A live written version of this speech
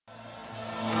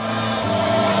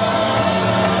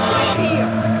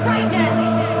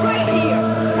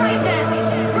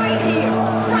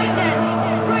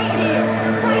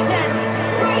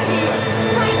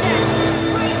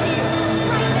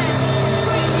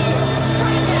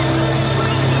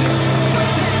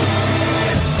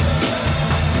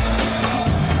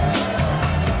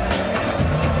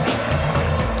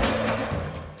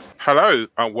Hello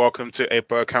and welcome to a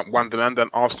Bergkamp Wonderland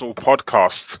and Arsenal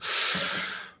podcast.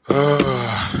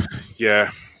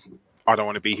 Yeah, I don't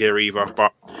want to be here either,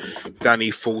 but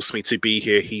Danny forced me to be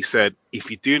here. He said, if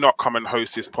you do not come and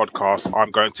host this podcast,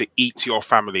 I'm going to eat your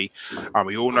family. And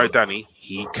we all know Danny,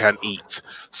 he can eat.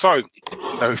 So,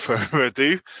 no further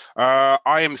ado, I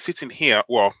am sitting here,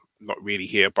 well, not really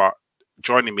here, but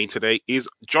joining me today is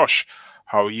Josh.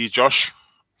 How are you, Josh?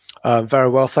 Very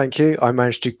well, thank you. I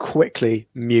managed to quickly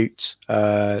mute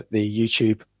the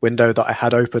YouTube window that I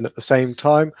had open at the same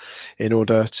time in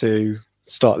order to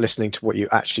start listening to what you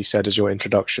actually said as your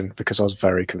introduction, because I was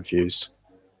very confused.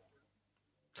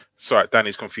 Sorry,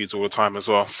 Danny's confused all the time as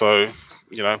well. So,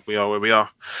 we are where we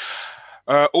are.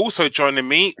 Also joining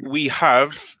me, we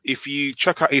have, if you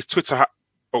check out his Twitter...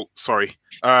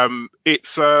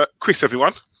 it's Chris,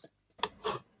 everyone.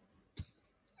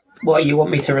 What, you want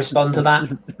me to respond to that?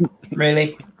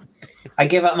 Really? I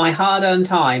give up my hard-earned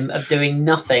time of doing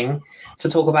nothing to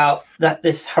talk about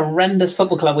this horrendous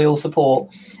football club we all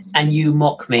support, and you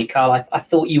mock me, Carl. I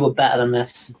thought you were better than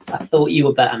this. I thought you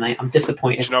were better, mate. I'm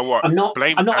disappointed. Do you know what? I'm not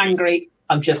angry.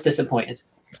 I'm just disappointed.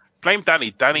 Blame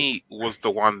Danny. Danny was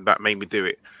the one that made me do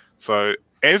it. So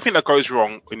everything that goes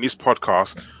wrong in this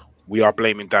podcast, we are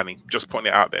blaming Danny. Just putting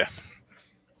it out there.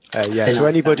 To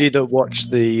anybody that watched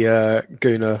the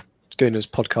Gooner's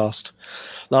podcast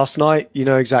last night, you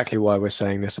know exactly why we're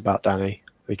saying this about Danny,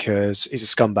 because he's a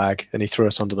scumbag and he threw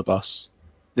us under the bus.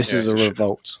 This is a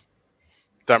revolt.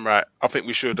 Damn right. I think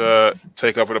we should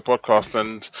take over the podcast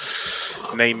and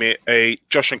name it a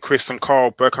Josh and Chris and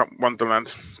Carl Bergkamp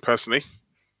Wonderland, personally.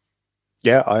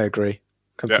 Yeah, I agree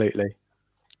completely.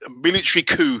 Yeah. Military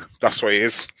coup, that's what it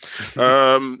is.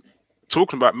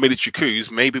 Talking about military coups,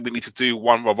 maybe we need to do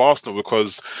one of Arsenal,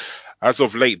 because as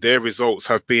of late, their results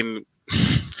have been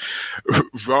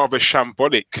rather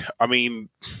shambolic. I mean,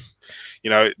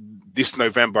 this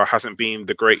November hasn't been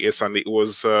the greatest, and it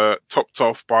was topped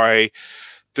off by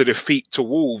the defeat to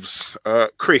Wolves.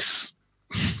 Chris,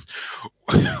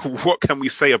 what can we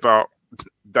say about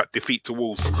that defeat to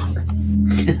Wolves?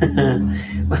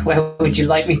 Where would you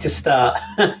like me to start?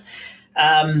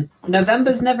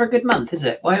 November's never a good month, is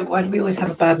it? Why do we always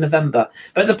have a bad November?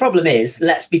 But the problem is,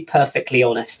 let's be perfectly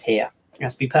honest here.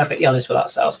 Let's be perfectly honest with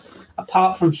ourselves.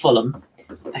 Apart from Fulham,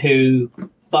 who,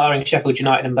 barring Sheffield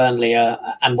United and Burnley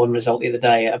and one result the other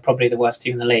day, are probably the worst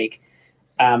team in the league,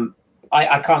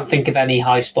 I can't think of any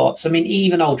high spots. I mean,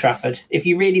 even Old Trafford, if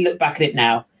you really look back at it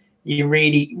now, you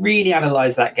really, really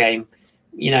analyse that game,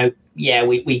 we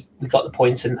got the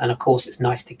points, and of course it's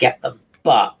nice to get them.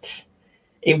 But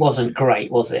it wasn't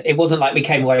great, was it? It wasn't like we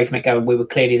came away from it going, we were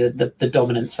clearly the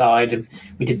dominant side, and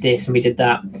we did this and we did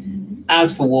that.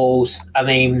 As for Wolves, I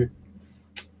mean,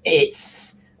 I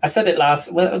said it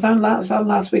last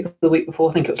week or the week before?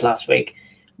 I think it was last week.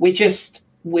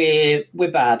 We're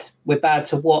bad. We're bad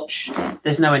to watch.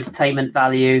 There's no entertainment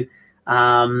value.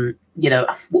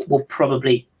 We'll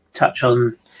probably touch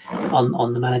on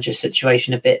the manager's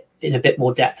situation in a bit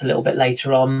more depth a little bit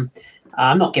later on.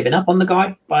 I'm not giving up on the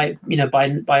guy by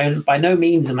no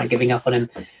means am I giving up on him,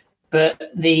 but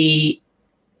the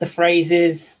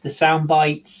phrases, the sound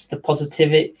bites, the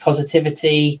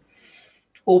positivity,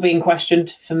 all being questioned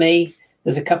for me.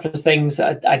 There's a couple of things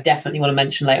that I definitely want to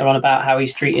mention later on about how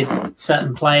he's treated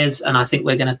certain players, and I think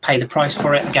we're going to pay the price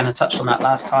for it. Again, I touched on that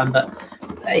last time, but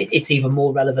it's even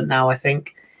more relevant now, I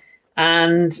think.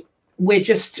 And we're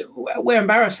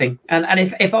embarrassing. And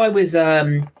if I was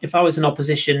an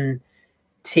opposition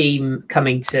team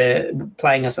coming to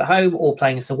playing us at home or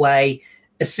playing us away,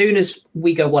 as soon as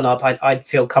we go one up, I'd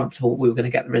feel comfortable we were going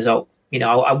to get the result.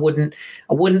 I wouldn't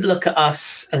look at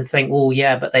us and think, oh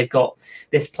yeah, but they've got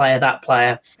this player, that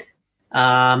player.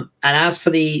 And as for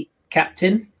the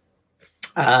captain,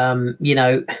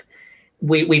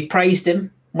 we've praised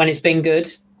him when it's been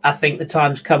good. I think the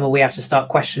time's come where we have to start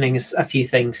questioning a few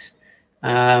things,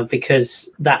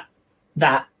 because that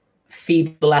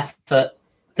feeble effort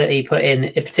that he put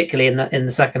in, particularly in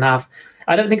the second half,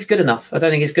 I don't think it's good enough. I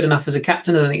don't think it's good enough as a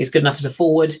captain. I don't think it's good enough as a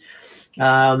forward.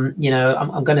 I'm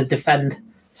going to defend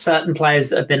certain players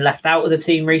that have been left out of the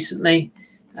team recently,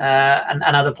 and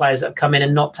other players that have come in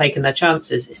and not taken their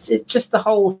chances. It's just the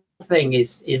whole thing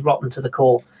is rotten to the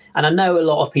core. And I know a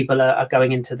lot of people are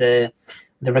going into the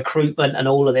recruitment and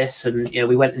all of this, and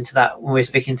we went into that when we were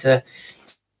speaking to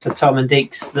Tom and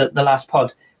Deeks the last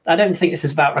pod. I don't think this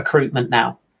is about recruitment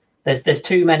now. There's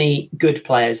too many good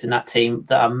players in that team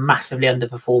that are massively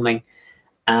underperforming,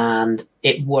 and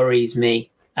it worries me.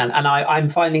 And I'm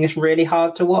finding this really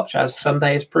hard to watch, as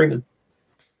Sunday has proven.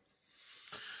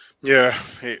 Yeah,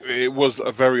 it was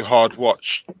a very hard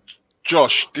watch.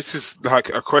 Josh, this is like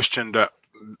a question that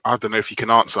I don't know if you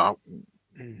can answer.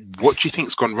 What do you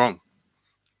think's gone wrong?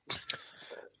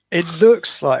 It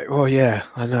looks like, well, yeah,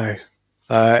 I know.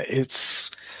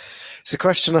 It's a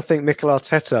question I think Mikel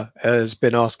Arteta has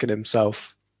been asking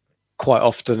himself quite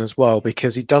often as well,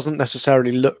 because he doesn't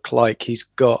necessarily look like he's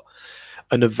got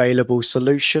an available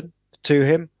solution to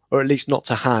him, or at least not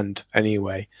to hand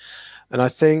anyway. And I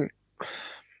think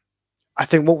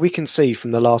what we can see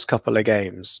from the last couple of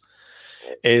games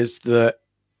is that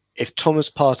if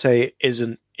Thomas Partey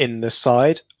isn't in the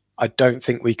side, I don't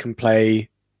think we can play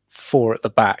 4 at the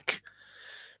back,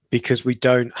 because we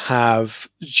don't have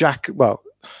Xhaka. Well,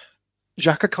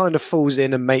 Xhaka kind of falls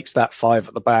in and makes that 5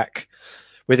 at the back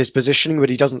with his positioning, but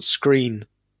he doesn't screen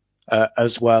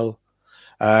as well.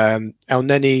 El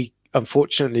Neni,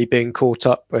 unfortunately, being caught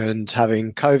up and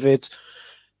having COVID,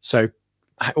 so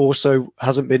also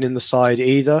hasn't been in the side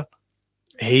either.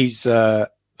 He's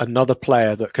another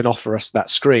player that can offer us that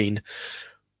screen.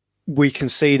 We can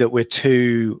see that we're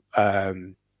too...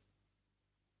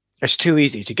 it's too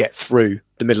easy to get through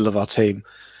the middle of our team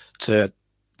to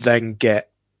then get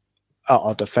at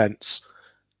our defence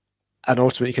and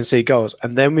ultimately can see goals.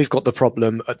 And then we've got the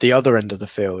problem at the other end of the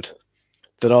field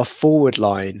that our forward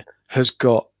line has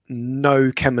got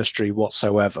no chemistry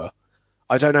whatsoever.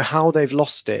 I don't know how they've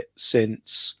lost it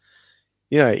since,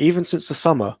 even since the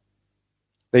summer.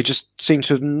 They just seem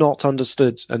to have not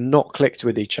understood and not clicked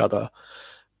with each other.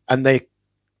 And the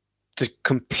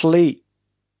complete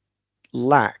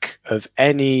lack of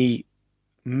any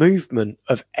movement,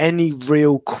 of any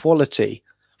real quality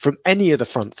from any of the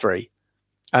front three.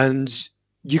 And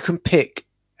you can pick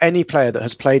any player that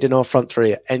has played in our front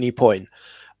three at any point,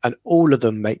 and all of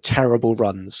them make terrible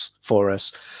runs for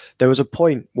us. There was a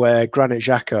point where Granit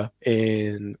Xhaka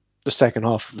in the second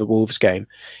half of the Wolves game,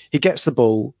 he gets the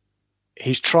ball,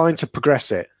 he's trying to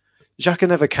progress it. Xhaka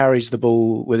never carries the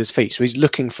ball with his feet, so he's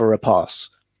looking for a pass.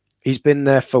 He's been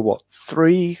there for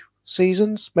 3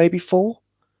 seasons, maybe 4?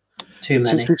 Too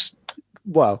many.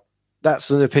 Well,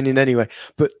 that's an opinion anyway,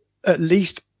 but at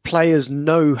least players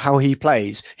know how he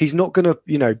plays. He's not going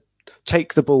to,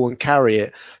 take the ball and carry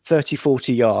it 30,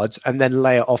 40 yards and then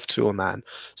lay it off to a man.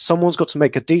 Someone's got to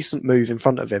make a decent move in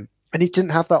front of him, and he didn't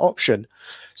have that option.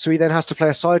 So he then has to play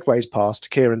a sideways pass to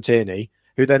Kieran Tierney,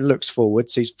 who then looks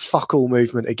forward, sees fuck all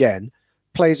movement again,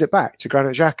 plays it back to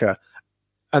Granit Xhaka.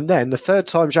 And then the third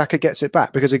time Xhaka gets it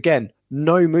back, because again,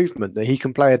 no movement that he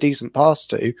can play a decent pass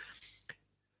to,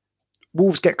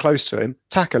 Wolves get close to him,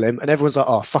 tackle him, and everyone's like,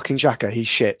 oh, fucking Xhaka, he's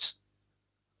shit.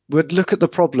 But look at the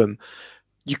problem.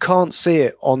 You can't see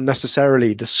it on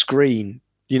necessarily the screen,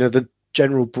 the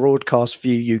general broadcast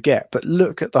view you get, but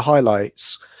look at the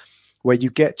highlights where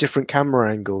you get different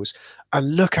camera angles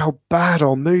and look how bad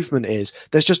our movement is.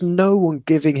 There's just no one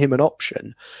giving him an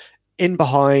option in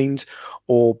behind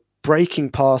or breaking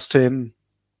past him.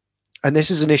 And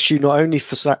this is an issue not only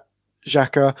for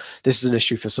Xhaka, this is an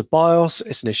issue for Ceballos,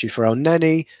 it's an issue for El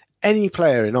Neni. Any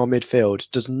player in our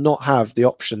midfield does not have the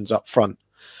options up front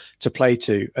to play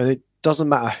to, and it doesn't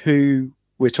matter who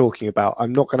we're talking about.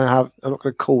 I'm not going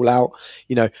to call out,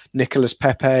 Nicolas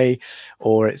Pepe,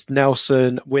 or it's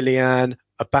Nelson, Willian,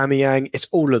 Aubameyang. It's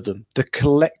all of them. The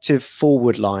collective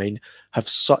forward line have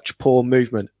such poor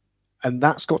movement, and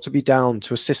that's got to be down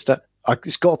to a system.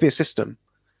 It's got to be a system.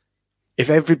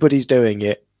 If everybody's doing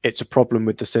it, it's a problem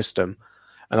with the system.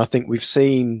 And I think we've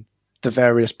seen the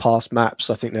various past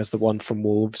maps. I think there's the one from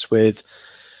Wolves with,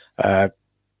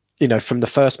 from the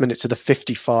first minute to the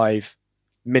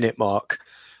 55-minute mark,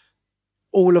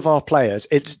 all of our players,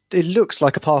 it looks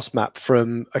like a pass map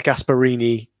from a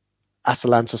Gasparini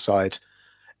Atalanta side,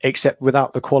 except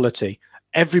without the quality.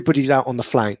 Everybody's out on the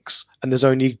flanks, and there's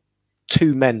only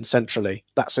 2 men centrally.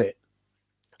 That's it.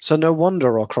 So no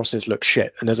wonder our crosses look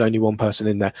shit, and there's only 1 person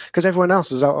in there, because everyone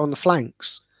else is out on the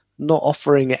flanks, not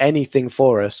offering anything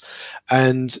for us.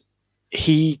 And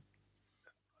he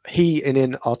and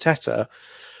in Arteta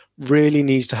really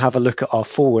needs to have a look at our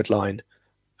forward line.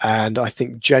 And I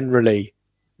think generally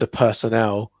the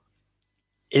personnel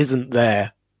isn't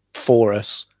there for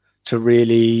us to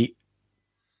really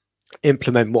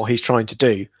implement what he's trying to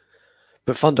do.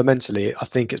 But fundamentally, I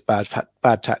think it's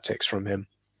bad tactics from him.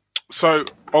 So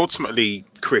ultimately,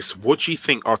 Chris, what do you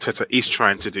think Arteta is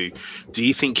trying to do? Do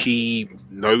you think he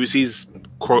knows his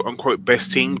quote unquote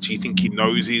best team? Do you think he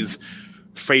knows his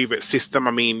favourite system?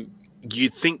 I mean,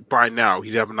 you'd think by now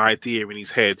he'd have an idea in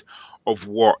his head of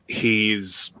what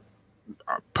his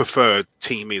preferred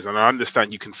team is. And I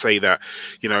understand you can say that,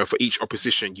 for each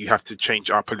opposition, you have to change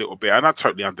up a little bit. And I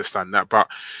totally understand that. But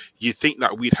you'd think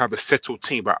that we'd have a settled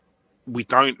team, but we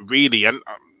don't really. And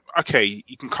okay,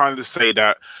 you can kind of say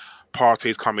that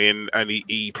Partey's come in and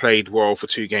he played well for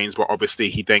 2 games, but obviously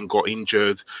he then got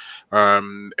injured.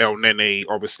 El Nene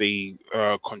obviously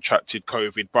contracted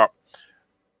COVID. But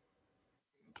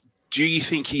do you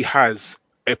think he has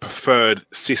a preferred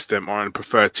system or a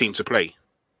preferred team to play?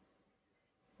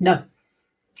 No,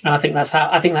 and I think that's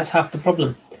half the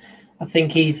problem. I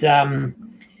think he's.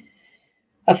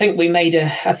 I think we've made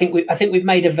a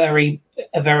very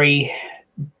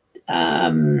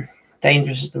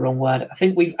dangerous is the wrong word. I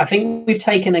think we've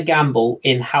taken a gamble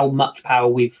in how much power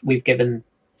we've given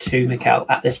to Mikel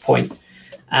at this point,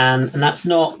 and that's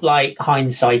not like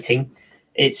hindsighting.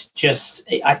 It's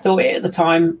just I thought it at the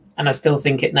time, and I still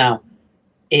think it now.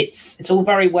 It's all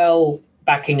very well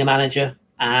backing a manager,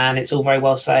 and it's all very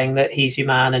well saying that he's your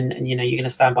man, and you're going to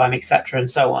stand by him, etc., and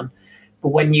so on. But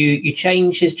when you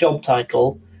change his job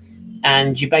title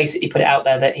and you basically put it out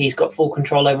there that he's got full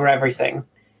control over everything,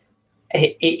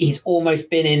 he's almost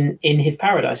been in his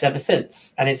paradise ever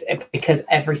since. And it's because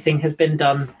everything has been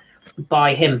done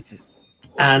by him.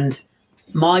 And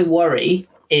my worry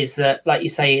is that, like you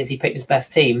say, as he picked his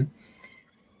best team,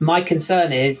 my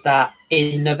concern is that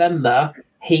in November,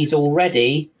 he's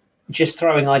already just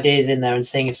throwing ideas in there and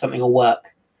seeing if something will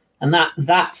work. And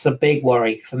that's a big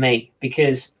worry for me,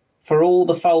 because for all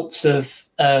the faults of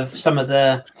some of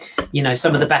the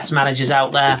best managers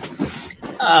out there,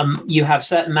 you have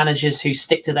certain managers who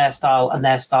stick to their style and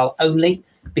their style only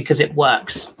because it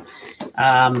works.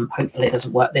 Hopefully it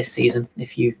doesn't work this season,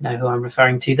 if you know who I'm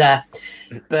referring to there.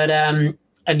 But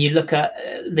and you look at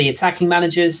the attacking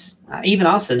managers, even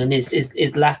Arsene in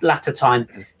his latter time,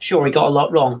 sure, he got a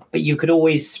lot wrong, but you could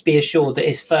always be assured that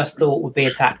his first thought would be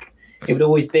attack. It would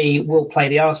always be, we'll play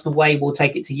the Arsenal way, we'll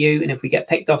take it to you, and if we get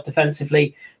picked off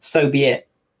defensively, so be it.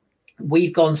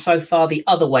 We've gone so far the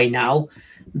other way now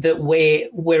that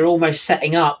we're almost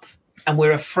setting up and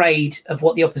we're afraid of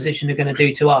what the opposition are going to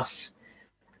do to us.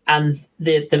 And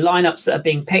the lineups that are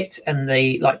being picked, and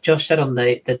like Josh said on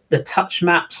the touch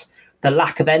maps, the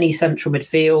lack of any central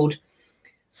midfield,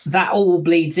 that all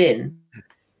bleeds in.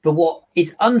 But what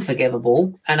is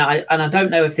unforgivable, and I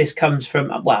don't know if this comes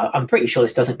from, well, I'm pretty sure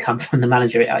this doesn't come from the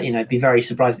manager. I'd be very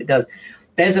surprised if it does.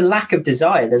 There's a lack of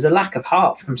desire. There's a lack of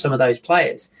heart from some of those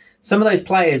players. Some of those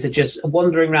players are just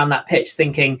wandering around that pitch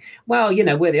thinking, well,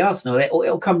 we're the Arsenal.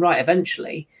 It'll come right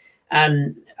eventually.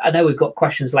 And I know we've got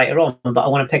questions later on, but I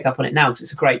want to pick up on it now because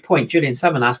it's a great point. Julian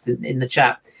Salmon asked in the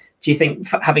chat, do you think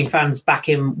having fans back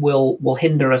in will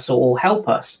hinder us or help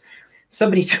us?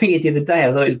 Somebody tweeted the other day,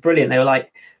 I thought it was brilliant. They were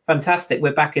like, fantastic,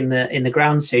 we're back in the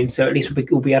ground soon, so at least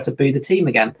we'll be able to boo the team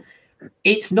again.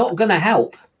 It's not going to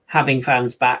help having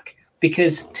fans back,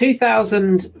 because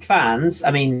 2,000 fans,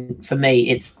 I mean, for me,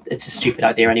 it's a stupid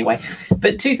idea anyway,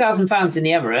 but 2,000 fans in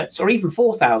the Emirates, or even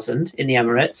 4,000 in the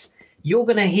Emirates, you're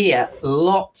going to hear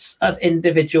lots of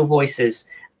individual voices,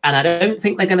 and I don't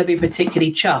think they're going to be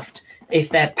particularly chuffed if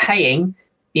they're paying,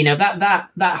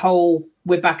 that whole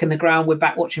we're back in the ground, we're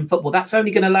back watching football. That's only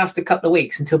going to last a couple of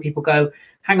weeks until people go,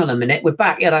 hang on a minute, we're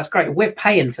back. Yeah, that's great. We're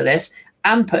paying for this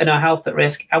and putting our health at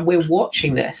risk, and we're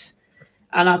watching this.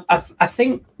 And I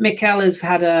think Mikel has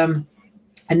had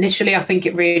initially, I think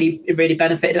it really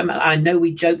benefited him. I know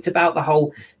we joked about the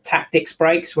whole tactics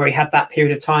breaks where he had that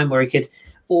period of time where he could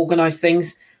organise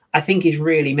things. I think he's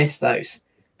really missed those,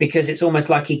 because it's almost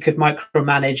like he could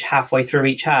micromanage halfway through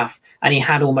each half, and he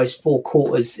had almost 4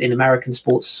 quarters in American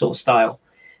sports sort of style.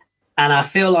 And I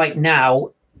feel like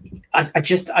now, I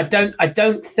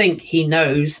don't think he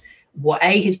knows what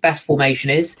A, his best formation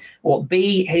is, or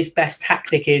B, his best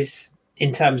tactic is,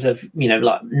 in terms of,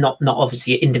 like not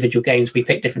obviously individual games, we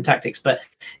pick different tactics, but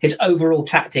his overall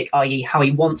tactic, i.e. how he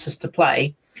wants us to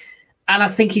play. And I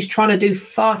think he's trying to do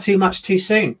far too much too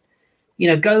soon.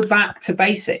 Go back to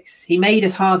basics. He made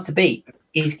us hard to beat.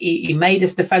 He made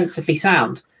us defensively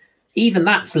sound. Even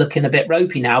that's looking a bit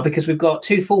ropey now, because we've got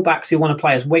 2 fullbacks who want to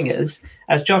play as wingers.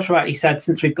 As Josh rightly said,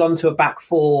 since we've gone to a back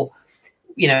 4,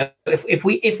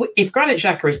 if Granit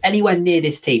Xhaka is anywhere near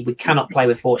this team, we cannot play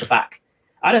with 4 at the back.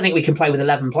 I don't think we can play with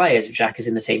 11 players if Xhaka's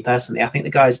in the team, personally. I think the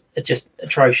guys are just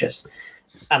atrocious,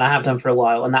 and I have done for a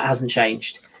while, and that hasn't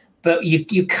changed. But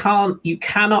you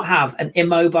cannot have an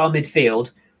immobile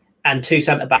midfield and 2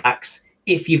 centre backs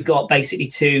if you've got basically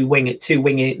two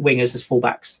wingers as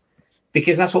fullbacks,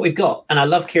 because that's what we've got. And I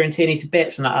love Kieran Tierney to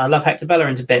bits, and I love Hector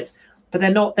Bellerin to bits, but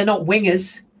they're not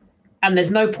wingers, and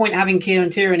there's no point having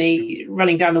Kieran Tierney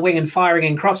running down the wing and firing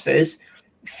in crosses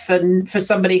for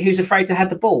somebody who's afraid to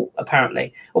head the ball,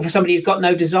 apparently, or for somebody who's got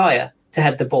no desire to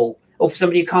head the ball, or for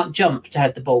somebody who can't jump to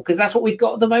head the ball, because that's what we've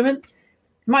got at the moment.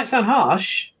 It might sound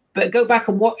harsh, but go back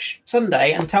and watch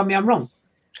Sunday and tell me I'm wrong.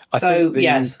 So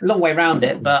yes, long way around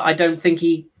it, but I don't think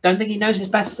he knows his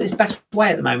best way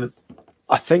at the moment.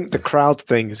 I think the crowd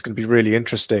thing is going to be really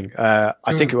interesting. I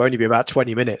think it will only be about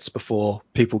 20 minutes before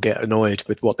people get annoyed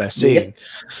with what they're seeing. Yep.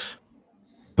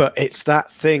 But it's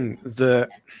that thing that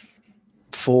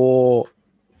for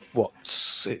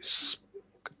it's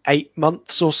 8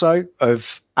 months or so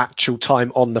of actual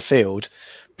time on the field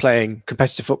playing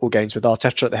competitive football games with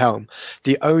Arteta at the helm,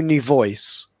 the only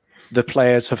voice the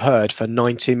players have heard for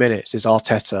 90 minutes is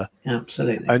Arteta.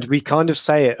 Absolutely. And we kind of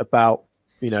say it about,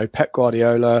 Pep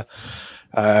Guardiola.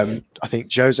 I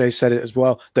think Jose said it as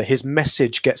well, that his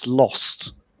message gets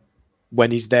lost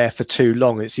when he's there for too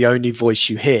long. It's the only voice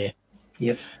you hear.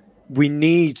 Yep. We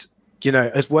need,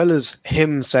 as well as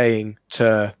him saying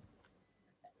to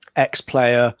X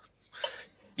player,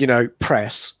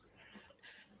 press,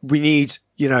 we need,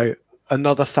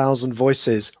 another 1,000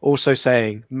 voices also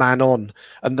saying man on,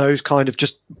 and those kind of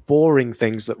just boring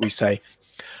things that we say.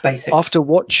 Basics. After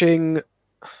watching,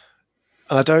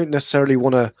 and I don't necessarily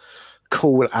want to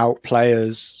call out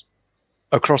players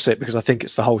across it because I think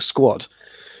it's the whole squad,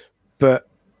 but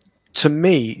to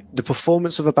me, the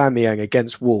performance of Aubameyang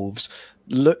against Wolves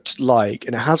looked like,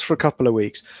 and it has for a couple of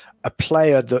weeks, a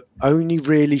player that only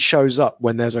really shows up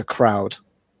when there's a crowd,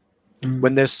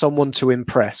 when there's someone to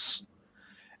impress.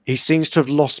 He seems to have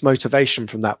lost motivation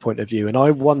from that point of view. And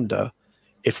I wonder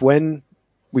if when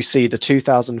we see the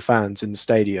 2,000 fans in the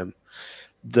stadium,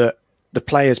 that the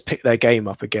players pick their game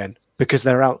up again because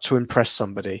they're out to impress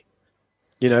somebody.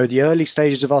 The early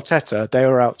stages of Arteta, they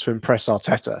were out to impress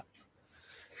Arteta.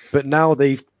 But now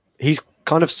he's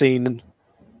kind of seen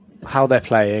how they're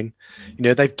playing.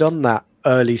 They've done that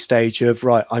early stage of,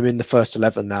 right, I'm in the first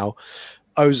 11 now.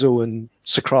 Ozil and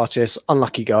Socrates,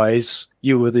 unlucky guys.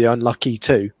 You were the unlucky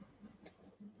two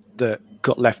that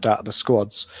got left out of the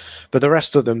squads. But the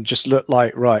rest of them just look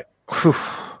like, right, whew,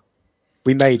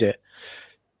 we made it.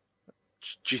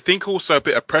 Do you think also a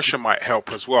bit of pressure might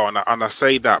help as well? And I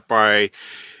say that by,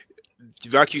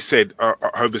 like you said,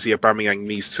 obviously Aubameyang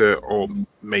needs to, or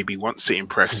maybe wants to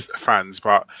impress fans,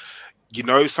 but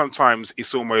sometimes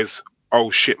it's almost, oh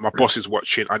shit, my boss is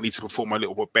watching, I need to perform a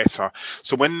little bit better.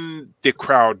 So when the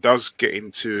crowd does get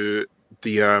into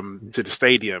the to the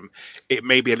stadium, it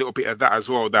may be a little bit of that as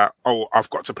well, that, oh, I've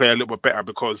got to play a little bit better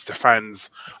because the fans,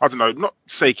 I don't know, not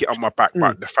take it on my back,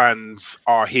 but the fans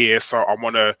are here, so I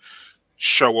want to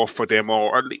show off for them,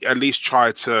 or at least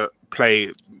try to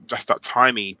play just that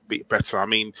tiny bit better. I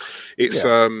mean, it's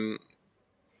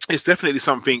definitely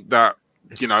something that,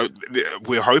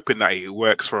 we're hoping that it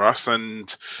works for us.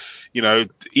 And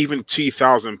even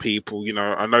 2,000 people,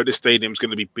 I know the stadium's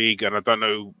going to be big, and I don't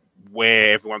know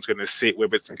where everyone's going to sit,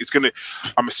 whether it's going to,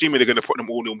 I'm assuming they're going to put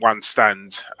them all in one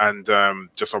stand, and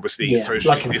just obviously socially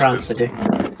like in distance. France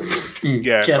they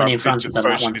do. Germany and France have done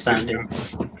that one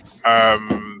stand.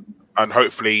 And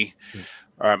hopefully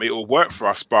it will work for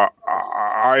us. But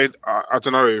I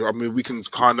don't know. I mean, we can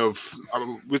kind of,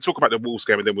 we'll talk about the Wolves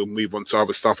game and then we'll move on to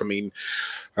other stuff. I mean,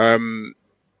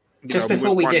 just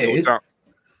before we do,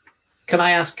 can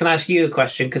I ask you a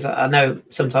question? Because I know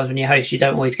sometimes when you host, you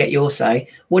don't always get your say.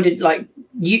 What did, like,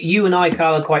 you and I,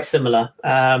 Carl, are quite similar.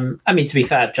 I mean, to be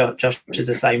fair, Josh is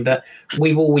the same, but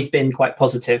we've always been quite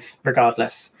positive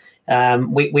regardless.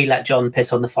 We let John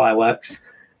piss on the fireworks.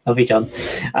 Love you, John.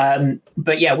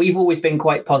 But yeah, we've always been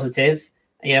quite positive,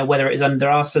 whether it is under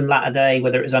Arsene Latter-Day,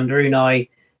 whether it was under Unai,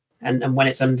 and when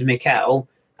it's under Mikel.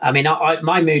 I mean,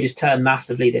 my mood has turned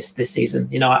massively this season.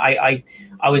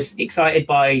 I was excited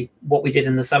by what we did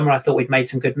in the summer. I thought we'd made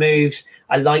some good moves.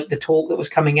 I liked the talk that was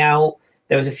coming out.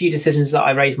 There was a few decisions that I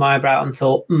raised my eyebrow and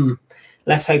thought,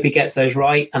 let's hope he gets those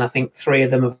right. And I think 3 of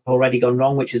them have already gone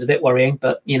wrong, which is a bit worrying.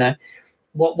 But,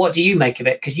 what do you make of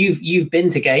it? Because you've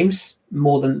been to games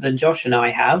more than Josh and I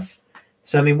have.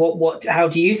 So I mean, how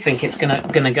do you think it's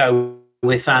gonna go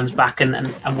with fans back, and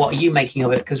what are you making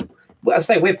of it? Because as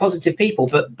I say, we're positive people,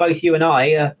 but both you and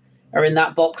I are in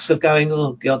that box of going,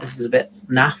 oh god, this is a bit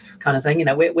naff kind of thing.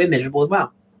 We're miserable as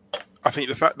well. I think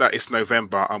the fact that it's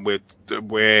November and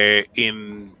we're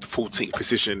in 14th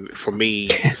position for me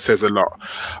says a lot.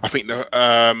 I think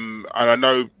and I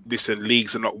know, listen,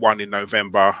 leagues are not won in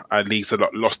November, and leagues are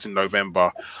not lost in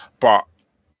November, but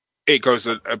it goes,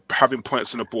 having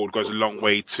points on the board goes a long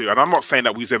way too. And I'm not saying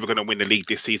that we was ever going to win the league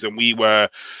this season. We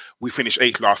finished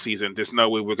 8th last season. There's no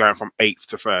way we're going from 8th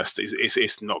to 1st.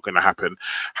 It's not going to happen.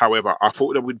 However, I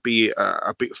thought there would be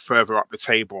a bit further up the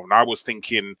table. And I was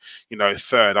thinking,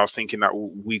 3rd. I was thinking that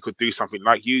we could do something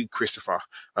like you, Christopher.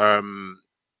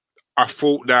 I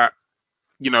thought that,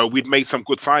 we'd made some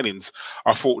good signings.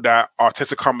 I thought that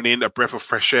Arteta coming in, a breath of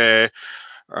fresh air.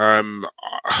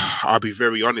 I'll be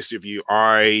very honest with you.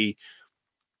 I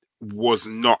was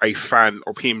not a fan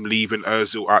of him leaving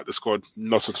Özil out the squad,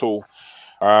 not at all.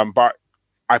 But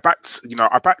I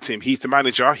backed him. He's the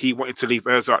manager. He wanted to leave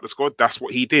Özil out the squad. That's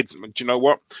what he did. Do you know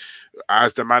what?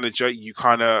 As the manager, you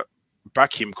kind of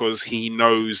back him because he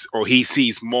knows or he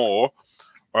sees more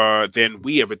than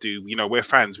we ever do. We're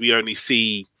fans. We only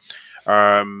see,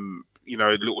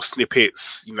 little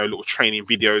snippets, little training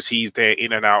videos. He's there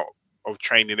in and out of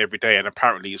training every day, and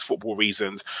apparently it's football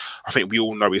reasons. I think we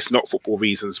all know it's not football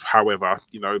reasons. However,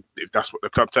 if that's what the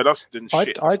club tell us, then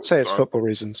I'd say it's football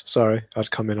reasons. Sorry, I'd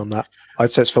come in on that.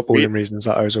 I'd say it's footballing reasons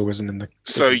that Ozil wasn't in the.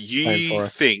 So you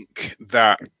think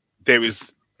that there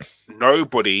is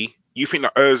nobody? You think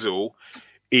that Ozil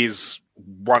is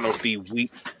one of the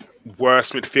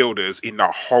worst midfielders in the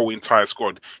whole entire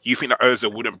squad? You think that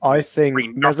Ozil wouldn't?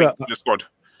 Bring nothing to the squad.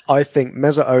 I think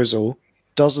Mesut Ozil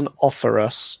doesn't offer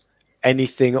us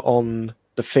anything on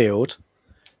the field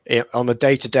on a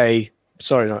day-to-day.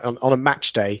 Sorry, on a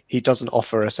match day, he doesn't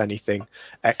offer us anything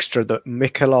extra that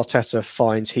Mikel Arteta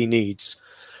finds he needs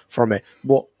from it.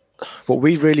 What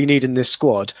we really need in this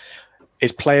squad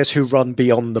is players who run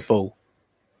beyond the ball.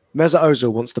 Mesut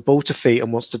Ozil wants the ball to feet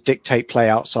and wants to dictate play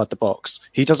outside the box.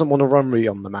 He doesn't want to run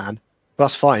beyond the man.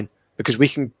 That's fine, because we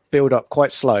can build up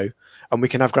quite slow and we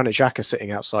can have Granit Xhaka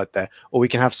sitting outside there, or we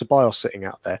can have Ceballos sitting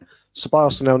out there.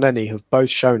 Ceballos and Elneny have both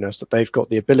shown us that they've got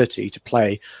the ability to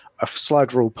play a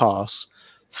slide rule pass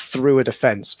through a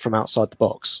defence from outside the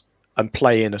box and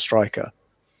play in a striker.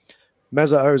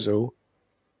 Mesut Ozil,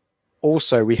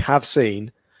 also, we have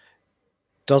seen,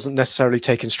 doesn't necessarily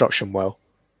take instruction well.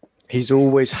 He's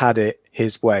always had it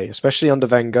his way, especially under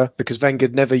Wenger, because Wenger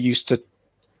never used to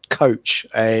coach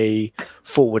a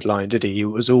forward line, did he? It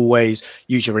was always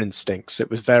use your instincts. It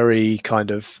was very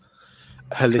kind of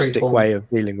holistic way of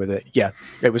dealing with it. Yeah,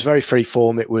 it was very free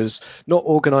form. It was not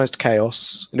organised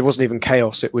chaos, and it wasn't even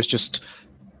chaos. It was just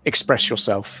express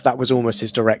yourself. That was almost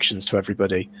his directions to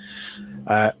everybody.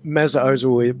 Mesut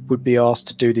Ozil would be asked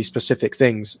to do these specific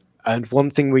things, and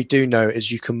one thing we do know is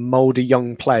you can mould a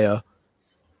young player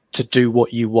to do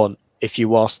what you want if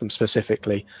you ask them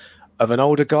specifically. Of an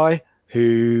older guy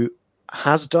who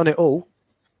has done it all,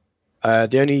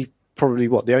 the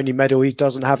only medal he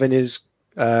doesn't have in his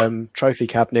trophy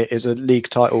cabinet is a league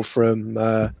title from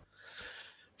the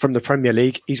Premier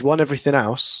League. He's won everything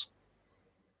else.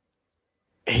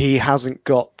 He hasn't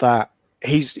got that.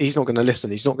 He's not going to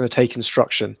listen. He's not going to take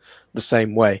instruction the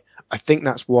same way. I think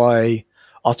that's why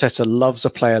Arteta loves a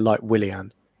player like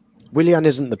Willian. Willian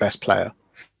isn't the best player.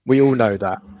 We all know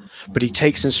that. But he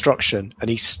takes instruction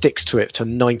and he sticks to it to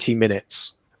 90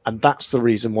 minutes. And that's the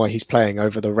reason why he's playing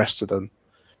over the rest of them,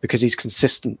 because he's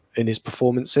consistent in his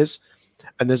performances.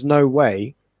 And there's no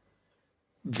way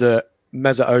that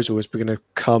Mesut Ozil is going to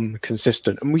come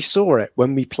consistent. And we saw it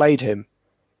when we played him.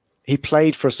 He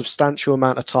played for a substantial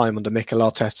amount of time under Mikel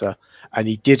Arteta, and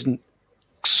he didn't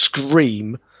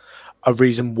scream a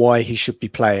reason why he should be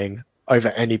playing over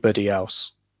anybody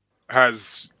else.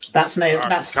 That's nail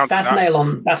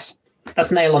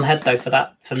on head though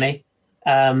for me.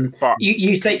 But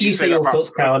you say your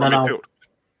thoughts, Carol, and I was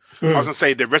going to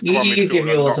say the rest of our midfield. You give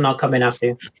yours, and I'll come in after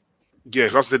you. Yeah,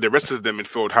 as I said, the rest of the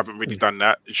midfield haven't really done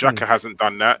that. Xhaka hasn't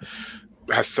done that.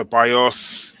 Has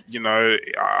Ceballos,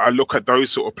 I look at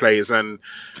those sort of players, and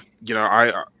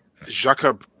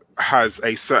Xhaka has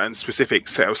a certain specific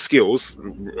set of skills.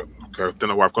 Okay, I don't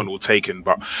know why I've gone all taken,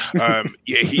 but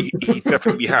he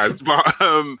definitely has. But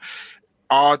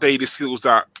are they the skills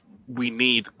that we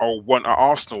need or want at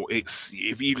Arsenal? It's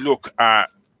if you look at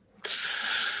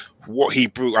what he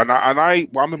brought, and I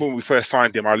remember when we first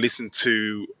signed him, I listened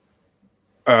to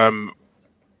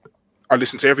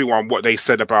everyone what they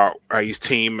said about his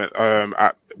team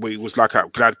at what he was like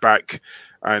at Gladbach,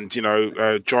 and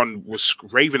John was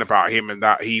raving about him and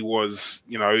that he was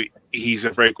he's a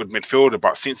very good midfielder.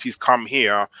 But since he's come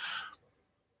here,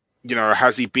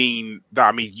 has he been that?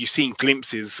 I mean, you've seen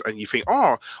glimpses and you think,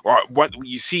 what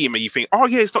you see him and you think,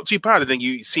 yeah, it's not too bad, and then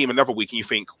you see him another week and you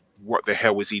think, what the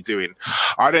hell is he doing?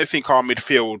 I don't think our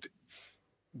midfield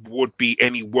would be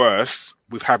any worse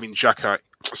with having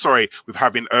with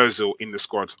having Ozil in the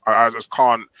squad. I just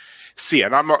can't see it.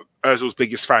 And I'm not Ozil's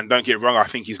biggest fan, don't get it wrong. I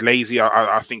think he's lazy.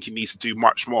 I think he needs to do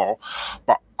much more.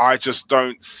 But I just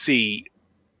don't see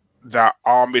that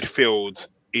our midfield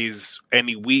is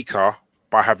any weaker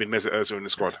by having Mesut Ozil in the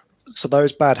squad. So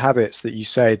those bad habits that you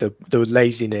say, the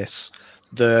laziness,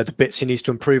 the bits he needs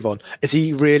to improve on, is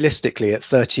he realistically at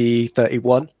 30,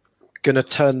 31 going to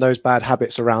turn those bad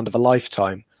habits around of a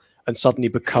lifetime and suddenly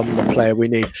become the player we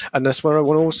need? And that's where I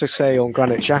want to also say on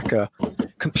Granit Xhaka,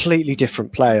 completely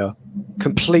different player.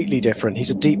 completely different. He's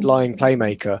a deep-lying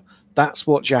playmaker. That's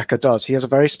what Xhaka does. He has a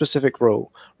very specific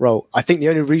role. I think the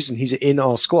only reason he's in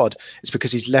our squad is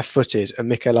because he's left-footed, and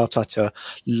Mikel Arteta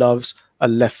loves a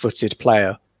left-footed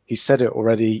player. He said it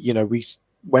already. You know, we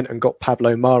went and got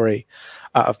Pablo Mari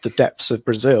out of the depths of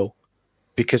Brazil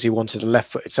because he wanted a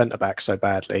left-footed centre-back so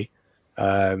badly.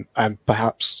 And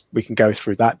perhaps we can go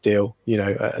through that deal, you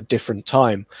know, at a different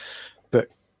time. But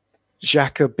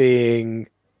Xhaka being...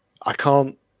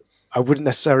 I wouldn't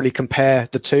necessarily compare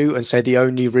the two and say the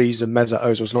only reason Mesut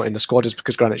Ozil's not in the squad is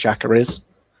because Granit Xhaka is.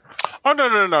 Oh,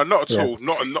 no, not at all.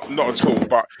 Not at all.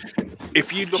 But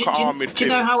if you look at our midfield... Do you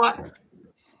know how I...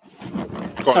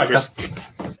 Go on, Chris.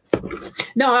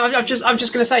 No, I was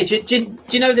just going to say, do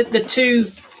you know that the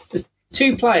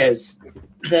two players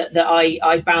that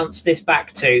I bounce this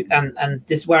back to, and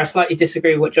this is where I slightly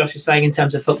disagree with what Josh is saying in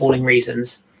terms of footballing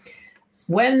reasons.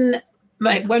 When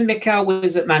Mikel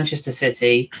was at Manchester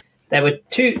City, there were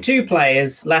two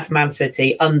players left Man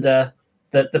City under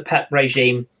the Pep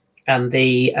regime and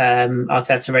the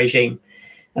Arteta regime.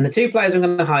 And the two players I'm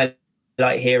going to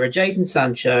highlight here are Jadon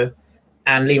Sancho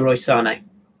and Leroy Sané.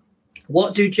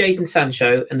 What do Jadon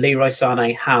Sancho and Leroy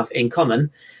Sané have in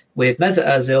common with Mesut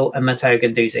Ozil and Matteo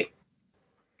Guendouzi?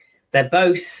 They're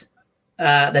both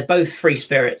free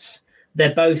spirits.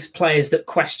 They're both players that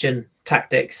question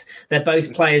tactics. They're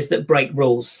both players that break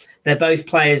rules. They're both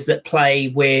players that play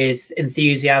with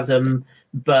enthusiasm,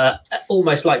 but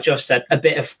almost like Josh said, a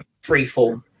bit of free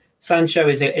form. Sancho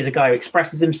is a guy who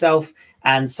expresses himself,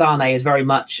 and Sané is very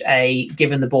much a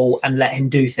give him the ball and let him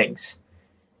do things.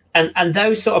 And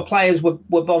those sort of players were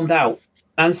bombed out.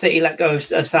 Man City let go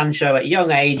of Sancho at a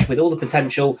young age with all the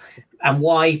potential. And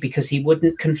why? Because he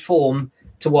wouldn't conform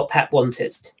to what Pep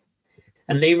wanted.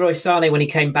 And Leroy Sané, when he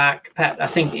came back, Pep, I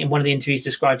think in one of the interviews,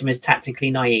 described him as tactically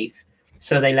naive.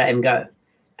 So they let him go.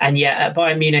 And yet at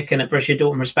Bayern Munich and at Borussia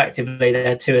Dortmund, respectively,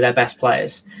 they're two of their best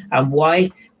players. And why?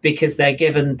 Because they're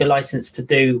given the license to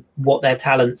do what their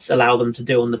talents allow them to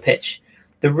do on the pitch.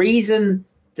 The reason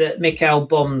that Mikel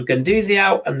bombed Guendouzi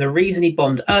out and the reason he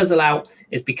bombed Ozil out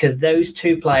is because those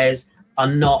two players are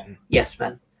not yes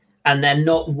men. And they're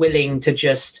not willing to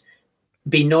just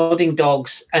be nodding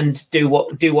dogs and do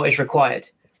what is required.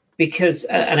 Because,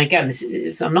 and again,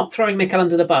 I'm not throwing Mikel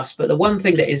under the bus, but the one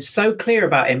thing that is so clear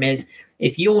about him is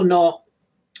if you're not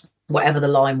whatever the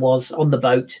line was on the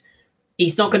boat,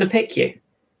 he's not going to pick you.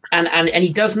 And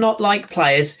he does not like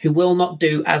players who will not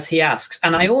do as he asks.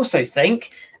 And I also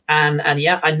think, and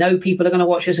yeah, I know people are going to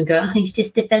watch this and go, oh, he's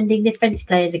just defending the French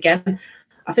players again.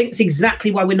 I think it's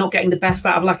exactly why we're not getting the best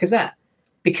out of Lacazette.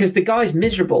 Because the guy's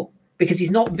miserable. Because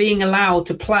he's not being allowed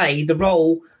to play the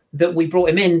role that we brought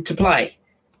him in to play.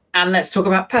 And let's talk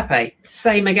about Pepe.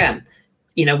 Same again.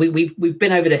 You know, we've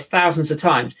been over this thousands of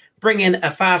times. Bring in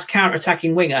a fast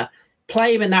counter-attacking winger.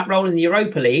 Play him in that role in the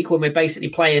Europa League when we're basically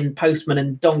playing postmen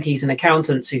and donkeys and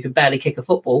accountants who can barely kick a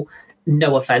football.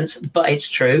 No offence, but it's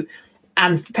true.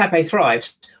 And Pepe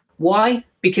thrives. Why?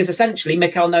 Because essentially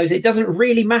Mikel knows it doesn't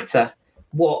really matter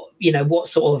what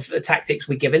sort of tactics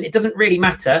we're given. It doesn't really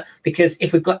matter because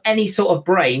if we've got any sort of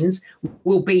brains,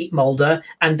 we'll beat Mulder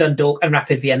and Dundalk and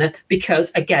Rapid Vienna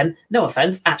because, again, no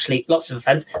offence, actually, lots of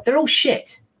offence, they're all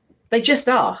shit. They just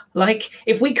are. Like,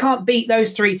 if we can't beat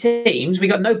those three teams, we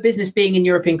got no business being in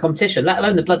European competition, let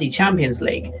alone the bloody Champions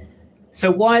League.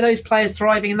 So why are those players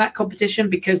thriving in that competition?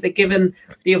 Because they're given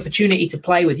the opportunity to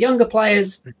play with younger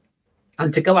players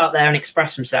and to go out there and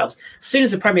express themselves. As soon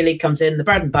as the Premier League comes in, the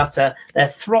bread and butter, they're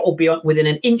throttled beyond within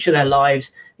an inch of their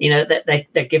lives. You know,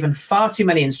 they're given far too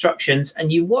many instructions.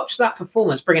 And you watch that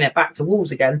performance, bringing it back to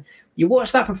Wolves again, you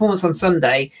watch that performance on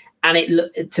Sunday, and it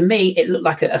looked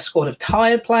like a squad of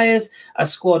tired players, a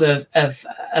squad of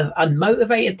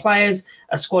unmotivated players,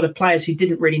 a squad of players who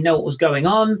didn't really know what was going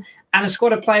on, and a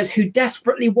squad of players who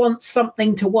desperately want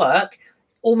something to work,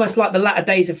 almost like the latter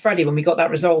days of Freddie when we got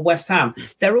that result at West Ham.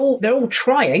 They're all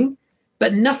trying,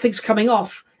 but nothing's coming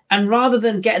off. And rather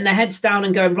than getting their heads down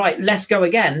and going, right, let's go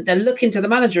again, they're looking to the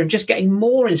manager and just getting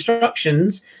more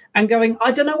instructions and going,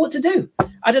 I don't know what to do.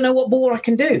 I don't know what more I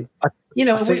can do.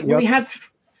 We had...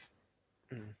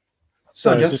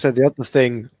 So as I said, the other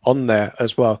thing on there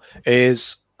as well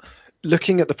is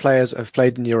looking at the players that have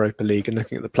played in the Europa League and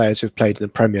looking at the players who have played in the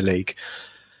Premier League.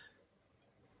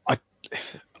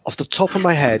 Off the top of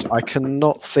my head, I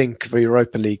cannot think of a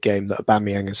Europa League game that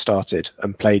Aubameyang has started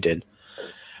and played in.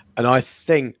 And I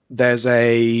think there's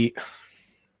I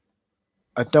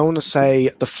don't want to say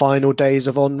the final days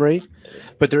of Henry,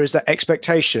 but there is that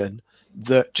expectation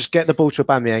that just get the ball to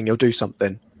Aubameyang, he'll do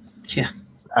something. Yeah.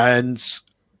 And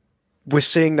we're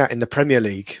seeing that in the Premier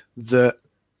League, that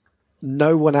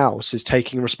no one else is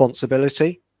taking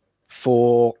responsibility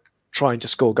for trying to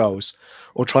score goals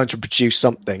or trying to produce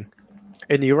something.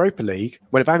 In the Europa League,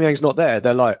 when Aubameyang's not there,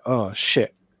 they're like, oh,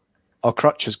 shit, our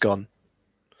crutch has gone.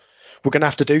 We're going to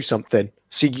have to do something.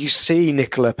 So you see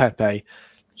Nicola Pepe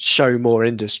show more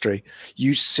industry.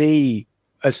 You see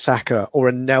a Saka or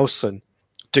a Nelson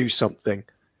do something.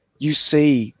 You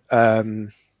see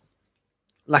Lacazette,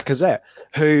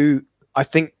 who I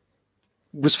think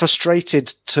was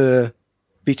frustrated to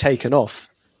be taken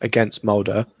off against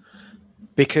Mulder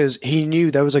because he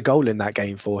knew there was a goal in that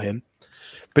game for him.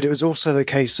 But it was also the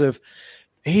case of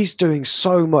he's doing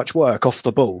so much work off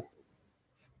the ball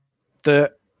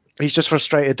that he's just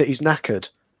frustrated that he's knackered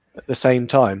at the same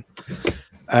time.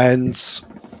 And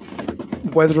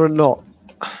whether or not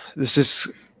this is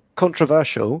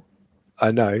controversial,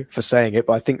 I know for saying it,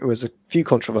 but I think there was a few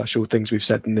controversial things we've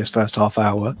said in this first half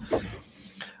hour.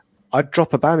 I'd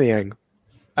drop Aubameyang.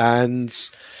 And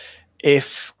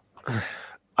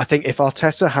I think if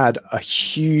Arteta had a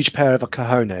huge pair of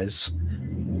cojones,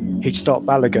 he'd start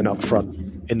Balogun up front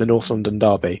in the North London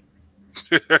derby.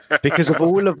 Because of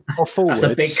all of our forwards...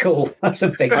 That's a big call. That's a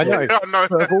big call. I know.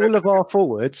 But of all of our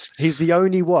forwards, he's the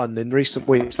only one in recent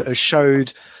weeks that has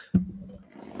showed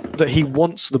that he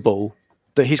wants the ball,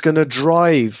 that he's going to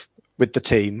drive with the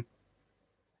team.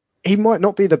 He might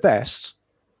not be the best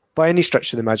by any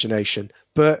stretch of the imagination,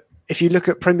 but if you look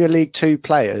at Premier League 2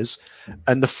 players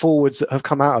and the forwards that have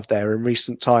come out of there in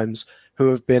recent times who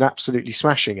have been absolutely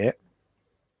smashing it,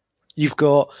 you've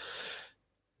got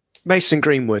Mason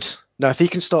Greenwood. Now, if he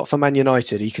can start for Man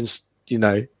United, he can,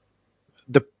 the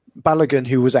Balogun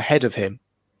who was ahead of him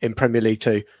in Premier League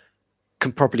 2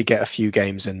 can probably get a few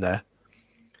games in there.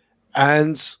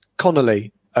 And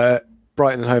Connolly,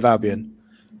 Brighton and Hove Albion,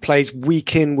 plays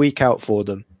week in, week out for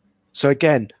them. So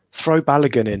again, throw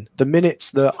Balogun in. The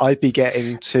minutes that I'd be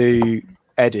getting to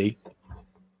Eddie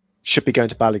should be going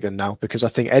to Balogun now, because I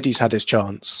think Eddie's had his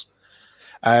chance.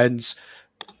 And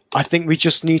I think we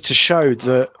just need to show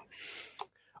that.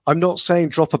 I'm not saying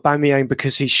drop Aubameyang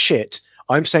because he's shit.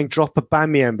 I'm saying drop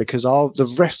Aubameyang because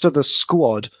the rest of the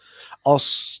squad are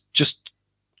just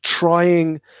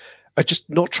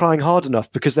not trying hard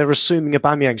enough, because they're assuming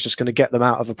Aubameyang's just going to get them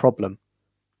out of a problem,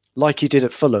 like he did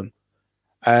at Fulham.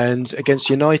 And against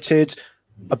United,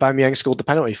 Aubameyang scored the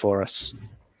penalty for us.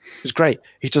 It was great.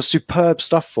 He does superb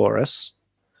stuff for us,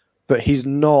 but he's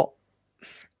not...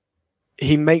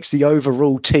 He makes the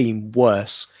overall team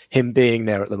worse, him being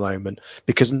there at the moment,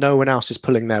 because no one else is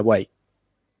pulling their weight.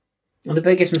 Well, the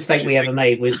biggest mistake we ever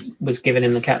made was giving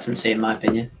him the captaincy, in my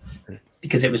opinion,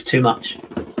 because it was too much.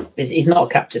 He's not a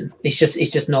captain. He's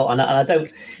just not. And I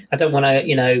don't want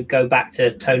to go back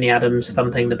to Tony Adams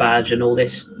thumping the badge and all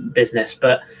this business.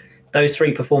 But those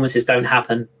 3 performances don't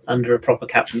happen under a proper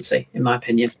captaincy, in my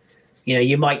opinion.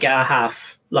 You might get a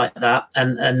half like that,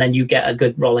 and then you get a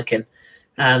good rollicking.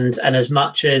 And as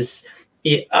much as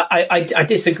I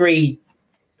disagree.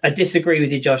 I disagree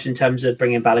with you, Josh, in terms of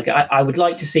bringing Balogun. I would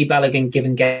like to see Balogun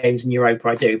given games in Europa.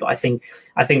 I do, but I think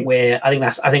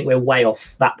we're way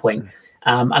off that point.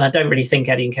 And I don't really think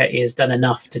Eddie Nketiah has done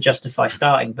enough to justify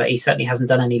starting, but he certainly hasn't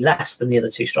done any less than the other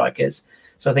 2 strikers.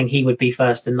 So I think he would be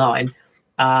first in line.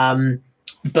 But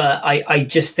I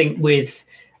just think with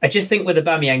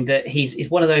Aubameyang that he's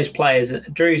one of those players.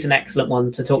 Drew's an excellent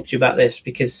one to talk to you about this,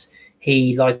 because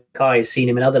he, like I, has seen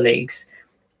him in other leagues.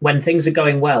 When things are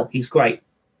going well, he's great.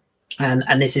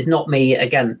 And this is not me,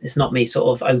 again, it's not me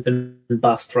sort of open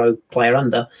bust, throw player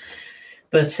under.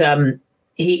 But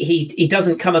he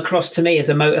doesn't come across to me as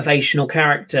a motivational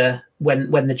character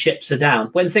when the chips are down.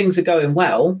 When things are going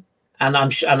well, and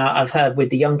I've heard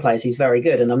with the young players he's very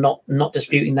good, and I'm not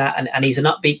disputing that, and he's an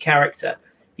upbeat character.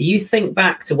 You think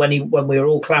back to when we were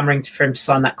all clamouring for him to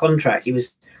sign that contract.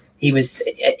 His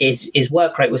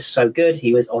work rate was so good.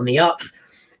 He was on the up.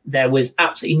 There was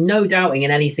absolutely no doubting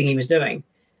in anything he was doing.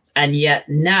 And yet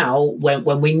now,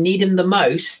 when we need him the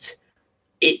most,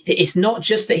 it's not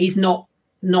just that he's not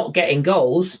getting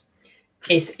goals.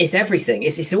 It's everything.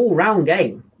 It's an all-round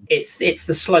game. It's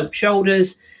the sloped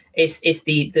shoulders. It's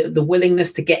the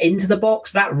willingness to get into the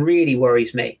box. That really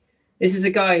worries me. This is a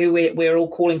guy who we're all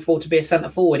calling for to be a centre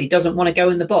forward. He doesn't want to go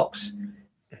in the box,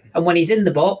 and when he's in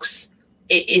the box,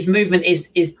 his movement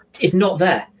is not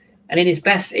there. And in his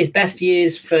best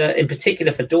years, in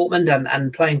particular for Dortmund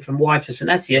and playing from wide for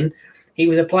St Etienne, he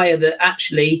was a player that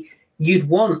actually you'd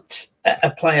want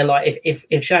a player like, if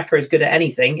Xhaka is good at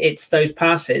anything, it's those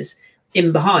passes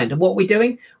in behind. And what we're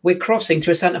doing, we're crossing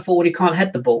to a centre forward who can't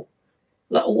head the ball.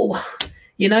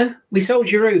 We sold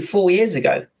Giroud 4 years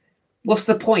ago. What's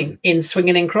the point in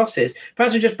swinging in crosses?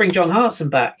 Perhaps we just bring John Hartson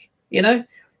back,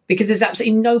 because there's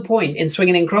absolutely no point in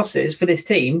swinging in crosses for this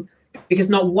team, because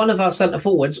not one of our centre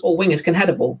forwards or wingers can head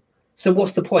a ball. So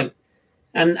what's the point?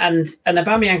 And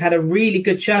Aubameyang had a really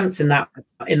good chance in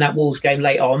that Wolves game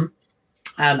late on,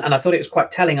 and I thought it was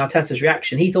quite telling. Arteta's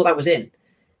reaction, he thought that was in,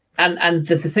 and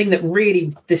the thing that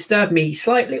really disturbed me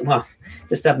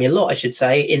a lot, I should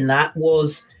say, in that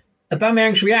was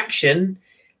Aubameyang's reaction.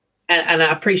 And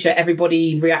I appreciate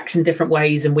everybody reacts in different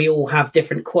ways, and we all have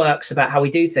different quirks about how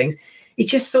we do things. He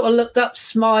just sort of looked up,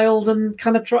 smiled, and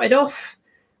kind of trotted off.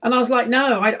 And I was like,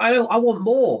 no, I want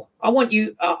more. I want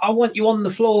you on the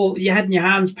floor, your head in your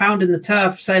hands, pounding the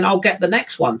turf, saying, I'll get the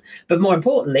next one. But more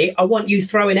importantly, I want you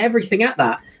throwing everything at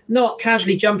that, not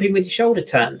casually jumping with your shoulder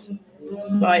turned.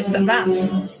 Like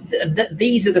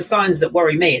these are the signs that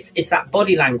worry me. It's that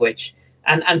body language.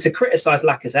 And to criticise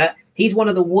Lacazette, he's one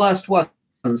of the worst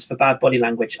ones for bad body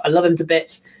language. I love him to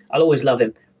bits. I'll always love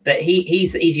him. But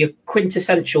he's your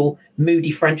quintessential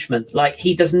moody Frenchman. Like,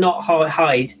 he does not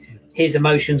hide his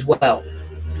emotions well.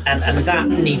 And that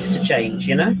needs to change,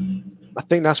 you know? I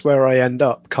think that's where I end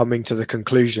up coming to the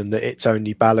conclusion that it's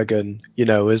only Balogun,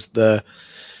 as the...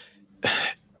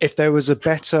 If there was a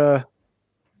better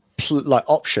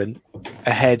option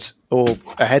ahead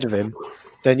of him,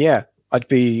 then yeah, I'd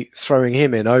be throwing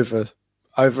him in over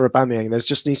Aubameyang. There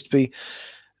just needs to be...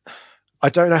 I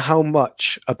don't know how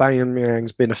much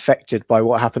Aubameyang's been affected by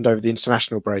what happened over the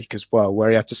international break as well,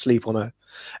 where he had to sleep on an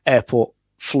airport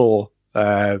floor,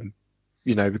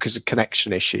 because of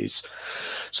connection issues.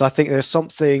 So I think there's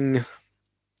something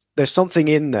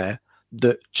in there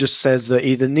that just says that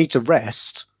either need to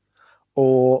rest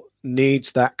or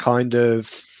needs that kind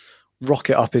of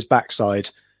rocket up his backside,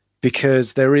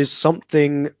 because there's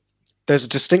a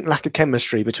distinct lack of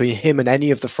chemistry between him and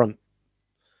any of the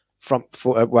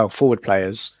forward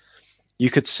players. You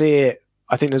could see it.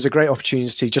 I think there's a great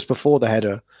opportunity just before the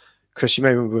header. Chris, you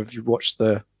may remember if you watched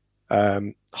the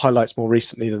highlights more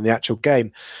recently than the actual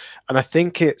game, and I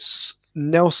think it's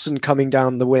Nelson coming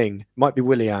down the wing, might be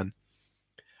Willian,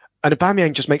 and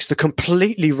Aubameyang just makes the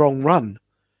completely wrong run.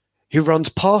 He runs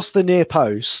past the near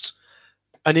post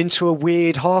and into a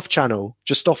weird half channel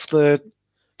just off the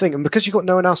thing, and because you've got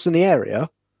no one else in the area,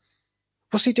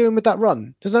 what's he doing with that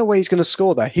run? There's no way he's going to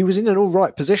score there. He was in an all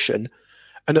right position,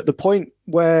 and at the point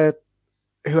where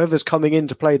whoever's coming in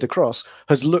to play the cross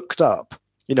has looked up,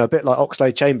 a bit like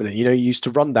Oxlade-Chamberlain, he used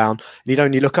to run down and he'd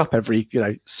only look up every,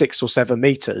 6 or 7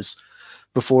 meters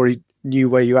before he knew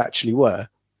where you actually were.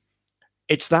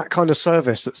 It's that kind of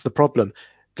service that's the problem.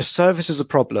 The service is a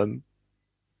problem,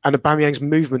 and Aubameyang's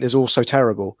movement is also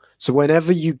terrible. So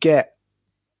whenever you get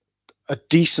a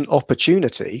decent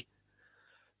opportunity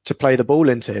to play the ball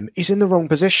into him, he's in the wrong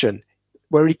position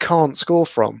where he can't score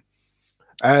from.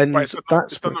 And that's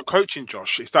not coaching,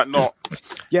 Josh. Is that not?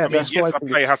 Yeah, yes, a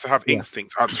player has to have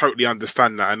instinct. I totally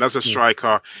understand that. And as a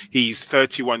striker, he's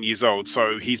 31 years old,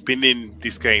 so he's been in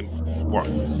this game,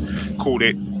 called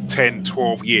it 10,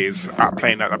 12 years at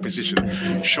playing at that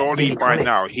position. Surely by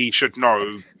now he should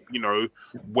know,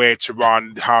 where to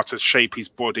run, how to shape his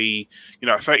body.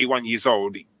 At 31 years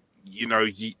old,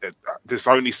 there's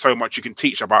only so much you can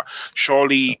teach about.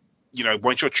 Surely,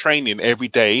 once you're training every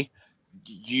day,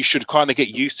 you should kind of get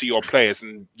used to your players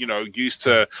and, used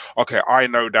to, okay, I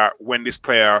know that when this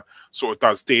player sort of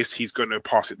does this, he's going to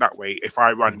pass it that way. If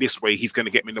I run this way, he's going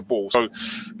to get me the ball. So,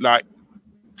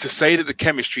 to say that the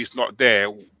chemistry is not there,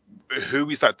 who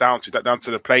is that down to? Is that down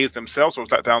to the players themselves, or is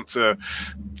that down to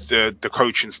the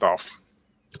coaching staff?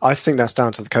 I think that's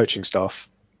down to the coaching staff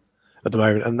at the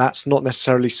moment, and that's not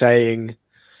necessarily saying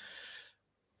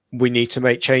we need to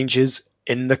make changes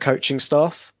in the coaching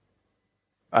staff.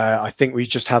 I think we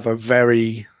just have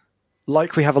we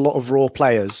have a lot of raw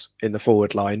players in the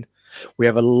forward line. We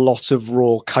have a lot of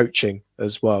raw coaching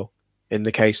as well. In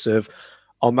the case of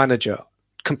our manager,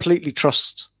 completely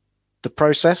trust the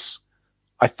process.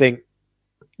 I think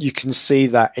you can see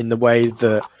that in the way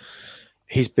that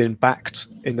he's been backed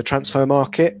in the transfer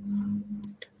market.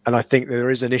 And I think there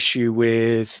is an issue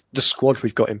with the squad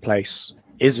we've got in place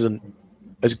isn't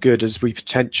as good as we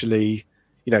potentially,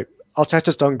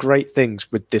 Arteta's done great things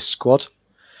with this squad.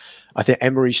 I think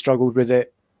Emery struggled with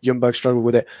it. Ljungberg struggled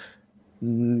with it.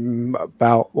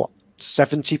 About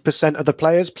 70% of the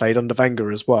players played under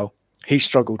Wenger as well. He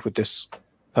struggled with this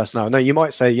personnel. Now you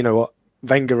might say,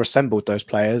 Wenger assembled those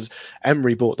players.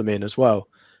 Emery brought them in as well.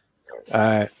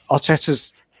 The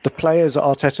players that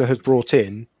Arteta has brought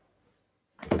in,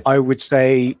 I would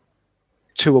say,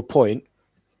 to a point,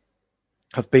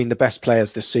 have been the best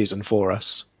players this season for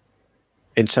us.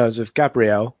 In terms of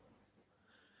Gabriel,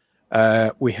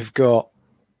 we have got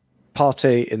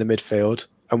Partey in the midfield,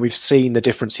 and we've seen the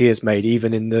difference he has made,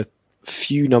 even in the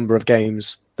few number of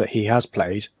games that he has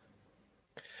played.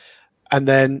 And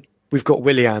then we've got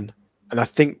Willian, and I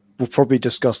think we'll probably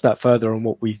discuss that further on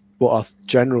what our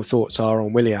general thoughts are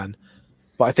on Willian.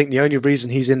 But I think the only reason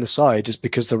he's in the side is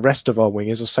because the rest of our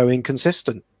wingers are so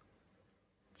inconsistent.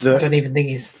 I don't even think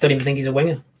he's a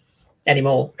winger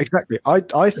anymore. Exactly.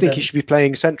 I think he should be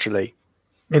playing centrally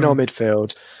in our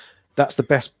midfield. That's the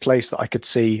best place that I could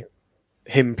see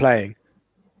him playing.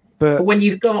 But when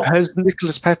you've got, has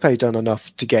Nicolas Pepe done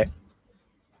enough to get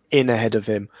in ahead of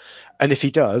him? And if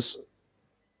he does,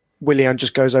 Willian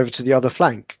just goes over to the other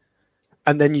flank.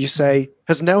 And then you say,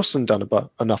 has Nelson done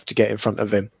enough to get in front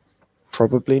of him?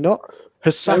 Probably not.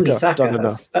 Has Saka done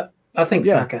enough? I think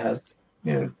Saka has.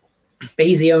 Yeah. But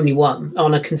he's the only one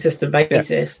on a consistent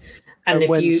basis. Yeah. And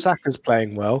when Saka's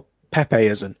playing well, Pepe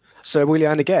isn't. So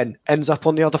Willian again ends up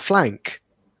on the other flank.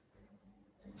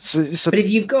 But if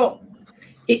you've got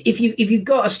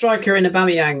a striker in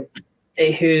Aubameyang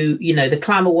who, the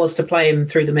clamour was to play him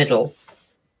through the middle,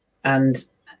 and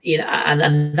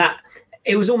and that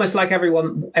it was almost like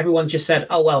everyone just said,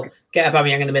 oh well, get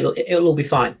Aubameyang in the middle, it'll all be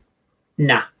fine.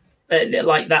 Nah,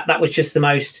 like that was just the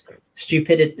most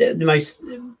stupid, the most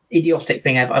idiotic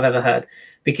thing I've ever heard.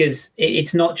 Because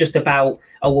it's not just about,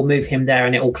 oh, we'll move him there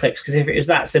and it all clicks. Because if it was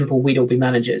that simple, we'd all be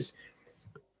managers.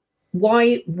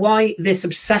 Why this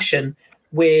obsession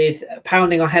with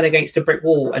pounding our head against a brick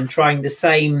wall and trying the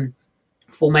same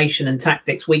formation and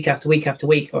tactics week after week after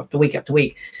week after week after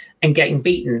week and getting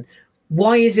beaten?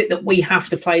 Why is it that we have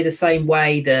to play the same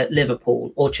way that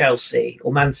Liverpool or Chelsea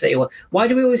or Man City? Or why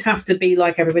do we always have to be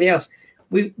like everybody else?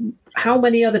 How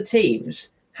many other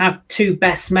teams have two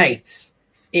best mates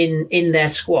in their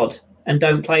squad and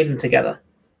don't play them together?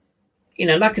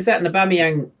 Lacazette and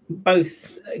Aubameyang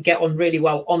both get on really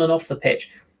well on and off the pitch.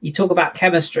 You talk about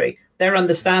chemistry, their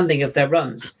understanding of their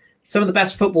runs. Some of the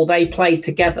best football they played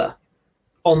together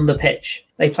on the pitch.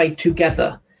 They played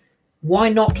together. Why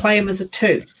not play them as a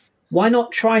two? Why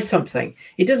not try something?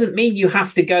 It doesn't mean you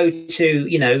have to go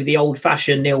to, the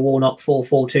old-fashioned Neil Warnock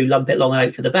 4-4-2, lump it long and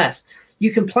hope for the best.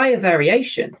 You can play a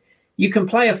variation. You can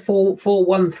play a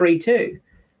 4-4-1-3-2.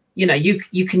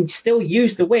 You can still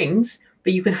use the wings,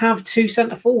 but you can have two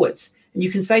centre forwards. And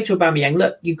you can say to Aubameyang,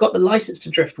 look, you've got the license to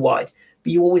drift wide,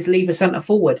 but you always leave a centre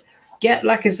forward. Get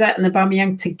Lacazette and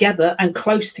Aubameyang together and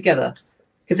close together,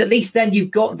 because at least then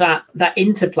you've got that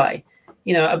interplay.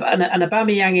 And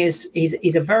Aubameyang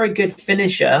is a very good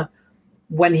finisher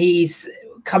when he's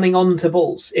coming on to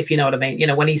balls, if you know what I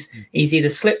mean. When he's either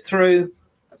slipped through,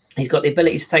 he's got the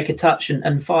ability to take a touch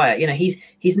and fire.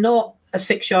 He's not a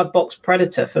 6-yard box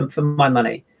predator for my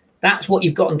money. That's what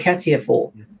you've got Nketiah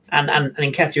for. And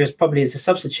Nketiah is probably as a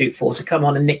substitute to come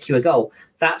on and nick you a goal.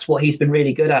 That's what he's been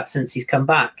really good at since he's come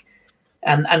back.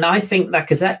 And I think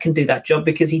Lacazette can do that job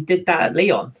because he did that at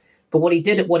Lyon. But what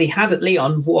he had at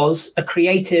Lyon was a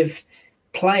creative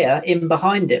player in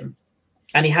behind him.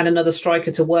 And he had another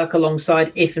striker to work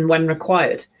alongside if and when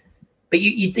required. But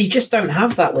you just don't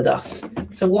have that with us.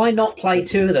 So why not play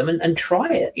two of them and try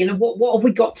it? What have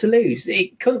we got to lose?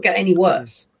 It couldn't get any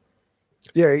worse.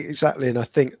 Yeah, exactly. And I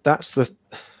think that's the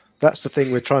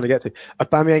thing we're trying to get to.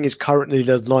 Aubameyang is currently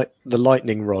the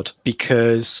lightning rod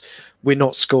because we're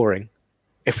not scoring.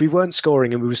 If we weren't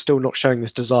scoring and we were still not showing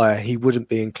this desire, he wouldn't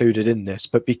be included in this.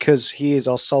 But because he is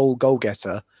our sole goal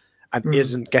getter and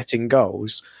isn't getting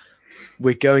goals,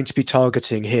 we're going to be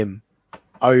targeting him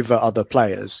over other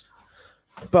players.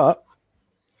 But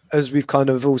as we've kind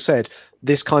of all said,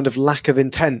 this kind of lack of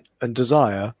intent and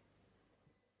desire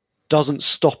doesn't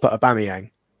stop at Aubameyang.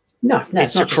 No,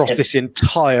 it's across this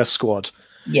entire squad.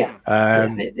 Yeah,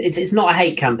 it's not a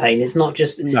hate campaign. It's not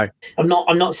just. No, I'm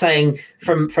not saying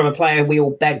from a player we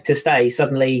all beg to stay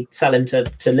suddenly sell him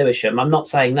to Lewisham. I'm not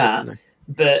saying that, no.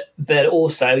 But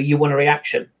also you want a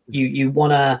reaction. You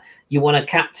want a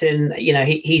captain.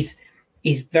 He's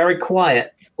very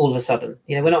quiet all of a sudden.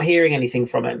 We're not hearing anything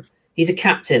from him. He's a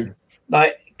captain.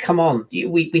 Like, come on,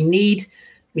 we need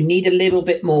a little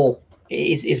bit more.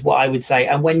 Is what I would say.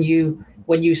 And when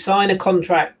you sign a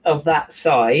contract of that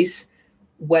size,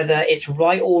 whether it's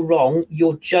right or wrong,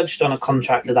 you're judged on a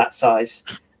contract of that size.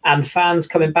 And fans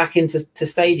coming back into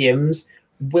stadiums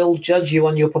will judge you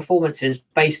on your performances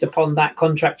based upon that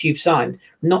contract you've signed.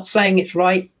 Not saying it's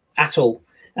right at all.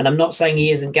 And I'm not saying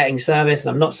he isn't getting service. And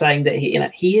I'm not saying that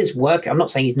he is working. I'm not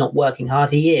saying he's not working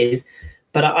hard. He is.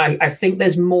 But I think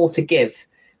there's more to give.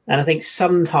 And I think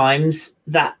sometimes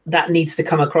that needs to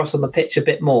come across on the pitch a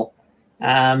bit more.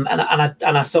 And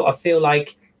I sort of feel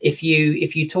like if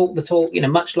you talk the talk,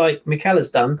 much like Mikel has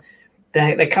done,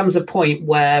 there comes a point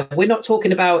where we're not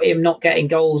talking about him not getting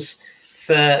goals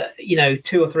for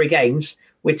 2 or 3 games.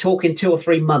 We're talking 2 or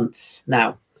 3 months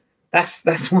now.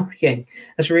 That's worrying.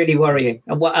 That's really worrying.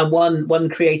 And one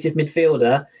creative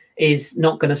midfielder is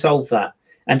not going to solve that.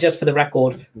 And just for the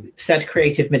record, said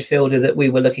creative midfielder that we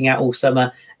were looking at all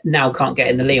summer now can't get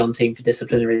in the Lyon team for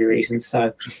disciplinary reasons.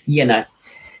 So,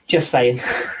 just saying.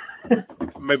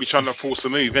 Maybe trying to force a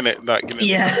move, innit?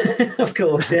 Yeah, of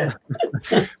course, yeah.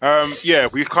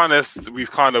 We've kind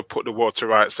of put the water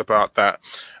rights about that.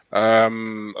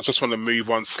 I just want to move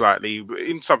on slightly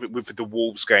in something with the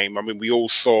Wolves game. I mean, we all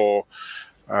saw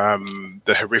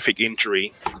the horrific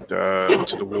injury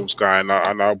to the Wolves guy, and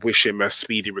I wish him a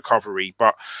speedy recovery.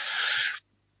 But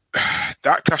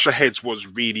that clash of heads was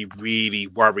really, really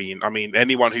worrying. I mean,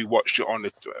 everyone who watched it on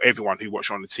the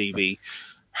TV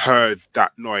heard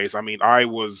that noise. I mean, I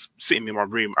was sitting in my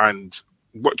room and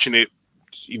watching it,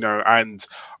 and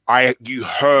you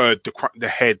heard the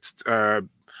heads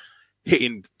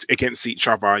hitting against each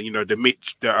other.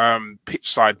 The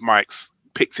pitch side mics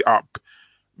picked it up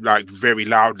like very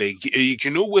loudly. You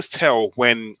can always tell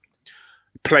when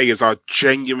players are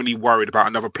genuinely worried about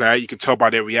another player. You can tell by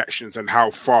their reactions and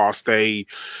how fast they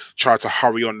try to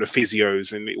hurry on the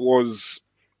physios, and it was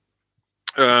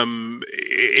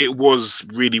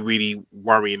really, really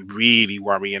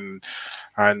worrying,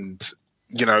 and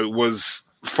it was,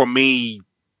 for me,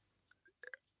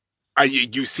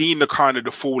 you've seen the kind of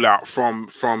the fallout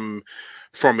from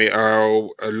it.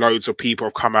 Loads of people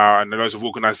have come out, and loads of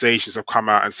organizations have come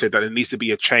out and said that there needs to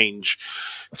be a change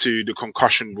to the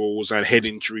concussion rules and head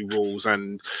injury rules.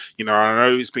 And I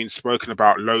know it's been spoken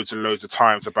about loads and loads of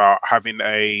times about having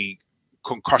a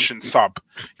concussion sub.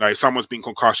 If someone's been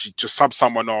concussed, you just sub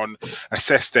someone on,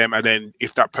 assess them, and then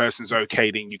if that person's okay,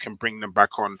 then you can bring them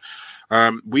back on.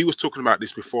 We was talking about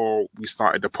this before we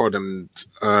started the pod, and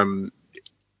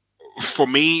for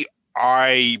me,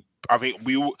 I think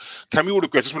we all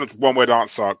agree. I just want a one-word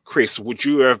answer. Chris, would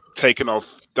you have taken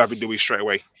off David Luiz straight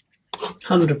away?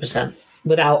 100%,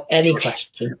 without any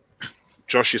question.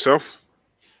 Josh, yourself?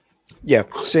 Yeah,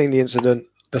 seeing the incident,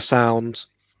 the sound,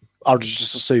 I would have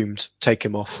just assumed take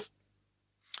him off.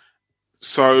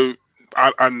 So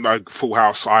I'm like full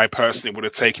house. I personally would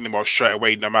have taken him off straight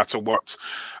away, no matter what.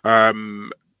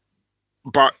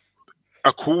 But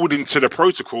according to the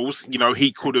protocols,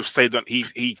 he could have stayed on.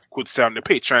 He could stay on the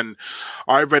pitch, and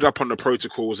I read up on the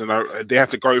protocols, and they have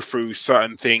to go through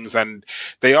certain things, and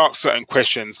they ask certain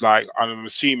questions. Like, I'm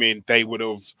assuming they would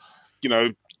have,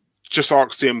 just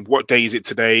asked him, "What day is it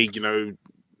today?"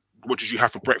 What did you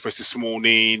have for breakfast this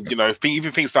morning?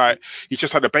 Even things like he's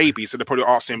just had a baby, so they probably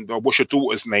asked him, "What's your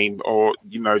daughter's name?" Or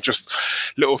just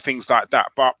little things like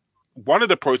that. But one of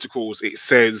the protocols, it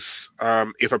says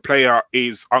if a player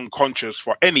is unconscious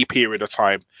for any period of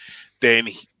time, then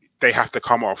they have to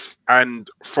come off. And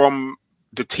from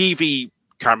the TV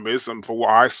cameras and for what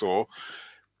I saw,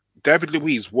 David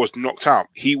Luiz was knocked out.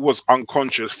 He was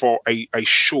unconscious for a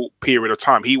short period of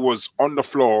time. He was on the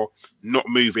floor, not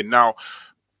moving. Now,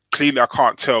 clearly, I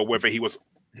can't tell whether he was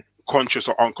conscious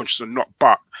or unconscious or not.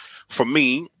 But for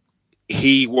me,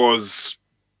 he was.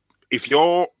 If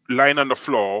you're laying on the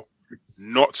floor,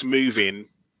 not moving,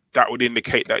 that would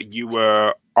indicate that you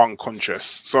were unconscious.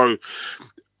 So,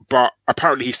 but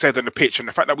apparently he stayed on the pitch, and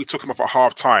the fact that we took him off at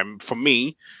half time, for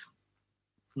me,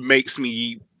 makes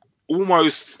me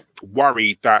almost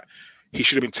worried that he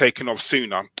should have been taken off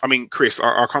sooner. I mean, Chris,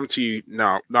 I'll come to you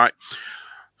now. Like,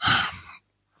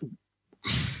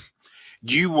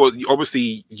 you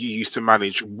used to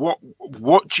manage.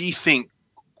 What do you think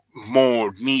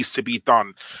more needs to be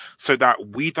done so that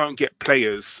we don't get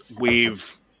players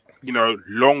with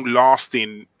long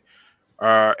lasting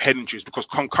head injuries? Because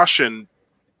concussion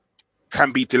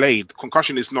can be delayed.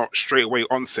 Concussion is not straight away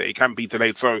onset, it can be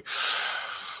delayed. So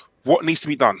what needs to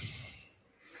be done?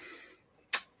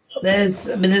 There's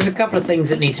a couple of things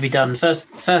that need to be done.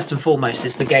 First and foremost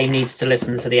is the game needs to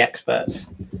listen to the experts,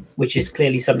 which is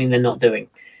clearly something they're not doing.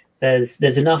 There's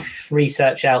enough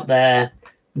research out there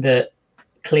that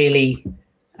clearly,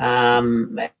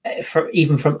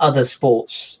 even from other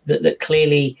sports, that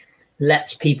clearly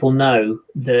lets people know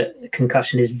that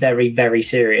concussion is very, very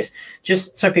serious.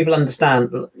 Just so people understand,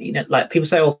 like people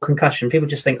say, "Oh, concussion." People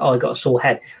just think, "Oh, I got a sore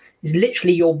head." It's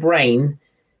literally your brain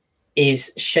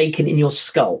is shaken in your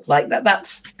skull. Like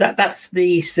that's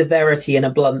the severity in a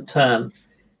blunt term,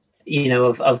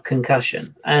 of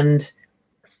concussion. And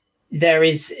there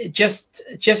is just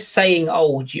saying,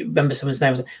 "Oh, do you remember someone's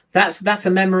name?" That's a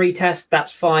memory test.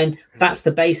 That's fine. That's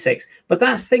the basics. But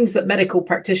that's things that medical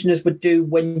practitioners would do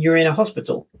when you're in a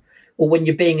hospital or when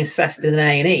you're being assessed in an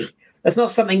A&E. That's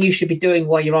not something you should be doing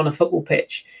while you're on a football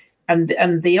pitch. And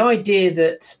the idea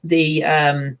that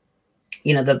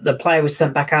the player was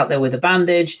sent back out there with a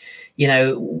bandage,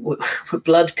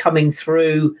 blood coming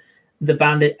through the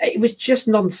bandage. It was just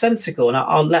nonsensical. And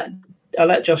I'll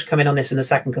let Josh come in on this in a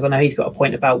second, because I know he's got a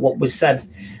point about what was said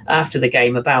after the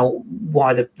game about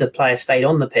why the player stayed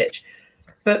on the pitch.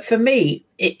 But for me,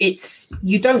 it's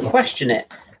you don't question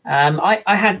it.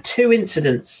 I had 2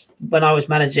 incidents when I was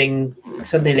managing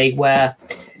Sunday League where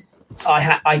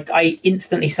I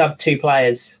instantly subbed 2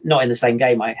 players, not in the same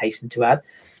game, I hasten to add,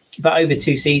 but over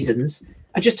 2 seasons.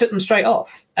 I just took them straight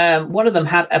off. One of them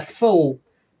had a full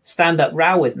stand-up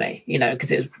row with me,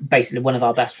 because it was basically one of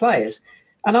our best players.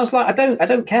 And I was like, I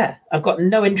don't care. I've got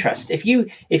no interest. If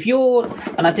you're,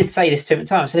 and I did say this to him at the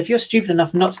time, I said, if you're stupid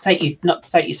enough not to take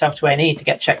yourself to A&E to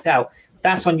get checked out,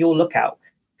 that's on your lookout.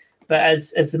 But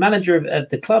as the manager of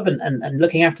the club and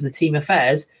looking after the team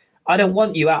affairs, I don't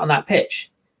want you out on that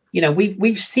pitch.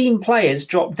 We've seen players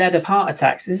drop dead of heart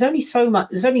attacks. There's only so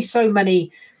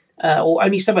many, or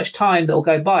only so much time that will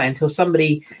go by until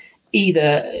somebody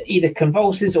either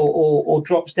convulses or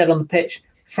drops dead on the pitch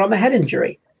from a head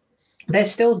injury. They're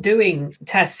still doing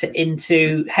tests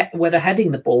into whether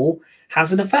heading the ball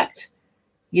has an effect.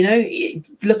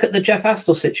 Look at the Jeff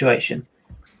Astle situation.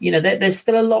 There's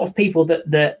still a lot of people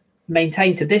that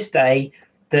maintain to this day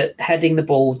that heading the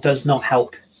ball does not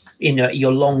help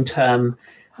your long-term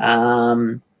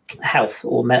health,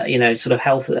 or sort of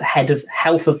health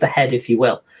of the head, if you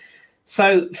will.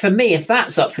 So for me, if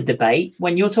that's up for debate,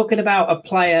 when you're talking about a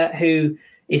player who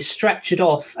is stretchered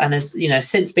off and has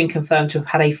since been confirmed to have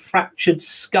had a fractured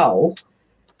skull,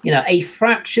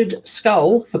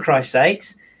 for Christ's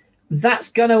sakes,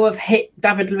 that's going to have hit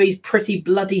David Luiz pretty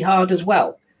bloody hard as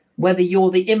well. Whether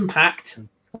you're the impact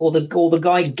or the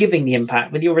guy giving the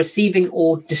impact, whether you're receiving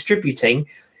or distributing,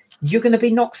 you're going to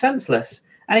be knocked senseless.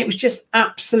 And it was just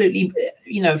absolutely,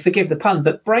 forgive the pun,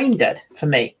 but brain dead for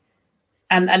me.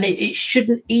 And it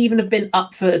shouldn't even have been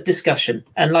up for discussion.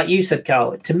 And like you said,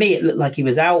 Carl, to me, it looked like he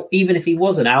was out. Even if he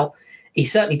wasn't out, he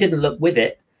certainly didn't look with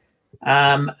it.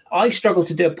 I struggled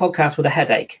to do a podcast with a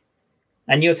headache.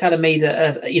 And you're telling me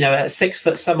that, a 6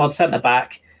 foot some odd centre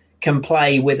back can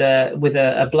play with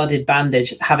a blooded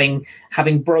bandage, having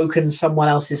broken someone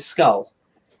else's skull.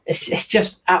 It's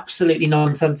just absolutely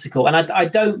nonsensical. And I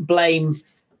don't blame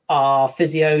our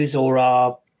physios or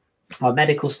our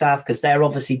medical staff, because they're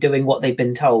obviously doing what they've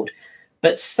been told.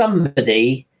 But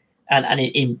somebody, and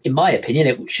in my opinion,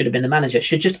 it should have been the manager,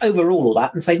 should just overrule all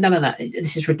that and say, no,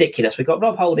 this is ridiculous. We've got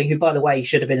Rob Holding, who, by the way,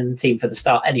 should have been in the team for the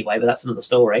start anyway, but that's another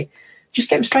story. Just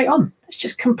get him straight on. It's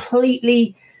just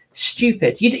completely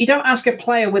stupid. You don't ask a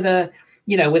player with a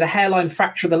hairline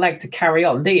fracture of the leg to carry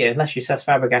on, do you? Unless you Cesc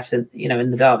Fabregas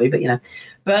in the derby, but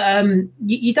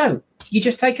you don't. You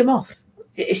just take him off.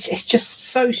 It's just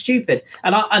so stupid.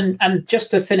 And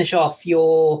just to finish off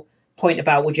your point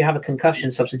about would you have a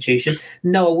concussion substitution?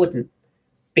 No, I wouldn't,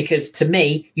 because to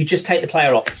me, you just take the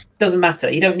player off. Doesn't matter.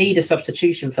 You don't need a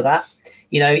substitution for that.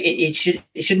 It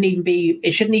shouldn't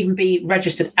even be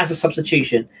registered as a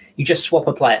substitution. You just swap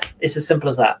a player. It's as simple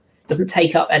as that. It doesn't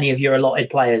take up any of your allotted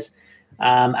players.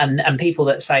 And people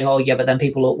that saying, oh yeah, but then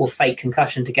people will fake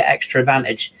concussion to get extra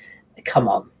advantage. Come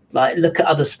on. Like, look at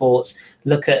other sports.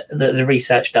 Look at the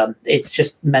research done. It's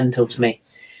just mental to me.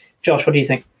 Josh, what do you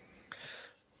think?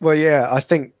 Well, yeah, I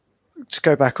think to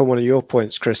go back on one of your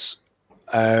points, Chris,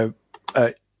 at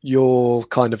your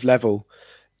kind of level,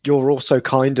 you're also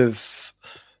kind of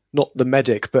not the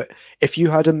medic, but if you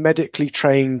had a medically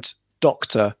trained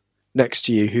doctor next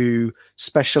to you who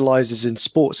specializes in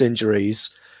sports injuries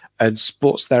and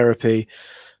sports therapy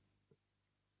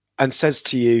and says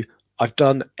to you, I've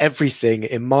done everything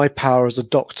in my power as a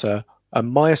doctor,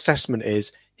 and my assessment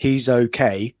is he's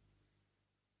okay.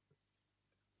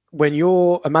 When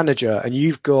you're a manager and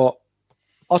you've got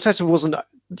Arteta wasn't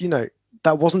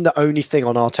the only thing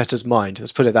on Arteta's mind.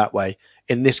 Let's put it that way.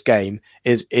 In this game,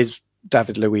 is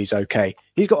David Luiz okay?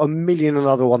 He's got a million and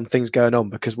other things going on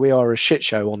because we are a shit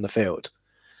show on the field.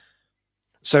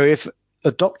 So if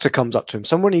a doctor comes up to him,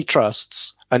 someone he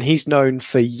trusts and he's known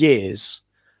for years,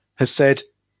 has said,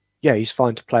 yeah, he's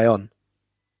fine to play on,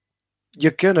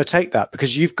 you're going to take that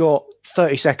because you've got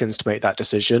 30 seconds to make that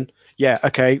decision. Yeah,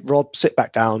 okay, Rob, sit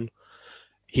back down.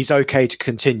 He's okay to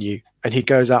continue. And he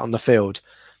goes out on the field.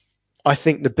 I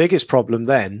think the biggest problem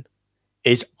then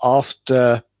is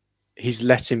after he's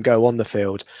let him go on the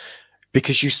field,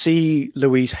 because you see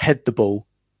Luiz head the ball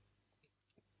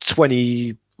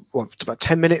about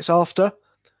 10 minutes after.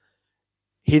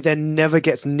 He then never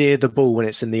gets near the ball when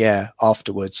it's in the air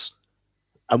afterwards.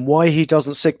 And why he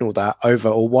doesn't signal that over,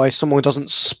 or why someone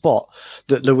doesn't spot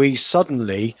that Luiz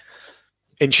suddenly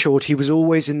ensured he was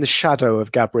always in the shadow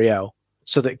of Gabriel.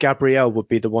 so that Gabriel would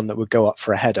be the one that would go up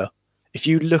for a header. If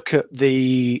you look at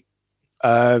the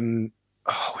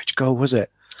which goal was it?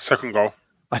 Second goal.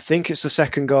 I think it's the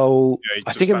second goal. Yeah,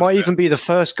 I think it might even be the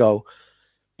first goal,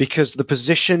 because the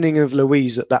positioning of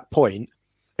Luiz at that point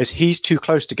is he's too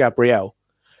close to Gabriel,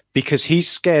 because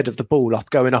he's scared of the ball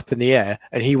going up in the air,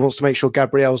 and he wants to make sure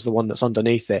Gabriel's the one that's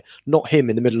underneath it, not him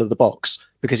in the middle of the box,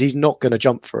 because he's not going to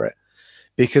jump for it.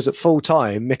 Because at full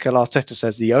time, Mikel Arteta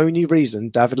says the only reason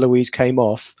David Luiz came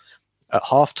off at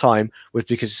half time was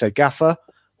because he said, Gaffer,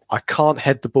 I can't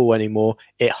head the ball anymore.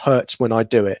 It hurts when I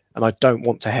do it, and I don't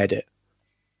want to head it.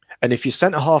 And if your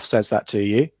centre half says that to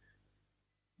you,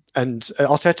 and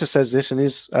Arteta says this in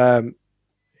his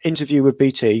interview with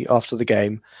BT after the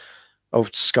game,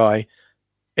 of Sky,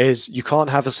 is you can't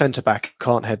have a centre back who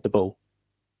can't head the ball.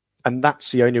 And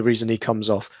that's the only reason he comes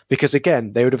off. Because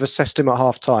again, they would have assessed him at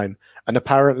half time, and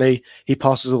apparently he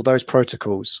passes all those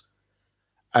protocols.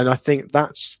 And I think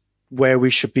that's where we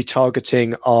should be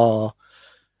targeting our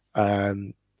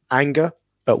anger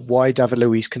at why David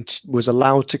Luiz was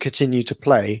allowed to continue to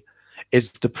play,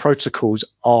 is the protocols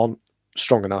aren't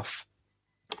strong enough.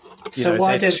 So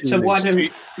why don't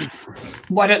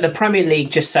the Premier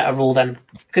League just set a rule then?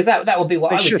 Because that would be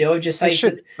what I would do. I would just say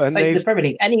to the Premier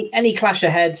League, any clash of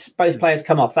heads, both players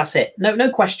come off. That's it. No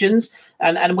questions.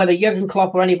 And whether Jurgen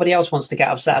Klopp or anybody else wants to get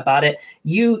upset about it,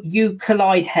 you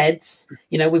collide heads.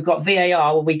 We've got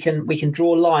VAR where we can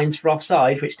draw lines for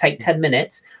offside, which take 10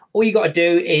 minutes. All you got to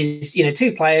do is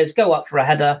two players go up for a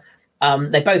header.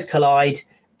 They both collide.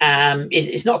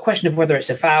 It's not a question of whether it's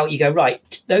a foul. You go,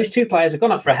 right, those two players have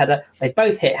gone up for a header. They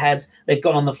both hit heads. They've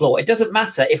gone on the floor. It doesn't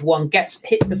matter if one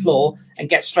hit the floor and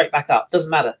gets straight back up. Doesn't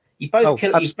matter. You both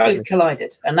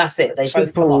collided, and that's it. They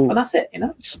both come off, and that's it.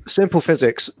 Simple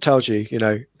physics tells you,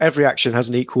 every action has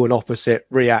an equal and opposite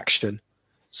reaction.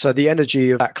 So the energy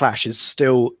of that clash is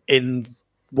still in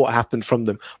what happened from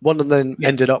them. One of them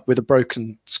ended up with a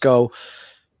broken skull.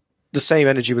 The same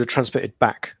energy would have transmitted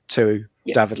back to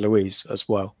David Luiz as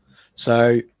well.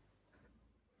 So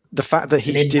the fact that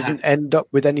he didn't end up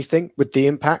with anything with the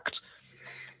impact,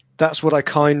 that's what I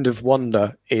kind of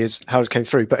wonder is how it came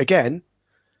through. But again,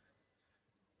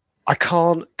 I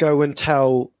can't go and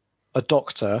tell a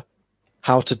doctor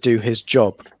how to do his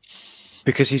job,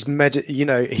 because he's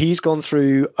gone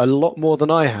through a lot more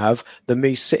than I have, than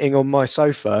me sitting on my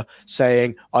sofa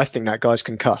saying, I think that guy's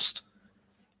concussed.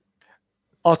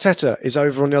 Arteta is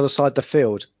over on the other side of the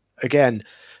field. Again,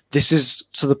 this is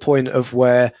to the point of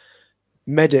where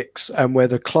medics and where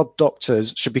the club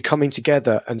doctors should be coming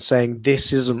together and saying,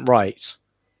 this isn't right.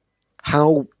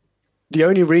 The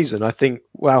only reason I think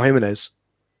Raul Jimenez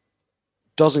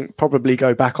doesn't probably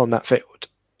go back on that field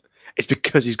is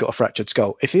because he's got a fractured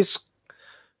skull. If his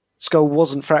skull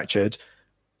wasn't fractured,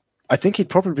 I think he'd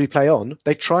probably play on.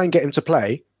 They try and get him to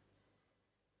play,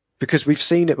 because we've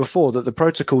seen it before that the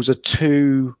protocols are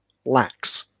too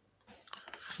lax.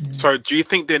 So do you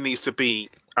think there needs to be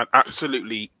an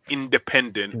absolutely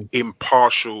independent,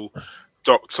 impartial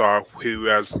doctor who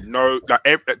has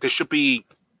there should be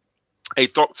a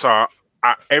doctor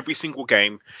at every single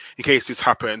game in case this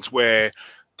happens, where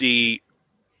the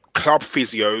club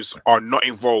physios are not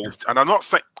involved? And I'm not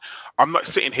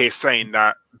sitting here saying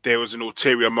that there was an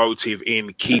ulterior motive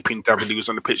in keeping David Luiz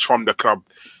on the pitch from the club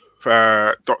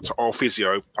doctor or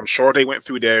physio. I'm sure they went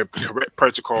through their correct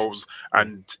protocols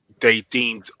and they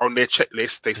deemed on their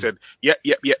checklist, they said, yep,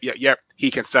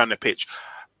 he can stay on the pitch.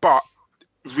 But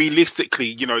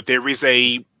realistically, there is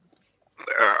a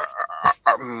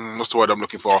what's the word I'm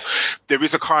looking for? There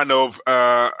is a kind of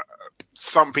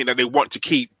something that they want to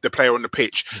keep the player on the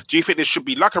pitch. Do you think there should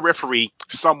be, like a referee,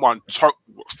 someone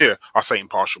I say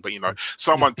impartial, but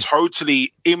someone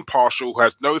totally impartial who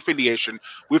has no affiliation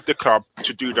with the club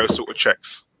to do those sort of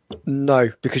checks?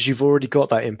 No, because you've already got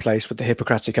that in place with the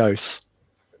Hippocratic Oath,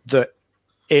 that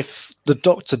if the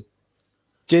doctor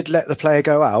did let the player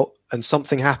go out and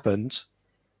something happened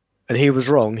and he was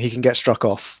wrong, he can get struck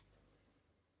off.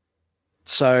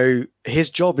 So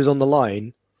his job is on the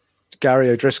line.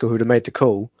 Gary O'Driscoll, who'd have made the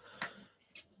call,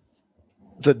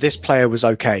 that this player was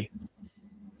okay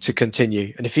to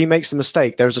continue. And if he makes a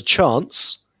mistake, there's a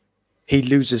chance he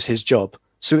loses his job.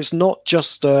 So it's not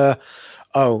just, it'll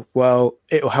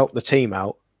help the team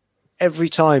out. Every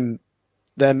time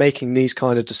they're making these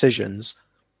kind of decisions,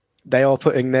 they are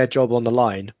putting their job on the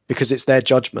line because it's their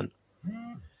judgment.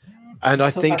 And I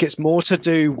think it's more to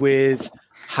do with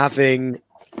having,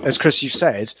 as Chris, you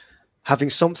said,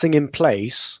 having something in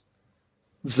place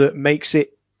that makes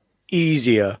it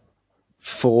easier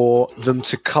for them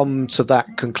to come to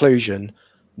that conclusion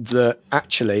that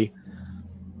actually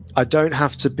I don't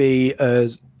have to be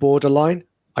as borderline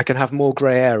I can have more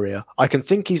grey area. I can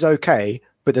think he's okay,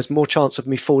 but there's more chance of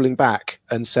me falling back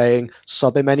and saying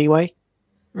sub him anyway.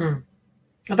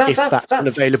 If that's an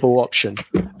available option.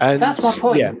 And that's my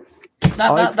point. Yeah,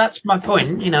 that's my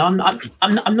point. I'm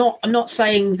not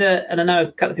saying that, and I know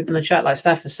a couple of people in the chat, like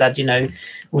Steph has said,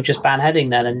 we'll just ban heading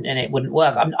then, and it wouldn't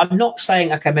work. I'm not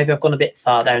saying, okay, maybe I've gone a bit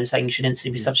far there and saying you should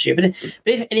instantly be substituted,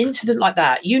 but if an incident like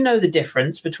that, the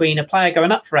difference between a player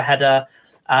going up for a header,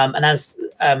 and as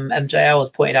MJL has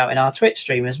pointed out in our Twitch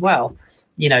stream as well,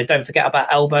 don't forget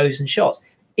about elbows and shots.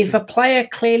 If a player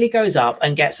clearly goes up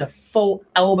and gets a full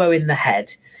elbow in the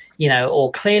head,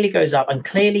 or clearly goes up and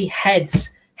clearly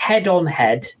heads head on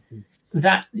head,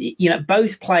 that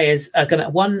both players are going to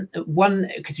one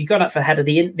because you've gone up for the header.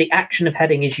 The action of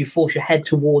heading is you force your head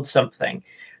towards something,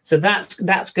 so that's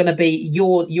going to be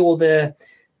you're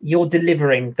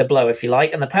delivering the blow, if you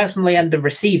like, and the person on the end of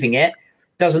receiving it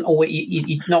doesn't always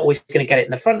you're not always going to get it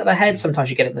in the front of the head. Sometimes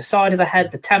you get it in the side of the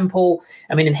head, the temple.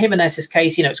 I mean, in Jimenez's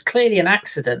case, it's clearly an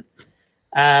accident,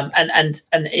 and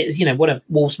it's one of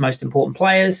Wolves' most important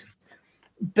players.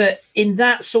 But in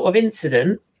that sort of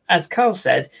incident, as Carl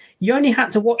said, you only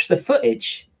had to watch the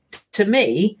footage. To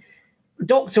me,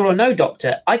 doctor or no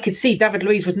doctor, I could see David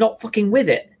Luiz was not fucking with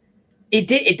it.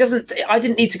 It doesn't. I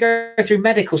didn't need to go through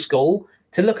medical school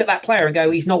to look at that player and go,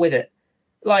 he's not with it.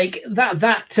 Like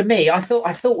that to me, I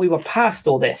thought we were past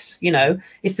all this.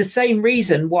 It's the same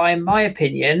reason why, in my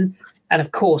opinion, and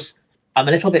of course, I'm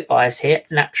a little bit biased here,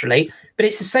 naturally, but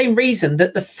it's the same reason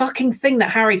that the fucking thing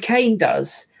that Harry Kane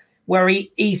does, where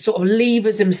he sort of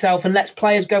levers himself and lets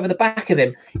players go over the back of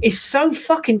him, is so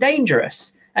fucking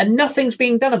dangerous, and nothing's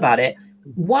being done about it.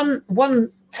 One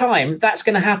time that's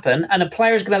going to happen, and a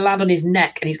player is going to land on his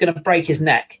neck, and he's going to break his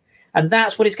neck. And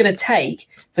that's what it's going to take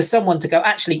for someone to go,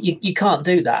 actually, you can't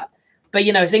do that. But,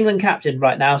 it's England captain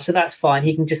right now, so that's fine.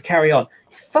 He can just carry on.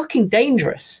 It's fucking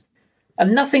dangerous.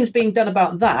 And nothing's being done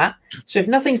about that. So if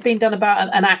nothing's being done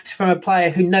about an act from a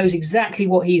player who knows exactly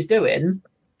what he's doing,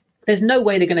 there's no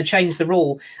way they're going to change the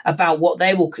rule about what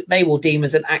they will deem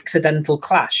as an accidental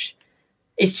clash.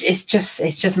 It's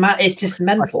just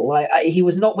mental. He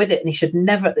was not with it, and he should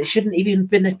never. There shouldn't even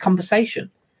been a conversation.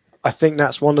 I think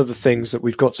that's one of the things that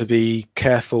we've got to be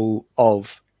careful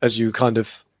of, as you kind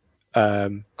of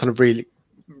really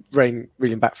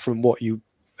reeling back from what you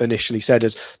initially said,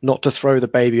 is not to throw the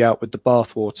baby out with the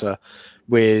bathwater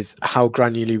with how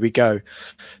granularly we go.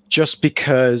 Just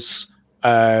because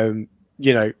Ryan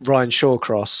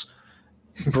Shawcross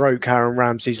broke Aaron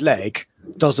Ramsey's leg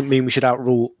doesn't mean we should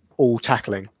outrule all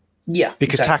tackling. Yeah,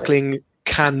 because exactly. Tackling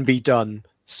can be done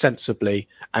sensibly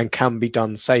and can be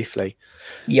done safely.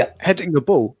 Yeah, heading the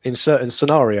ball in certain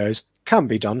scenarios can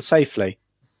be done safely.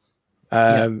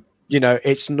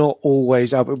 It's not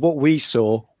always. What we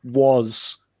saw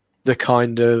was the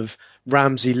kind of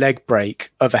Ramsey leg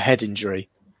break of a head injury,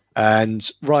 and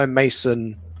Ryan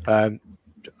Mason. I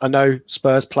know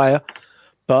Spurs player,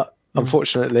 but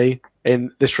unfortunately,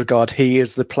 in this regard, he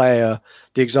is the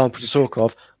example to talk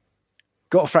of.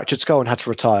 Got a fractured skull and had to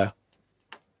retire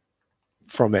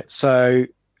from it. So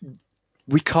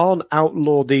we can't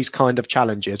outlaw these kind of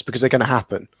challenges because they're going to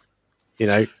happen.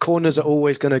 Corners are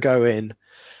always going to go in,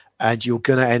 and you're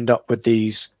going to end up with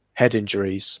these head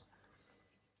injuries.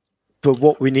 But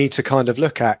what we need to kind of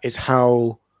look at is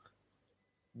how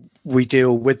we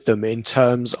deal with them in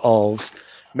terms of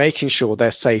making sure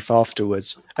they're safe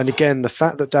afterwards. And again, the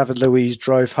fact that David Luiz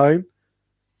drove home,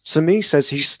 to me, says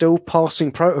he's still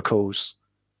passing protocols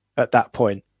at that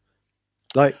point.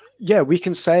 Yeah, we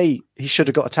can say he should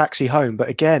have got a taxi home, but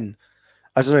again,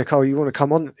 I don't know, Carl, you want to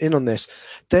come in on this?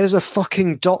 There's a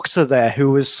fucking doctor there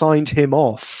who has signed him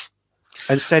off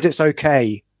and said it's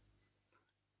okay.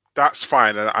 That's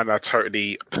fine, and I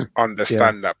totally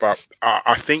understand that. But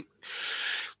I think,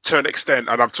 to an extent,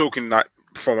 and I'm talking like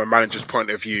from a manager's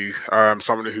point of view,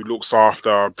 someone who looks after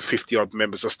 50-odd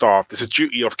members of staff, there's a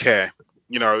duty of care.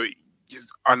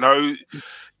 I know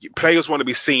players want to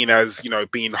be seen as,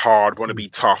 being hard, want to be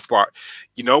tough, but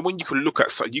when you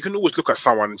can always look at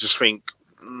someone and just think,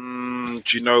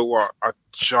 do you know what? I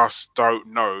just don't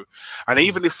know. And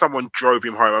even if someone drove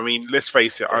him home, I mean, let's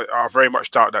face it, I very much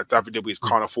doubt that David Luiz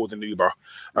can't afford an Uber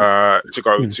to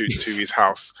go to his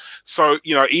house. So,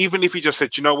 even if he just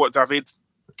said, you know what, David,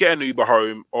 get an Uber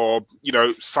home, or,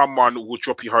 someone will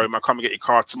drop you home and come and get your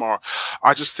car tomorrow.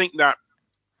 I just think that,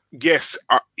 yes,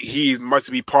 he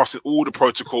must be passing all the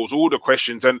protocols, all the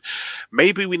questions, and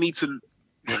maybe we need to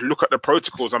look at the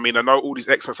protocols. I mean, I know all these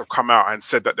experts have come out and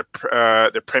said that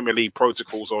the Premier League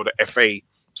protocols, or the FA,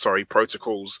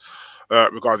 protocols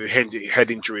regarding head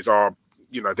injuries are,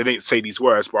 they didn't say these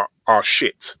words, but are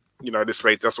shit. This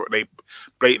way, that's what they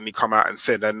blatantly come out and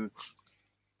said. And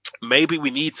maybe we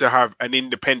need to have an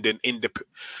an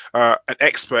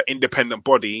expert independent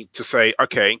body to say,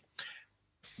 okay,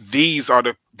 these are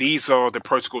the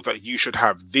protocols that you should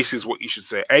have. This is what you should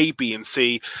say, A, B, and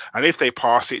C. And if they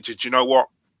pass it, just, you know what?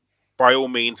 By all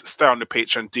means, stay on the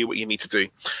pitch and do what you need to do.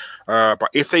 But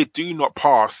if they do not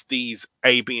pass these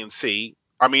A, B, and C,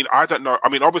 I mean, I don't know. I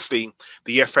mean, obviously,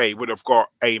 the FA would have got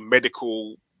a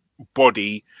medical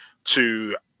body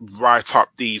to write up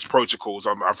these protocols.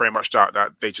 I very much doubt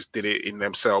that they just did it in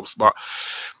themselves. But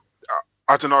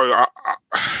I don't know.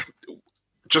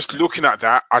 Just looking at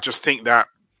that, I just think that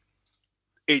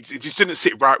it just didn't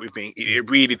sit right with me. It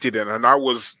really didn't. And I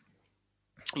was,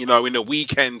 in a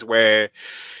weekend where,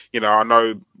 I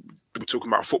know we're talking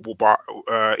about football, but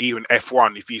even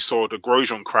F1, if you saw the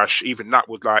Grosjean crash, even that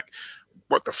was like,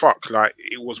 what the fuck? Like,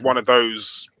 it was one of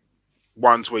those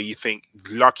ones where you think,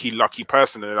 lucky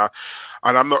person. And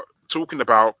I'm not talking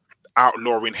about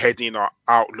outlawing heading or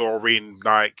outlawing,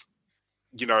 like,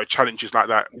 challenges like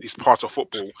that. It's part of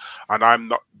football. And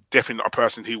I'm definitely not a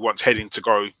person who wants heading to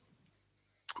go.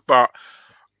 But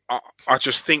I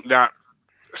just think that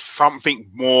something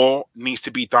more needs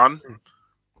to be done.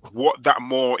 What that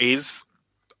more is,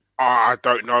 I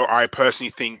don't know. I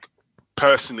personally think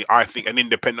an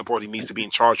independent body needs to be in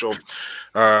charge of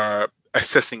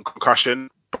assessing concussion.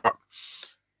 But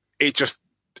it just,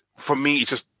 for me, it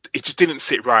just didn't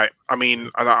sit right. I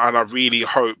mean, and I really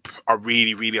hope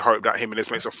that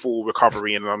Jimenez makes a full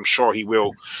recovery, and I'm sure he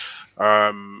will.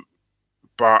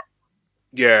 But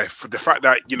yeah, for the fact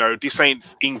that, this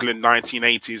ain't England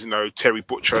 1980s, Terry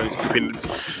Butcher has been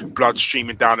blood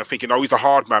streaming down and thinking, oh, he's a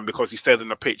hard man because he stayed on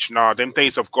the pitch. Nah, them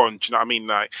days have gone. Do you know what I mean?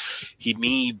 Like, he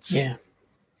needs... Yeah.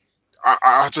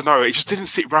 I don't know. It just didn't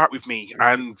sit right with me.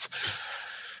 And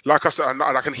like I said,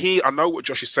 I know what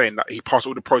Josh is saying, that he passed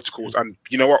all the protocols. And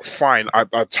you know what? Fine. I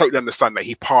totally understand that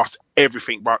he passed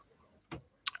everything. But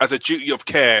as a duty of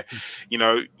care,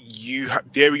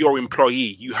 they're your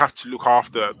employee. You have to look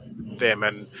after them.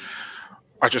 And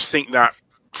I just think that,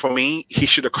 for me, he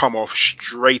should have come off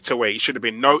straight away. It should have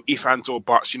been no ifs, ands, or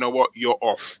buts. You know what? You're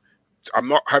off. I'm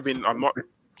not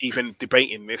even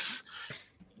debating this.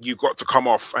 You got to come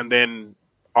off, and then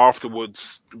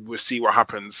afterwards we'll see what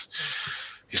happens.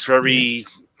 It's very,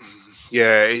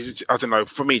 I don't know.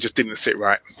 For me, it just didn't sit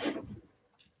right.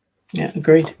 Yeah,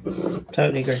 agreed.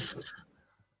 Totally agree.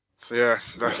 So yeah,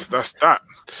 that's that.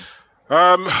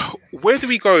 Where do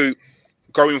we go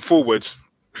going forward?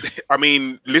 I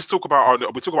mean, let's talk about our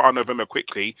November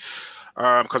quickly,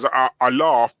 because I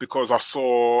laughed because I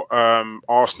saw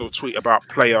Arsenal tweet about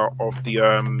player of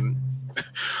the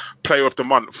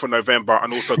month for November,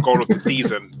 and also goal of the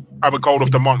season. I'm a goal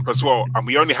of the month as well, and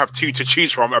we only have two to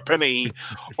choose from: a penalty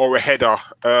or a header,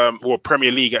 or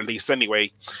Premier League at least.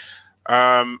 Anyway,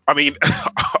 I mean,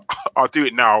 I'll do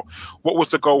it now. What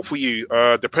was the goal for you?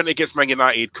 The penalty against Man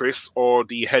United, Chris, or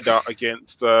the header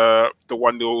against the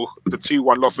 1-0, the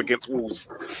 2-1 loss against Wolves?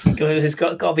 It's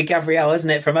got to be Gabriel, isn't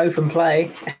it, from open play?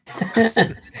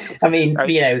 I mean,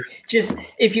 just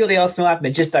if you're the Arsenal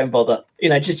admin, just don't bother.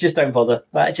 Just don't bother.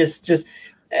 Like, just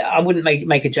I wouldn't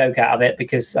make a joke out of it,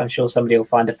 because I'm sure somebody will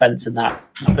find offence in that.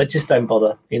 But just don't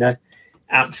bother.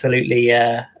 Absolutely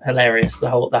hilarious, the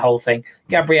whole thing.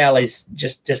 Gabriel is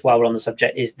just while we're on the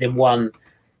subject, is the one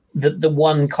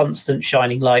constant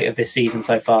shining light of this season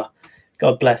so far.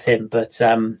 God bless him. But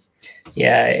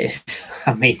it's,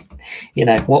 I mean,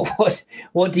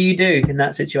 what do you do in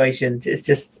that situation?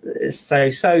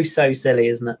 It's so silly,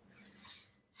 isn't it?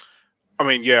 I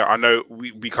mean, yeah, I know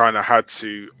we kind of had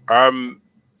to.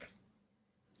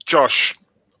 Josh,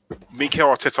 Mikel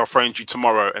Arteta phoned you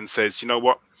tomorrow and says, you know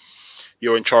what?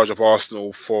 You're in charge of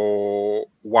Arsenal for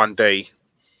one day.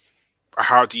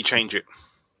 How do you change it?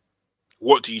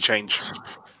 What do you change?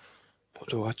 What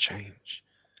do I change?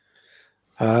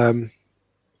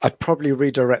 I'd probably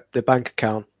redirect the bank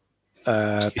account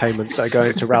payments that are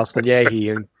going to Ralston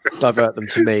Yehi and divert them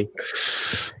to me.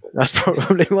 That's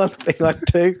probably one thing I'd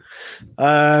do.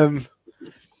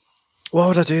 What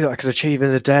would I do that I could achieve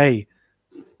in a day?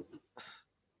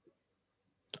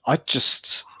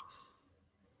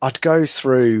 I'd go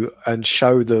through and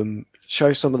show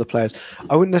some of the players.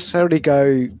 I wouldn't necessarily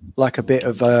go like a bit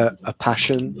of a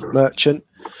passion merchant,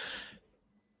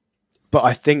 but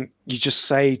I think you just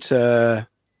say to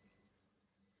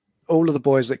all of the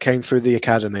boys that came through the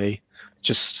academy,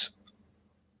 just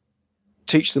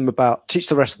teach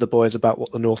the rest of the boys about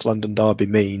what the North London derby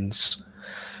means,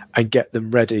 and get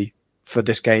them ready for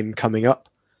this game coming up,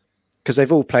 because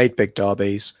they've all played big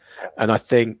derbies, and I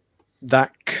think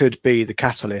that could be the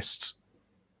catalyst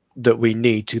that we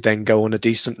need to then go on a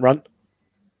decent run.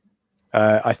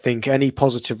 I think any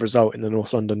positive result in the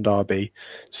North London derby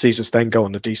sees us then go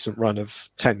on a decent run of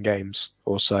 10 games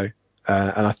or so.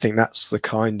 And I think that's the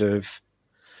kind of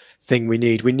thing we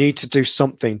need. We need to do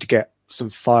something to get some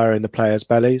fire in the players'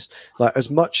 bellies. Like, as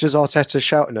much as Arteta's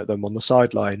shouting at them on the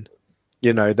sideline,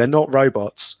 they're not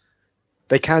robots.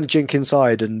 They can jink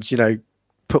inside and,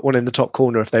 put one in the top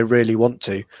corner if they really want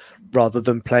to, rather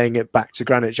than playing it back to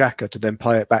Granit Xhaka to then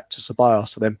play it back to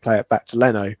Ceballos to then play it back to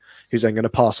Leno, who's then going to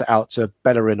pass it out to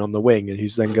Bellerin on the wing and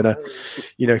who's then going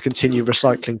to, continue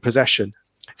recycling possession.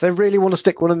 If they really want to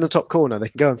stick one in the top corner, they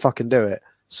can go and fucking do it.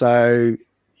 So,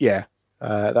 yeah,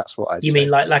 that's what I'd say. You mean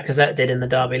like Lacazette did in the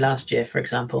derby last year, for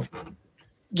example?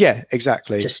 Yeah,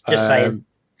 exactly. Just saying.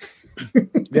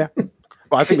 Yeah.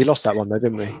 Well, I think we lost that one though,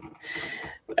 didn't we?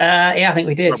 Yeah, I think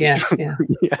we did. Yeah.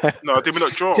 No, did we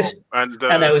not draw?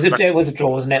 No, it was a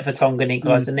draw, wasn't it? For Tongan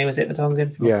equalised, didn't he? Was it for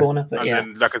Tongan from the corner? But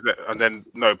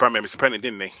Bramley missed a penalty,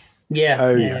 didn't he? Yeah.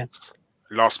 Oh, yeah.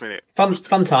 Last minute. Fun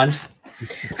times.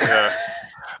 Yeah.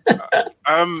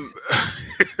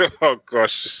 Oh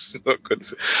gosh, it's not good.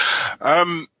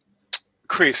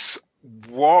 Chris,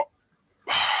 what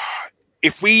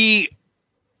if the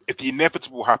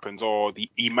inevitable happens or the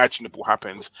imaginable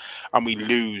happens and we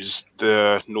lose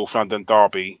the North London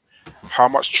derby? How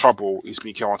much trouble is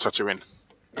Mikel Arteta in?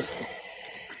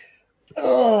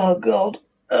 Oh God.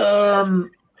 I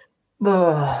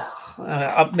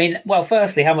mean, well,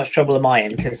 firstly, how much trouble am I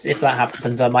in? Because if that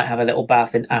happens, I might have a little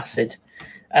bath in acid.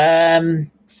 I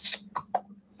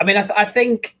mean, I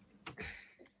think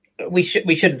we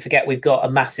shouldn't forget we've got a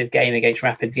massive game against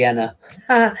Rapid Vienna,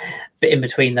 but in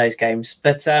between those games.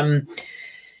 But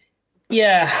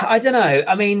yeah, I don't know.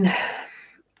 I mean,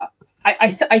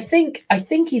 I think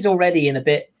he's already in a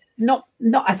bit. Not.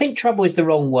 I think trouble is the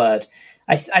wrong word.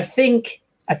 I think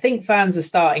fans are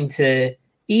starting to.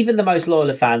 Even the most loyal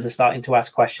of fans are starting to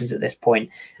ask questions at this point.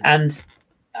 And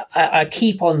I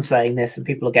keep on saying this and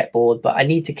people will get bored, but I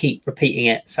need to keep repeating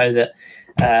it so that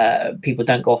people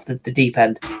don't go off the deep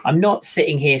end. I'm not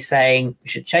sitting here saying we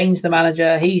should change the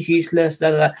manager. He's useless. Blah,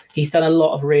 blah, blah. He's done a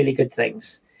lot of really good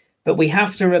things. But we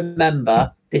have to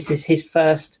remember this is his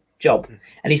first job.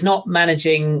 And he's not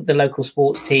managing the local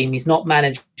sports team. He's not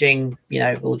managing,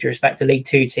 all due respect, the League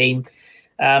Two team.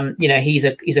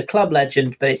 He's a club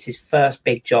legend, but it's his first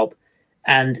big job,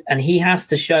 and he has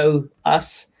to show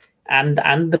us and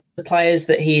the players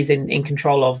that he's in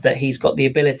control of that he's got the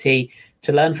ability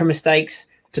to learn from mistakes,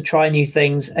 to try new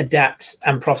things, adapt,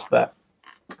 and prosper.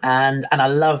 And I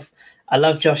love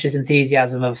Josh's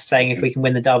enthusiasm of saying if we can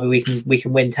win the derby, we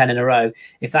can win 10 in a row.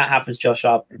 If that happens, Josh,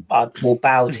 I will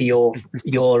bow to your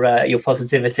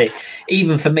positivity.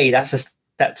 Even for me, that's a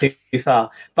step too far,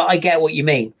 but I get what you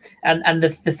mean. And the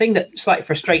thing that slightly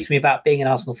frustrates me about being an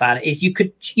Arsenal fan is you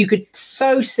could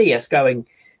so see us going.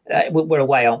 We're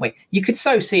away, aren't we? You could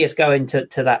so see us going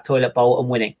to that toilet bowl and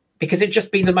winning, because it'd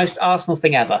just be the most Arsenal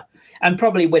thing ever, and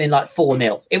probably winning like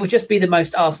 4-0. It would just be the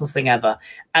most Arsenal thing ever,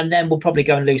 and then we'll probably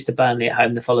go and lose to Burnley at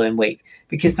home the following week,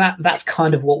 because that's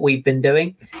kind of what we've been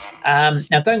doing.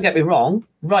 Now, don't get me wrong.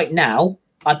 Right now,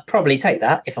 I'd probably take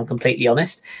that if I'm completely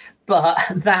honest. But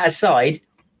that aside,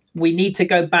 we need to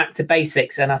go back to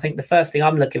basics. And I think the first thing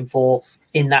I'm looking for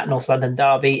in that North London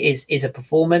derby is a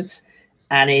performance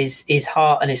and is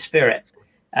heart and his spirit.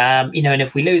 And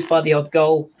if we lose by the odd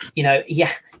goal,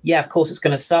 of course it's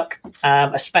going to suck,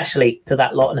 especially to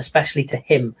that lot and especially to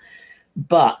him.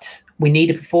 But we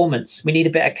need a performance. We need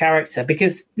a bit of character,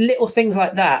 because little things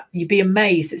like that, you'd be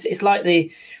amazed. It's like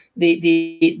the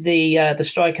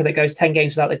striker that goes 10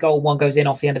 games without the goal, one goes in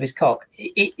off the end of his cock.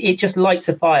 It just lights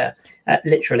a fire,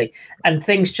 literally, and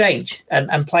things change,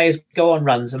 and players go on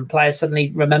runs, and players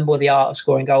suddenly remember the art of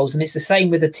scoring goals. And it's the same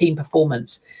with a team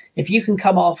performance. If you can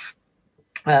come off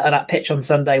at that pitch on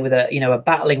Sunday with a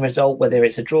battling result, whether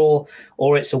it's a draw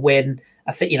or it's a win,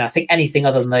 I think anything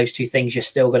other than those two things, you're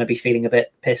still going to be feeling a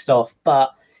bit pissed off.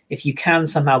 But if you can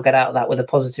somehow get out of that with a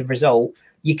positive result,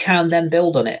 you can then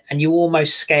build on it, and you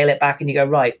almost scale it back and you go,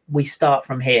 right, we start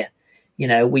from here.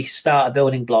 We start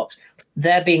building blocks.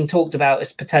 They're being talked about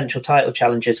as potential title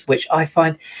challenges, which I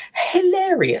find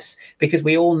hilarious, because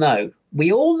we all know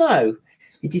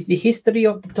it is the history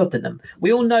of the Tottenham.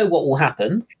 We all know what will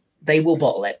happen. They will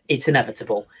bottle it. It's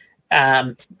inevitable.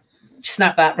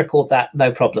 Snap that, record that,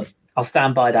 no problem. I'll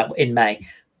stand by that in May.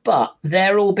 But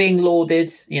they're all being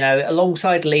lauded,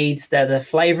 alongside Leeds. They're the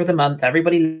flavour of the month.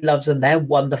 Everybody loves them. They're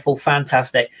wonderful,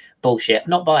 fantastic. Bullshit.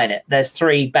 Not buying it. There's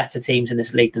 3 better teams in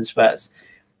this league than Spurs.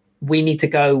 We need to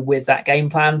go with that game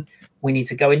plan. We need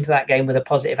to go into that game with a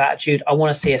positive attitude. I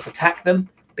want to see us attack them,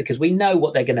 because we know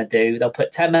what they're going to do. They'll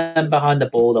put 10 men behind the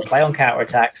ball. They'll play on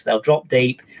counter-attacks. They'll drop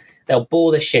deep. They'll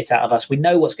bore the shit out of us. We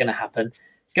know what's going to happen.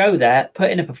 Go there, put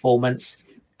in a performance,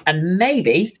 and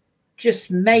maybe,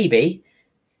 just maybe,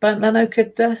 Bernd Leno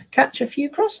could catch a few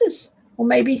crosses, or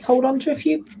maybe hold on to a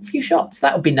few shots.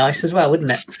 That would be nice as well,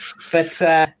 wouldn't it? But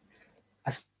sorry,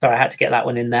 I had to get that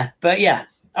one in there. But yeah,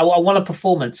 I want a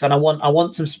performance, and I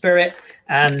want some spirit,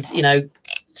 and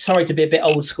sorry to be a bit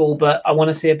old school, but I want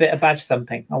to see a bit of badge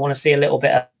thumping. I want to see a little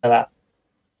bit of that.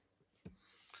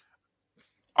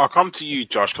 I'll come to you,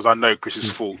 Josh, because I know Chris's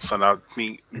thoughts, and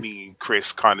me and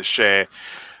Chris kind of share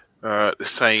the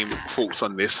same thoughts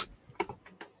on this.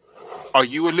 Are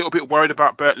you a little bit worried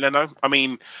about Bernd Leno? I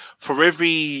mean, for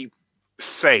every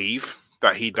save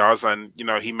that he does, and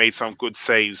he made some good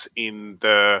saves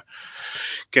against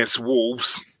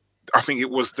Wolves. I think it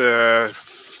was the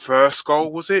first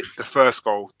goal, was it? The first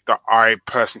goal that I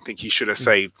personally think he should have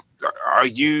saved. Are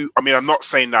you? I mean, I'm not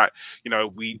saying that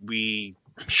we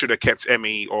should have kept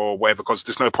Emmy or whatever, because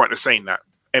there's no point in saying that.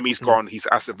 Emmy's gone. He's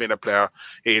an Aston Villa player.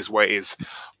 It is what it is.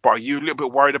 But are you a little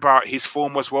bit worried about his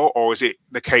form as well? Or is it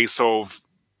the case of,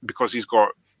 because he's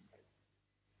got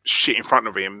shit in front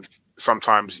of him,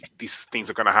 sometimes these things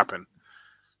are going to happen?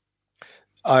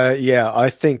 Yeah, I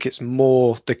think it's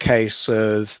more the case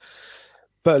of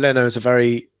Bernd Leno is a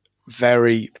very,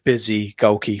 very busy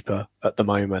goalkeeper at the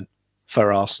moment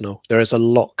for Arsenal. There is a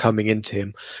lot coming into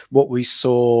him. What we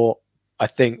saw, I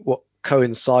think, what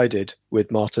coincided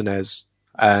with Martinez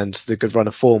and the good run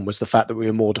of form was the fact that we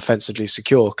were more defensively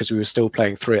secure because we were still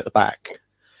playing three at the back.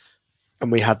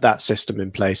 And we had that system in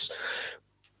place.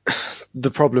 The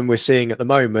problem we're seeing at the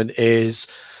moment is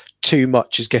too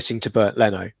much is getting to Bernd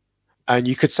Leno. And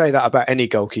you could say that about any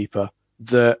goalkeeper,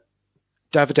 that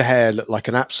David De Gea looked like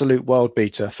an absolute world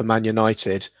beater for Man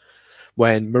United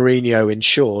when Mourinho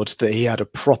ensured that he had a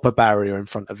proper barrier in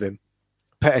front of him.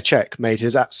 Petr Cech made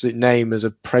his absolute name as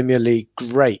a Premier League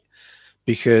great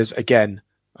because, again,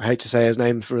 I hate to say his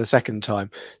name for the second time,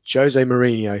 Jose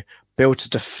Mourinho built a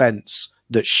defence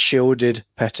that shielded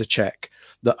Petr Cech,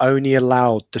 that only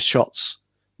allowed the shots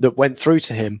that went through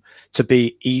to him to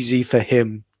be easy for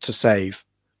him to save.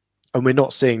 And we're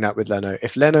not seeing that with Leno.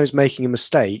 If Leno's making a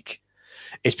mistake,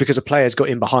 it's because a player's got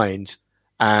in behind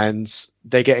and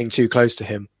they're getting too close to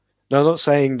him. Now, I'm not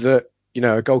saying that,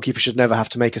 a goalkeeper should never have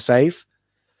to make a save,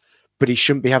 but he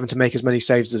shouldn't be having to make as many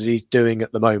saves as he's doing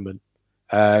at the moment.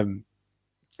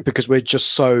 Because we're just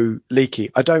so leaky.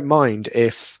 I don't mind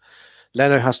if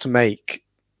Leno has to make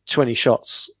 20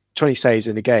 saves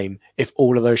in a game if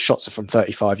all of those shots are from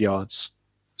 35 yards.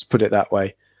 Let's put it that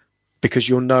way. Because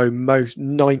most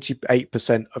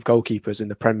 98% of goalkeepers in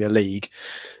the Premier League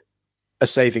are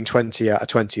saving 20 out of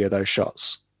 20 of those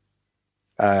shots.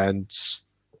 And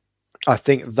I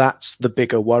think that's the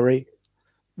bigger worry,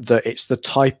 that it's the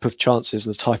type of chances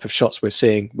and the type of shots we're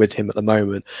seeing with him at the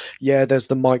moment. Yeah, there's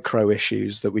the micro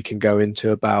issues that we can go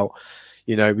into about,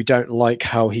 we don't like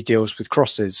how he deals with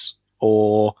crosses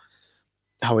or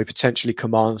how he potentially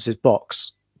commands his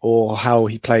box or how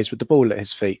he plays with the ball at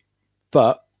his feet.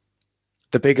 But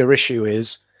the bigger issue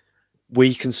is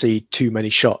we concede too many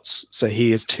shots, so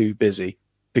he is too busy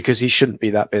because he shouldn't be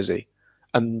that busy.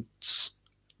 And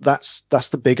that's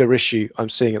the bigger issue I'm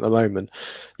seeing at the moment.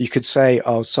 You could say,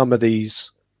 some of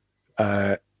these,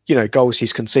 goals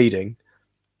he's conceding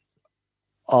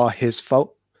are his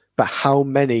fault, but how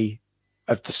many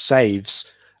of the saves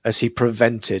has he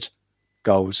prevented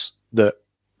goals that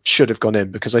should have gone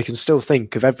in? Because I can still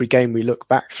think of every game we look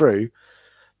back through,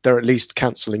 they're at least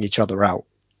cancelling each other out.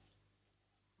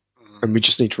 And we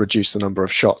just need to reduce the number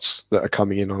of shots that are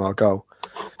coming in on our goal.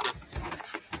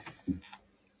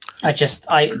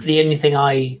 The only thing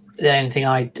I'd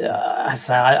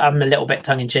say, I'm a little bit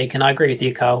tongue in cheek, and I agree with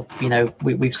you, Carl.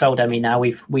 We've sold Emmy now.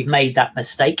 We've made that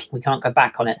mistake. We can't go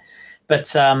back on it. But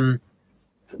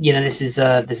this is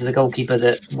a goalkeeper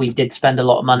that we did spend a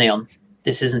lot of money on.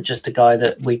 This isn't just a guy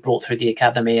that we brought through the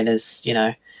academy and is,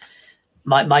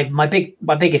 my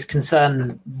biggest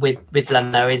concern with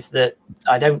Leno is that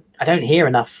I don't hear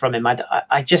enough from him.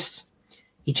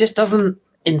 He just doesn't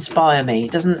inspire me. He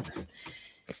doesn't.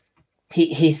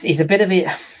 He's a bit of it.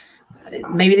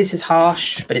 Maybe this is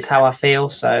harsh, but it's how I feel,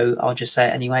 so I'll just say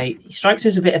it anyway. He strikes me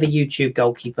as a bit of a YouTube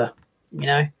goalkeeper.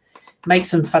 Makes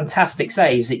some fantastic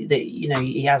saves that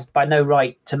he has by no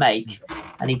right to make,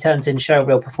 and he turns in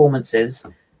showreel performances.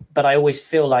 But I always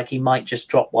feel like he might just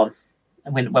drop one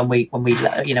when we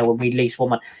least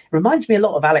one. It reminds me a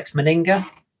lot of Alex Meninga,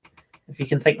 if you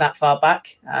can think that far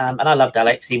back. And I loved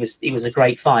Alex. He was a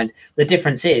great find. The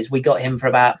difference is we got him for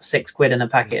about £6 and a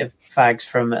packet of fags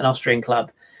from an Austrian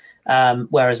club,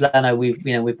 whereas Leno we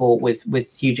bought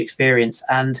with huge experience.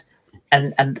 And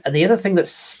And the other thing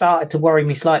that's started to worry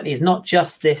me slightly is not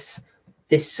just this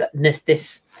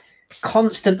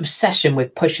constant obsession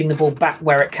with pushing the ball back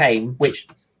where it came, which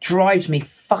drives me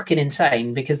fucking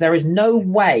insane, because there is no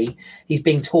way he's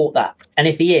being taught that. And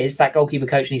if he is, that goalkeeper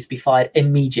coach needs to be fired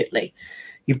immediately.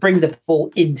 You bring the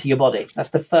ball into your body. That's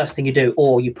the first thing you do,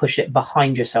 or you push it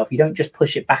behind yourself. You don't just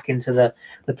push it back into the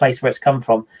place where it's come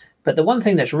from. But the one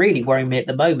thing that's really worrying me at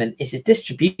the moment is his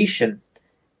distribution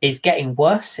is getting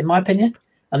worse, in my opinion.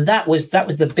 And that was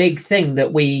the big thing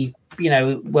that we,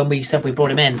 when we said we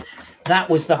brought him in, that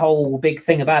was the whole big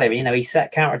thing about him. He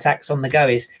set counterattacks on the go.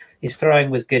 His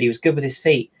throwing was good. He was good with his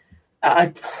feet.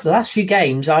 The last few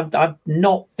games, I've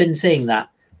not been seeing that.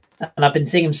 And I've been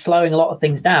seeing him slowing a lot of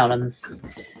things down. And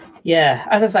yeah,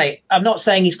 as I say, I'm not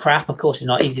saying he's crap. Of course he's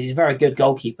not. He's a very good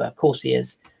goalkeeper. Of course he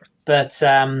is. But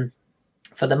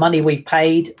for the money we've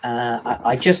paid,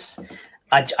 I'm just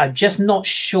not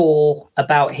sure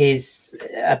about his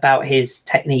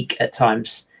technique at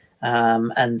times.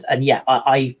 And yeah,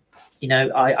 I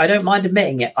don't mind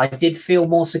admitting it. I did feel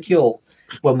more secure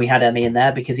when we had Emmy in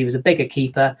there, because he was a bigger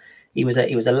keeper. He was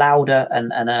a louder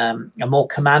and a more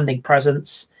commanding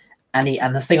presence. And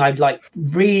the thing I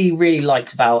really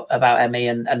liked about Emmy,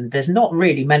 and there's not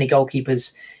really many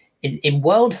goalkeepers in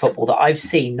world football that I've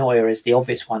seen. Neuer is the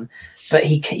obvious one, but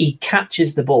he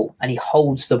catches the ball and he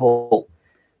holds the ball.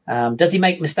 Does he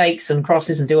make mistakes and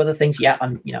crosses and do other things? Yeah,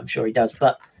 I'm sure he does.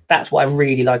 But that's what I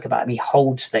really like about him. He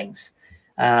holds things.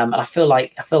 And I feel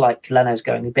like Leno's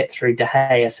going a bit through De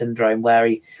Gea syndrome, where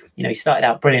he started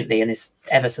out brilliantly and is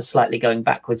ever so slightly going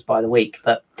backwards by the week.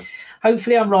 But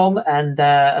hopefully I'm wrong. And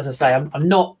as I say, I'm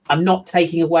not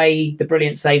taking away the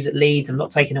brilliant saves at Leeds. I'm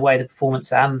not taking away the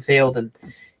performance at Anfield. And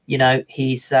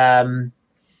he's done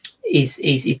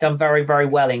very, very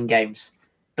well in games.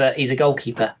 But he's a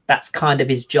goalkeeper. That's kind of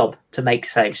his job, to make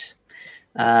saves.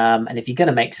 And if you're going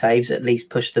to make saves, at least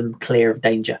push them clear of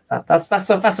danger. That's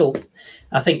all.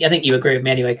 I think you agree with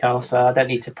me anyway, Carl. So I don't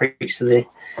need to preach to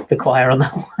the choir on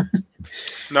that one.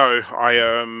 No,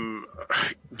 I'm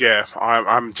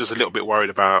just a little bit worried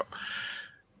about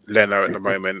Leno at the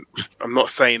moment. I'm not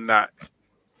saying that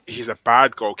he's a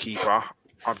bad goalkeeper.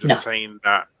 I'm just saying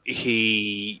that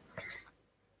he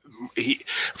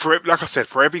like I said,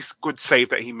 for every good save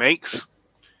that he makes,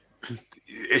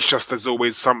 it's just there's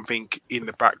always something in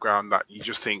the background that you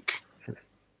just think,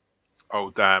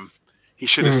 oh damn, he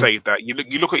should have saved that. You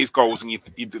look at his goals and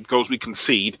the goals we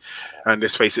concede, and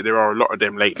let's face it, there are a lot of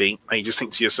them lately, and you just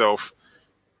think to yourself,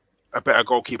 a better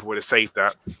goalkeeper would have saved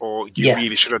that, or you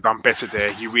really should have done better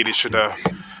there. You really should have,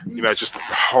 just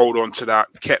hold on to that,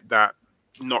 kept that,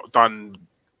 not done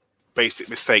basic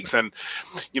mistakes. And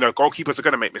goalkeepers are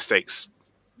going to make mistakes.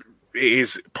 It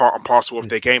is part and parcel of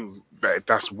their game.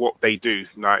 That's what they do.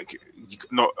 Like,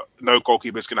 no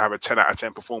goalkeeper is going to have a 10 out of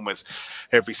 10 performance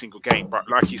every single game. But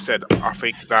like you said, I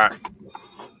think that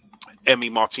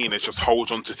Emi Martinez just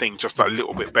holds on to things just a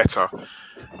little bit better.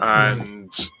 And,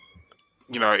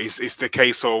 it's the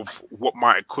case of what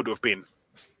could have been.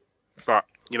 But,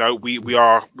 we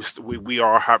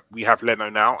have Leno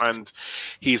now, and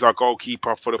he's our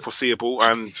goalkeeper for the foreseeable.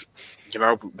 And,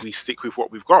 we stick with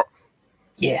what we've got.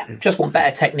 Yeah, just want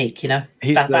better technique, That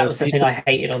was the thing I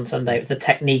hated on Sunday. It was the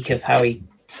technique of how he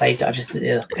saved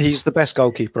it. He's the best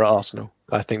goalkeeper at Arsenal.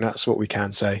 I think that's what we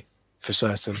can say for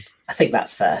certain. I think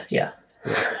that's fair, yeah.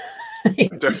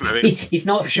 Definitely. He's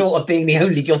not short of being the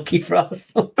only goalkeeper at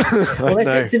Arsenal.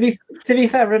 Well, to be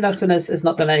fair, Runason has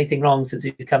not done anything wrong since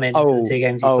he's come in to the 2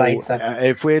 games he's played. So.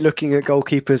 If we're looking at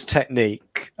goalkeepers'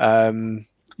 technique,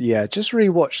 just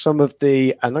rewatch some of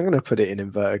the, and I'm going to put it in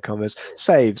inverted commas,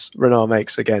 saves Renard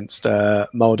makes against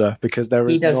Mulder, because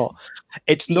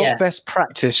it's not best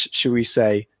practice, should we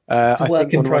say. It's a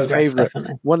work in progress,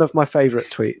 definitely. One of my favourite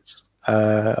tweets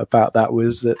about that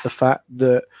was that the fact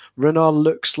that Renard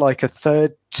looks like a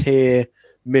third-tier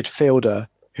midfielder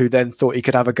who then thought he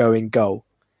could have a go in goal.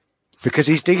 Because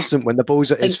he's decent when the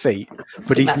ball's at his feet,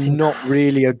 but he's not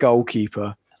really a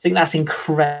goalkeeper. I think that's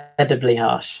incredibly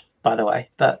harsh, by the way.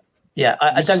 But yeah,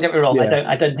 I don't get me wrong. Yeah.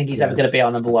 I don't think he's ever going to be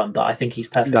our number one, but I think he's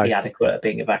perfectly adequate at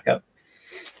being a backup.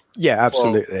 Yeah,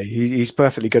 absolutely. Well, he's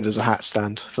perfectly good as a hat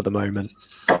stand for the moment.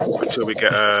 So we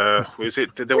get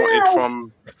did they want it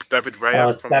from David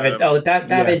Raya?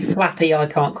 David Flappy. I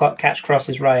can't quite catch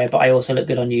crosses Raya, but I also look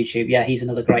good on YouTube. Yeah, he's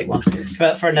another great one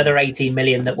for another 18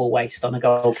 million that we'll waste on a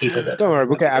goalkeeper. Don't worry,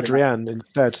 we'll get Adrian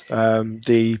instead.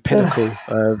 The pinnacle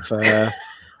of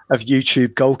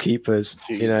YouTube goalkeepers.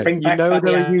 They're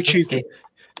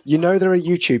a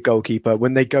YouTube goalkeeper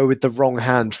when they go with the wrong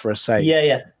hand for a save.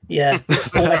 Yeah. Yeah,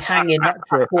 or they hang in,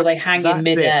 or they hang in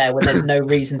midair when there's no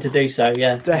reason to do so.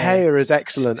 Yeah, De Gea is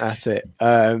excellent at it.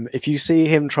 If you see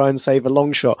him try and save a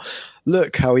long shot,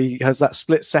 look how he has that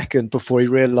split second before he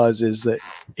realizes that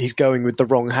he's going with the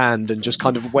wrong hand and just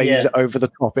kind of waves it over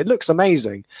the top. It looks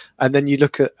amazing. And then you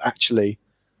look at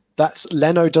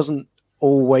Leno doesn't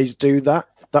always do that.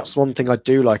 That's one thing I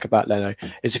do like about Leno,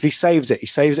 is if he saves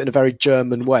it in a very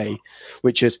German way,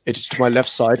 which is, it is to my left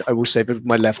side, I will save it with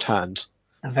my left hand.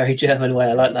 A very German way.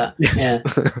 I like that. Yes.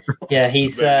 Yeah,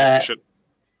 he's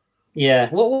yeah.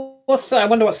 I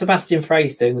wonder what Sebastian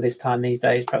Frey's doing with his time these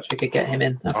days. Perhaps we could get him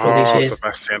in after all these years.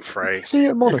 Sebastian Frey. See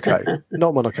at Monaco,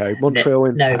 not Monaco, Montreal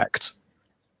Impact.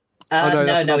 No,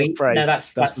 that's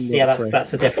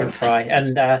a different Frey.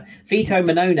 And Vito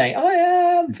Manone, I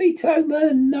am Vito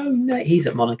Manone. He's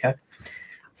at Monaco.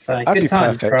 So that'd be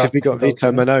perfect if we got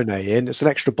Vito Manone in. It's an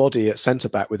extra body at centre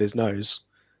back with his nose.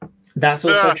 That's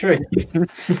also true.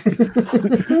 Good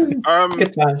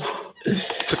time.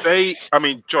 Today,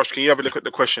 Josh, can you have a look at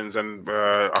the questions and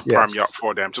I'll prime you up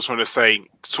for them? Just want to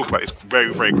talk about this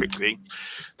very, very quickly.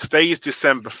 Today is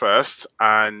December 1st,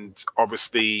 and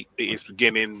obviously it is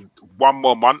beginning one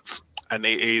more month, and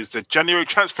it is the January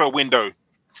transfer window.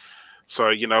 So,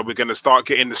 we're going to start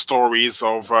getting the stories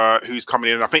of who's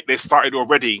coming in. I think they started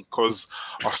already, because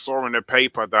I saw in the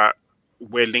paper that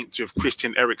we're linked with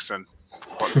Christian Eriksen.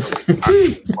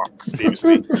 Fuck,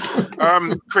 seriously.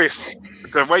 Chris,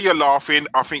 the way you're laughing,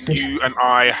 I think you and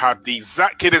I had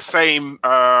exactly the same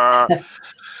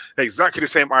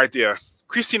idea.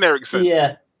 Christian Eriksen.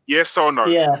 Yeah. Yes or no?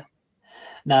 Yeah.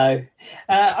 No.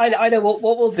 I know what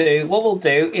we'll do. What we'll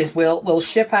do is we'll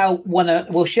ship out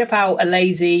a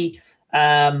lazy,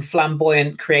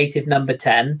 flamboyant, creative number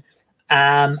 10.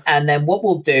 And then what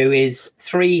we'll do is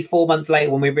 3-4 months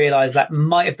later, when we realise that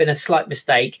might have been a slight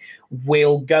mistake,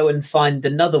 we'll go and find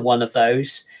another one of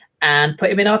those and put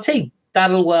him in our team.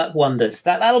 That'll work wonders.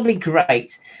 That'll be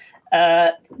great.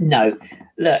 No,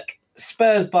 look,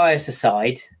 Spurs bias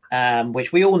aside,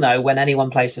 which we all know when anyone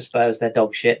plays for Spurs, they're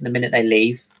dog shit. And the minute they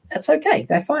leave, that's okay.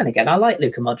 They're fine again. I like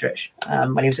Luka Modric.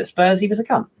 When he was at Spurs, he was a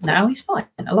cunt. Now he's fine.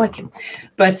 I like him.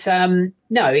 But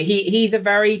no, he's a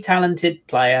very talented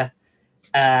player.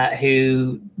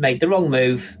 Who made the wrong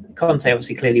move. Conte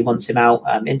obviously clearly wants him out.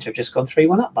 Inter have just gone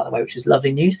 3-1 up, by the way, which is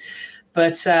lovely news.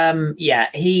 But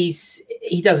he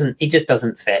just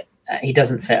doesn't fit. He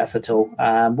doesn't fit us at all.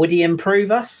 Would he improve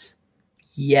us?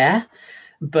 Yeah,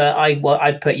 but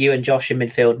I'd put you and Josh in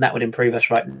midfield, and that would improve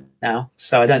us right now.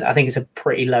 So I think it's a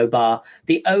pretty low bar.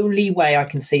 The only way I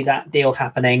can see that deal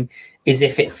happening is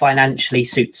if it financially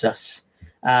suits us.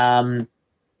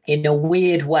 In a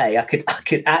weird way, I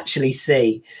could actually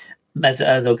see Mesut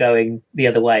Ozil going the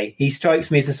other way. He strikes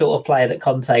me as the sort of player that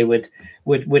Conte would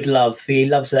love. He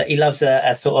loves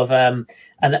a sort of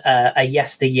a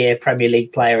yesteryear Premier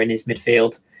League player in his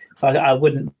midfield. So I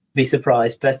wouldn't be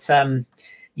surprised. But I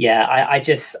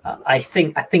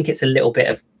think it's a little bit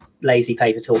of lazy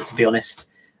paper talk, to be honest.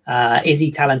 Is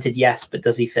he talented? Yes, but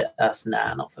does he fit us?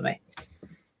 Nah, not for me.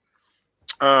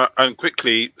 And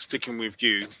quickly, sticking with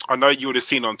you, I know you would have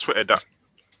seen on Twitter that.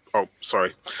 Oh,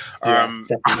 sorry.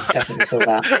 Definitely saw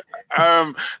that.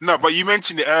 No, but you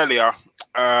mentioned it earlier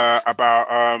about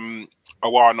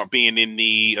Aouar not being in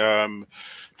the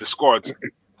squad.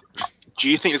 Do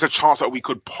you think there's a chance that we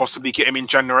could possibly get him in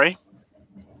January?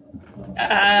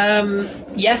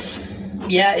 Yes.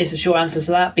 Yeah, is the short answer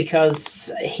to that,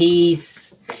 because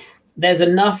there's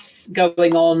enough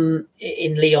going on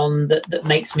in Lyon that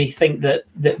makes me think that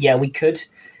yeah, we could.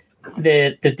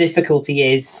 The difficulty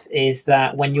is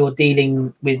that when you're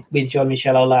dealing with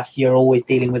Jean-Michel Aulas, you're always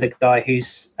dealing with a guy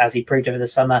who's, as he proved over the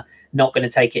summer, not going to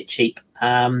take it cheap.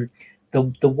 The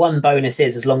one bonus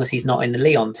is, as long as he's not in the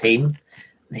Lyon team,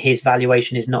 his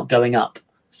valuation is not going up.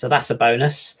 So that's a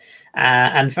bonus.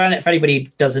 And for anybody who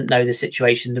doesn't know the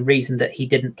situation, the reason that he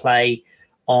didn't play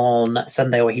on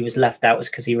Sunday, or he was left out, was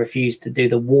because he refused to do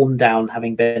the warm down,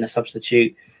 having been a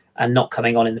substitute and not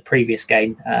coming on in the previous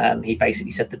game. He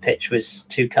basically said the pitch was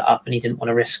too cut up and he didn't want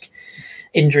to risk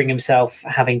injuring himself,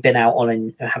 having been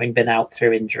out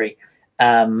through injury.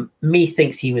 Me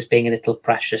thinks he was being a little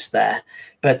precious there,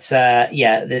 but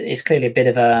it's clearly a bit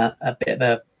of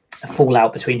a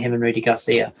fallout between him and Rudy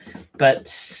Garcia.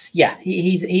 But yeah,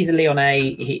 he's a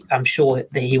Lyonnais. I'm sure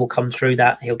that he will come through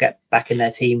that. He'll get back in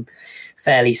their team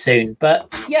fairly soon.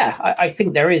 But yeah, I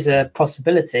think there is a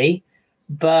possibility.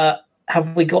 But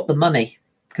have we got the money?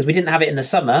 Because we didn't have it in the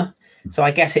summer. So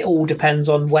I guess it all depends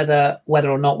on whether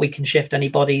or not we can shift any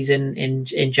bodies in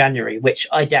January, which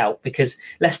I doubt, because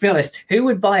let's be honest, who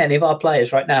would buy any of our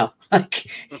players right now? Like,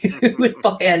 who would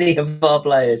buy any of our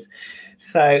players?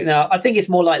 So no, I think it's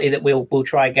more likely that we'll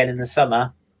try again in the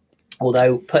summer.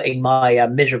 Although putting my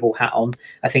miserable hat on,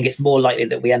 I think it's more likely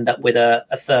that we end up with a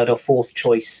third or fourth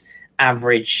choice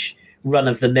average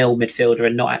run-of-the-mill midfielder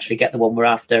and not actually get the one we're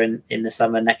after in the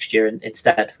summer next year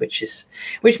instead, which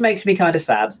makes me kind of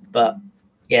sad. But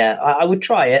yeah, I would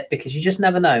try it because you just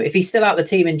never know. If he's still out of the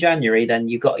team in January, then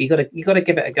you got to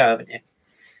give it a go, haven't you?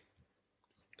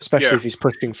 Especially if he's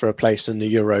pushing for a place in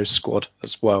the Euros squad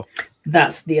as well.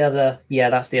 That's the other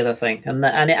thing,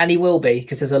 and he will be,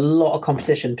 because there's a lot of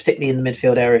competition, particularly in the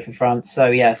midfield area for France. So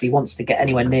yeah, if he wants to get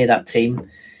anywhere near that team,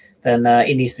 then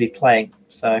he needs to be playing.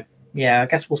 So yeah, I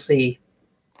guess we'll see.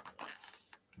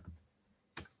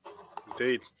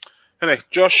 Indeed. Anyway,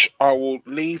 Josh, I will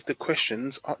leave the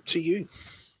questions up to you.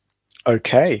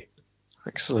 Okay,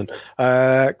 excellent.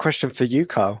 Question for you,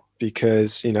 Carl,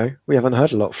 because we haven't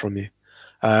heard a lot from you.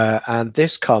 And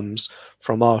this comes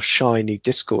from our shiny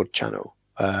Discord channel.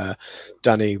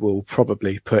 Danny will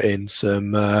probably put in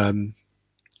some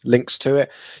links to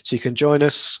it, so you can join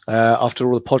us. After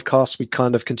all the podcasts, we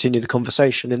kind of continue the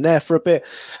conversation in there for a bit.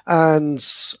 And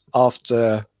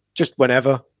after, just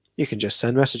whenever, you can just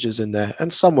send messages in there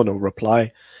and someone will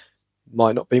reply.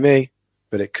 Might not be me,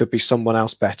 but it could be someone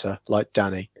else better, like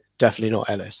Danny. Definitely not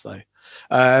Ellis, though.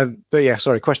 But yeah,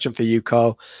 sorry, question for you,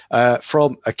 Carl.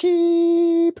 From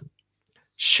Akib.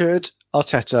 Should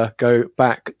Arteta go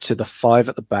back to the 5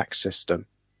 at the back system?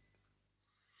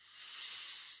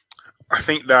 I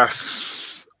think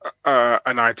that's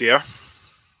an idea,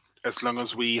 as long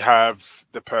as we have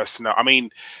the personnel. I mean,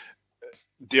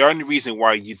 the only reason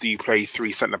why you do play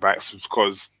 3 centre-backs is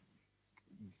because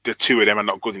the 2 of them are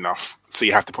not good enough. So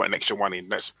you have to put an extra one in.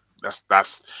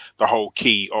 That's the whole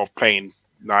key of playing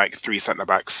like 3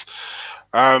 centre-backs.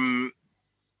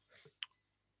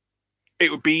 It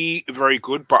would be very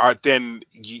good, but then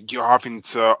you're having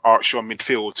to ask your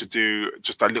midfield to do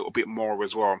just a little bit more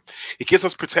as well. It gives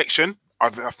us protection. I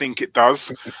think it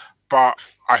does. But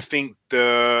I think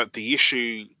the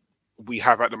issue we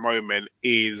have at the moment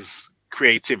is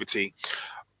creativity.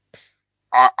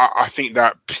 I think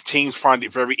that teams find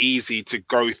it very easy to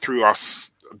go through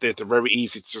us. They're very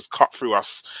easy to just cut through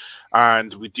us.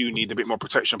 And we do need a bit more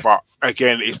protection. But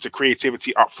again, it's the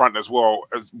creativity up front as well,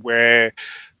 as we're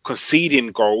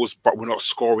conceding goals, but we're not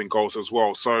scoring goals as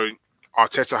well. So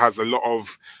Arteta has a lot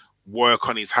of work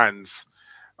on his hands.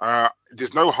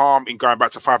 There's no harm in going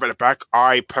back to 5 at the back.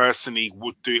 I personally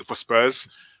would do it for Spurs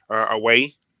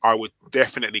away. I would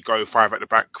definitely go 5 at the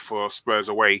back for Spurs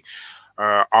away.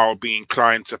 I'll be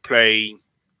inclined to play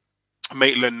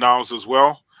Maitland-Niles as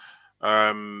well.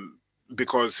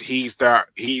 Because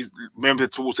remember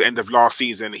towards the end of last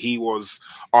season, he was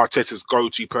Arteta's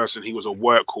go-to person. He was a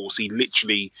workhorse. He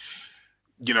literally,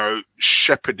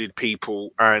 shepherded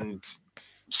people and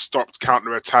stopped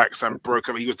counter-attacks and broke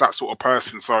them. He was that sort of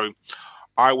person. So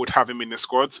I would have him in the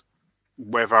squad.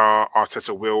 Whether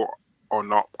Arteta will or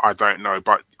not, I don't know.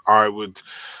 But I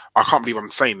can't believe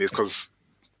I'm saying this because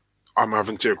I'm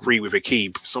having to agree with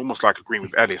Akib. It's almost like agreeing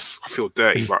with Ellis. I feel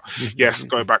dirty, but yes,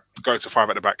 go to 5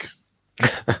 at the back.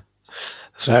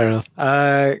 Fair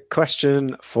enough.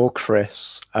 Question for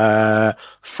Chris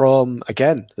from,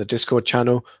 again, the Discord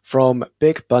channel, from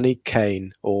Big Bunny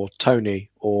Kane or Tony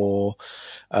or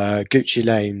Gucci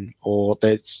Lane, or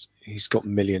he's got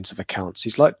millions of accounts.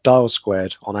 He's like Dial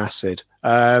Squared on acid.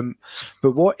 But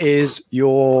what is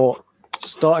your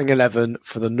starting 11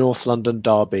 for the North London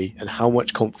derby, and how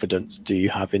much confidence do you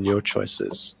have in your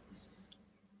choices?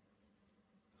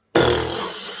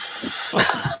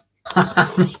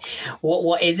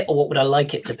 What is it, or what would I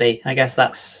like it to be? I guess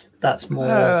that's more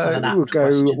of an apt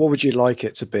question. What would you like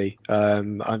it to be?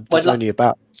 There's only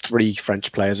about 3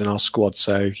 French players in our squad,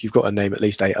 so you've got to name at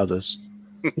least 8 others.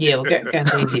 Yeah, we'll get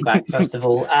Daisy back first of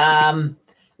all.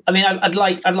 I mean, I'd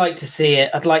like to see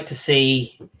it. I'd like to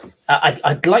see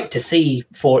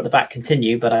 4 at the back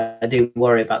continue, but I do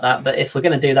worry about that. But if we're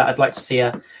going to do that, I'd like to see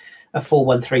a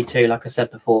 4-1-3-2, like I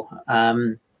said before.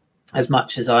 As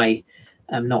much as I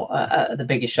am not the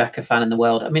biggest Xhaka fan in the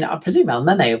world, I mean, I presume El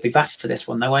Nene will be back for this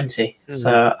one, though, won't he? Mm-hmm.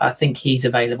 So I think he's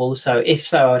available. So if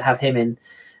so, I'd have him in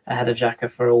ahead of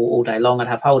Xhaka for all day long. I'd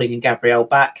have Holding and Gabriel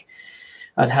back.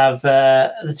 I'd have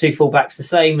the 2 fullbacks the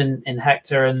same in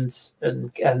Hector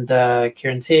and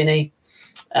Kieran Tierney.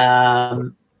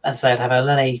 And so I'd have El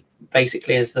Nene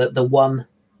basically as the one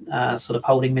sort of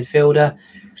holding midfielder.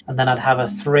 And then I'd have a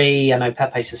 3. I know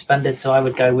Pepe suspended, so I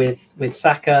would go with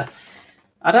Saka.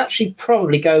 I'd actually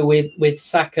probably go with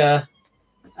Saka,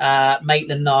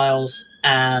 Maitland-Niles,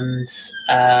 and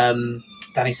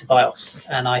Danny Ceballos.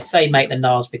 And I say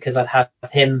Maitland-Niles because I'd have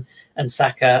him and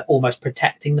Saka almost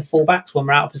protecting the fullbacks when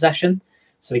we're out of possession.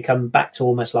 So we come back to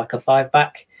almost like a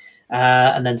 5-back,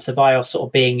 and then Ceballos sort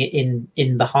of being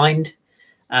in behind,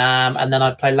 and then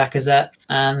I'd play Lacazette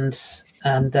and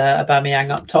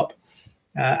Aubameyang up top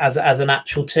as an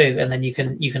actual 2, and then you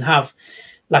can have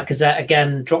Lacazette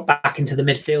again drop back into the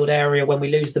midfield area when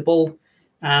we lose the ball,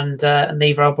 and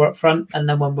leave Alba up front, and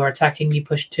then when we're attacking, you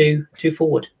push two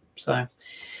forward. So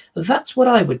that's what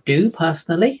I would do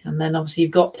personally, and then obviously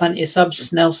you've got plenty of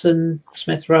subs, Nelson,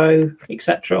 Smith Rowe,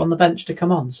 etc. on the bench to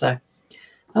come on. So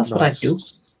that's what I'd do.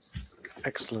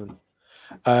 Excellent.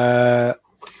 Carl,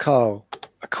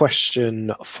 a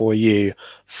question for you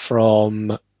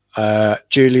from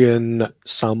Julian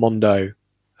Salmondo.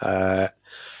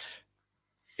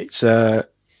 It's how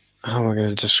am I going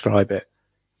to describe it?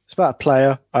 It's about a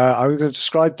player. I'm going to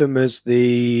describe them as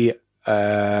the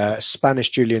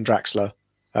Spanish Julian Draxler.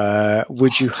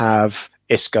 Would you have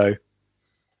Isco?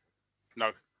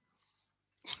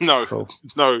 No, Cool.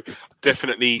 no,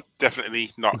 definitely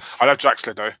not. I love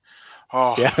Draxler though.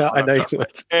 Oh, yeah, I know you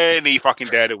would. Any fucking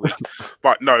day of the week.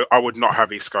 But no, I would not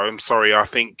have Isco. I'm sorry. I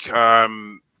think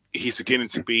he's beginning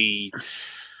to be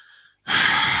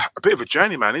a bit of a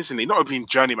journeyman, isn't he? Not being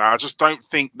journeyman. I just don't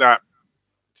think that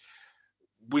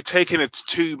we're taking it to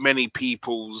too many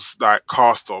people's like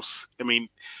cast-offs. I mean,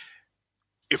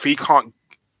 if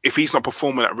he's not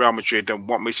performing at Real Madrid, then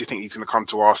what makes you think he's going to come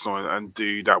to Arsenal and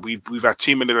do that? We've had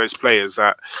too many of those players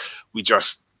that we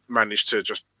just managed to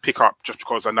just pick up just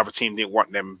because another team didn't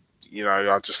want them. You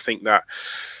know, I just think that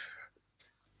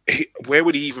where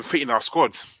would he even fit in our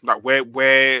squad? Like what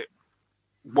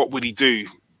would he do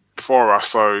for us?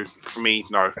 So for me,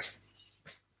 no.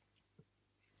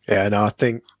 Yeah, no, I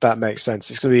think that makes sense.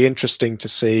 It's going to be interesting to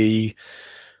see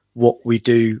what we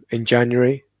do in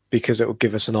January, because it will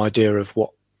give us an idea of what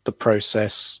the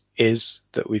process is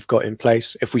that we've got in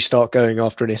place. If we start going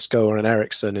after an Isco or an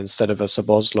Ericsson instead of a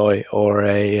Szoboszlai or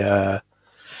a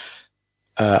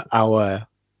Auer,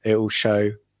 it will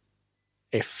show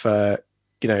if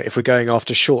if we're going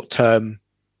after short-term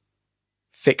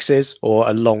fixes or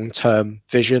a long-term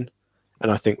vision.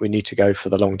 And I think we need to go for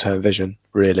the long-term vision,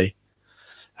 really.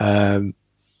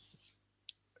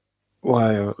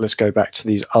 Well, let's go back to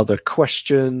these other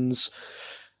questions.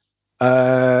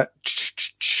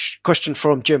 Question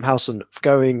from Jim Howson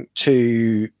going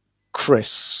to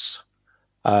Chris.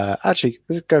 Actually,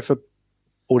 we'll go for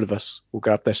all of us. We'll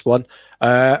grab this one.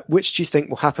 Which do you think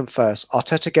will happen first?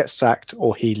 Arteta gets sacked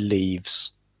or he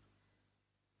leaves?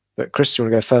 But Chris, do you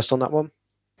want to go first on that one?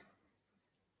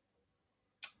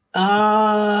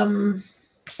 I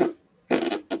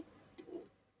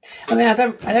mean, I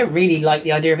don't really like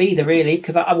the idea of either, really,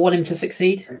 because I want him to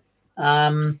succeed.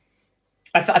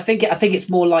 I think it's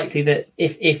more likely that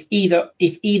if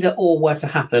either or were to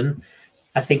happen,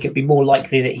 I think it'd be more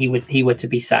likely that he were to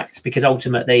be sacked, because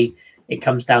ultimately it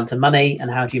comes down to money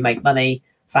and how do you make money,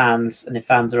 fans, and if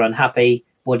fans are unhappy,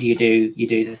 what do? You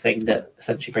do the thing that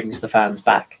essentially brings the fans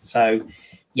back. So,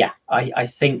 yeah, I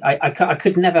think I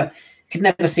could never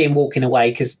see him walking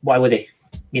away, because why would he?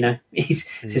 You know, it's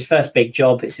his first big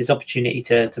job. It's his opportunity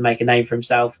to make a name for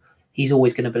himself. He's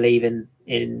always going to believe in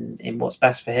what's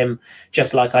best for him.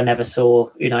 Just like I never saw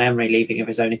Unai Emery leaving of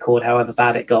his own accord, however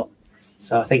bad it got.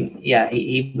 So I think, yeah,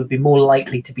 he would be more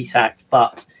likely to be sacked.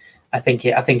 But I think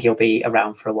he'll be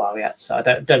around for a while yet. So I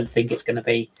don't think it's going to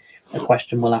be a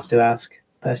question we'll have to ask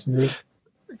personally.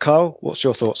 Carl, what's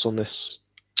your thoughts on this?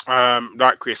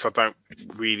 Like Chris, I don't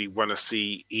really want to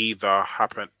see either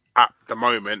happen at the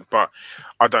moment, but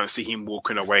I don't see him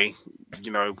walking away.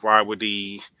 You know, why would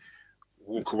he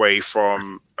walk away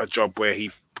from a job where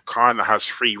he kind of has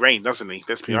free reign, doesn't he?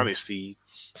 Let's be honest.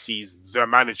 He's the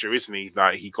manager, isn't he?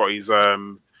 Like he got his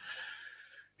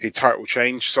title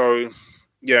change. So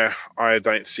yeah, I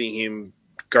don't see him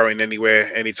going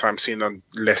anywhere anytime soon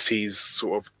unless he's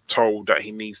sort of told that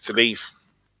he needs to leave.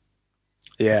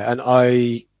 Yeah, and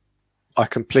I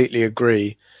completely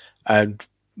agree, and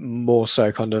more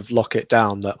so kind of lock it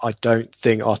down that I don't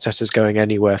think Arteta's going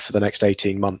anywhere for the next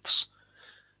 18 months,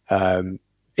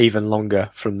 even longer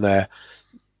from there.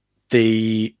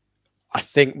 I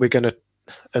think we're going to,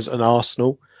 as an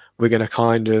Arsenal, we're going to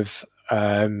kind of,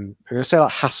 I'm going to say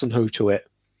like Hasenhüttl it,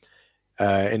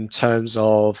 in terms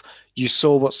of, you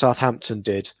saw what Southampton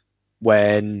did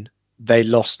when they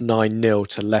lost 9-0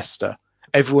 to Leicester.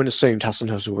 Everyone assumed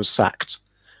Hasenhüttl was sacked.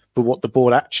 But what the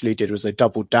board actually did was they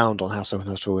doubled down on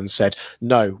Hasenhüttl and said,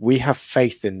 no, we have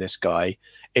faith in this guy.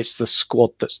 It's the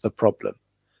squad that's the problem.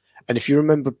 And if you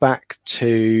remember back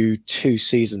to 2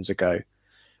 seasons ago,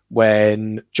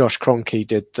 when Josh Kroenke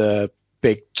did the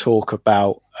big talk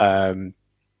about,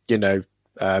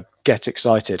 get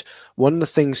excited, one of the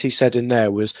things he said in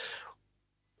there was,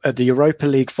 at the Europa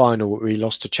League final where we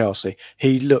lost to Chelsea,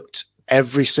 he looked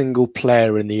every single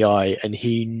player in the eye and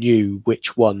he knew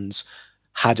which ones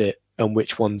had it and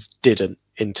which ones didn't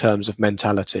in terms of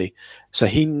mentality. So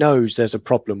he knows there's a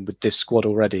problem with this squad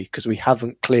already because we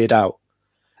haven't cleared out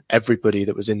everybody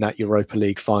that was in that Europa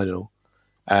League final.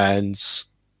 And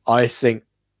I think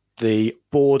the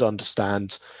board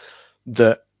understands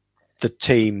that the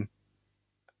team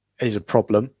is a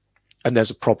problem and there's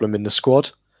a problem in the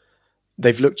squad.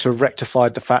 They've looked to rectify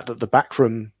the fact that the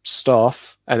backroom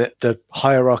staff and the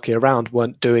hierarchy around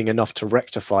weren't doing enough to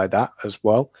rectify that as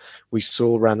well. We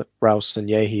saw Raul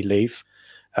Sanyehi leave.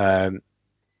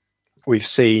 We've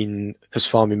seen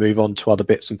Husfami move on to other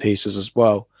bits and pieces as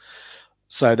well.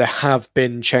 So there have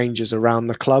been changes around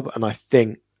the club, and I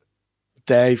think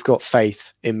they've got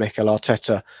faith in Mikel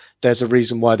Arteta. There's a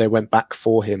reason why they went back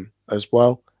for him as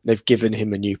well. They've given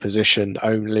him a new position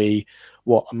only,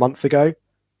 a month ago?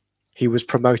 He was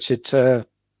promoted to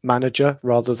manager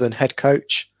rather than head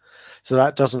coach. So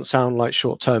that doesn't sound like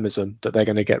short-termism that they're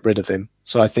going to get rid of him.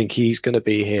 So I think he's going to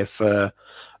be here for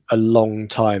a long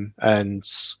time. And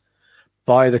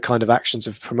by the kind of actions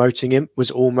of promoting him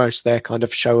was almost their kind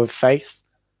of show of faith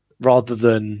rather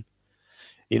than,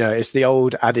 it's the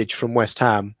old adage from West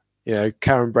Ham,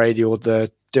 Karen Brady or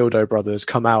the Dildo brothers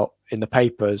come out in the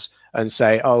papers and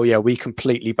say, oh yeah, we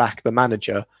completely back the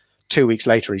manager. 2 weeks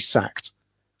later, he's sacked.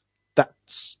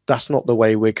 That's not the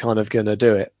way we're kind of going to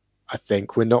do it. I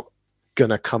think we're not going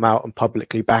to come out and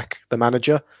publicly back the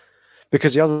manager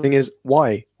because the other thing is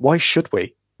why should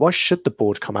we? Why should the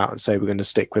board come out and say we're going to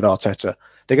stick with Arteta?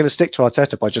 They're going to stick to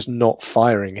Arteta by just not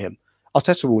firing him.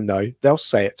 Arteta will know. They'll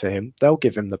say it to him. They'll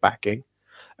give him the backing.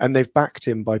 And they've backed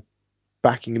him by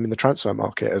backing him in the transfer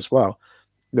market as well.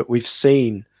 But we've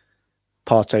seen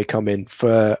Partey come in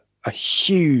for a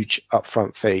huge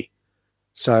upfront fee.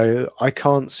 So I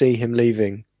can't see him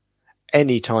leaving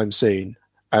anytime soon.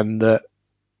 And that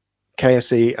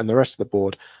KSE and the rest of the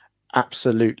board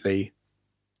absolutely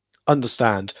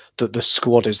understand that the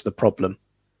squad is the problem.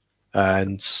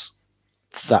 And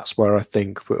that's where I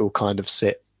think it will kind of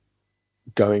sit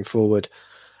going forward.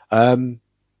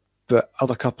 But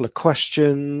other couple of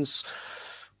questions.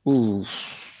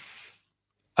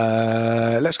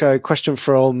 Let's go. Question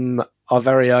from our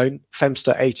very own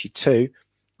Femster82.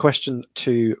 Question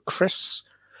to Chris.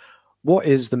 What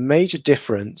is the major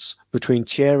difference between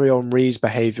Thierry Henry's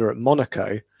behaviour at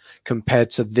Monaco compared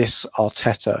to this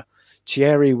Arteta?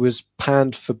 Thierry was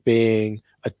panned for being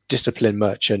a discipline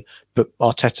merchant, but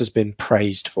Arteta's been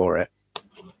praised for it.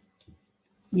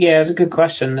 Yeah, it's a good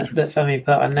question that Femi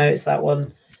put. I noticed that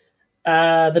one.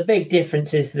 The big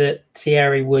difference is that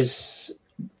Thierry was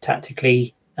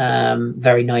tactically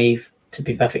very naive, to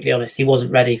be perfectly honest. He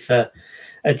wasn't ready for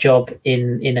a job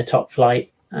in a top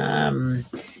flight.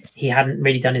 He hadn't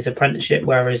really done his apprenticeship,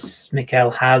 whereas Mikel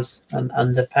has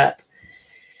under Pep.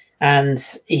 And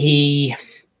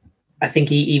I think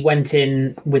he went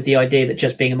in with the idea that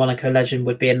just being a Monaco legend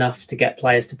would be enough to get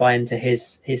players to buy into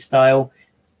his style.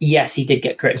 Yes, he did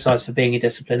get criticised for being a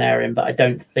disciplinarian, but I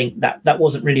don't think that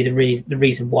wasn't really the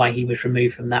reason why he was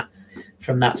removed from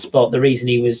that spot. The reason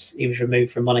he was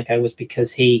removed from Monaco was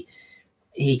because he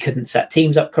couldn't set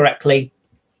teams up correctly.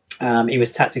 He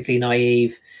was tactically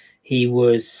naive. He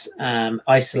was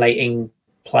isolating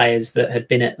players that had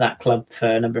been at that club for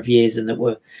a number of years and that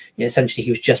were essentially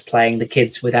he was just playing the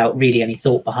kids without really any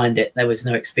thought behind it. There was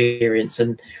no experience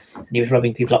and he was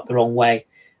rubbing people up the wrong way.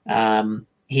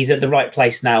 He's at the right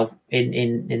place now in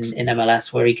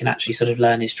MLS where he can actually sort of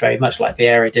learn his trade, much like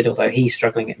Vieira did, although he's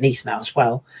struggling at Nice now as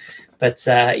well. But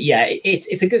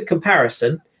it's a good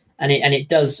comparison, and it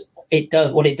does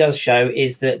what it does show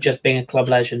is that just being a club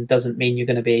legend doesn't mean you're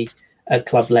going to be a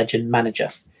club legend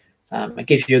manager. It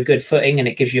gives you a good footing and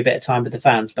it gives you a bit of time with the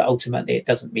fans, but ultimately it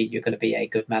doesn't mean you're going to be a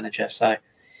good manager. So,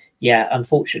 yeah,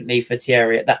 unfortunately for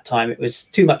Thierry at that time, it was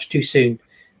too much too soon.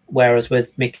 Whereas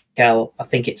with Mikel, I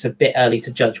think it's a bit early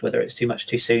to judge whether it's too much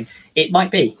too soon. It might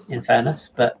be, in fairness,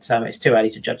 but it's too early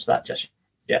to judge that just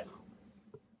yet.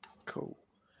 Cool.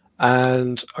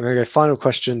 And I'm going to go final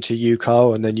question to you,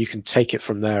 Carl, and then you can take it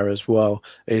from there as well,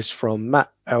 is from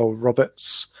Matt L.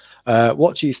 Roberts.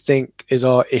 What do you think is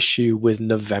our issue with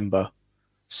November?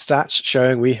 Stats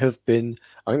showing we have been,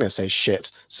 I'm going to say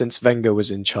shit, since Wenger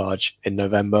was in charge in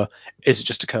November. Is it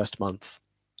just a cursed month?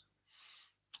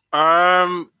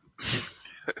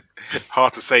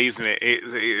 Hard to say, isn't it?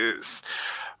 It's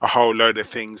a whole load of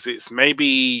things. It's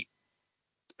maybe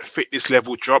fitness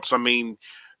level drops. I mean,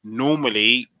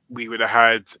 normally we would have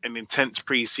had an intense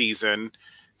preseason.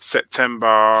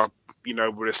 September,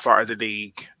 would have started the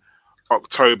league.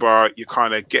 October, you're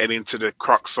kind of getting into the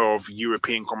crux of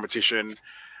European competition.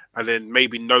 and then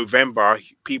maybe November,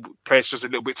 players just a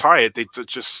little bit tired. They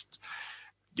just,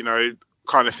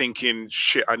 kind of thinking,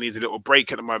 shit, I need a little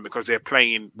break at the moment because they're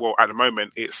playing. Well, at the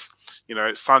moment, it's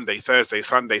Sunday, Thursday,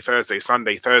 Sunday, Thursday,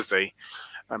 Sunday, Thursday,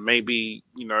 and maybe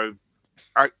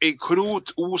it could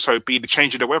also be the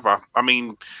change of the weather. I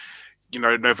mean,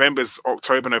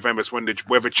 October, November's when the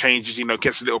weather changes.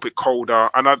 Gets a little bit colder,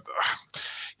 and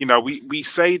we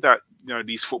say that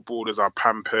these footballers are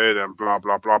pampered and blah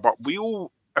blah blah, but we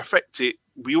all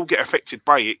get affected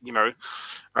by it.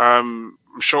 I'm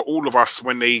sure all of us,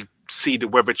 when they see the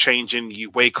weather changing, you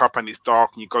wake up and it's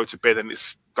dark, and you go to bed and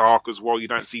it's dark as well. You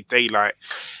don't see daylight.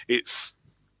 It's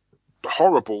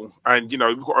horrible, and we've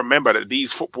got to remember that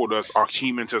these footballers are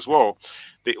humans as well.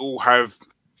 They all have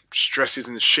stresses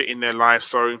and shit in their life,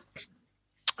 so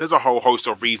there's a whole host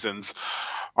of reasons.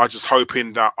 I'm just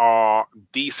hoping that our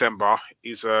December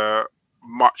is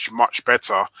much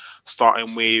better,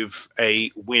 starting with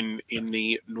a win in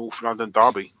the North London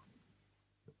derby.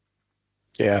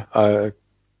 Yeah, I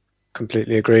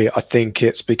completely agree. I think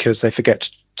it's because they forget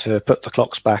to put the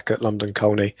clocks back at London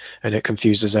Colney, and it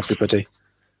confuses everybody.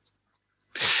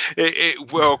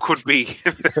 It well could be.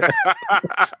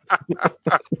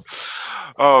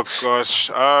 Oh gosh.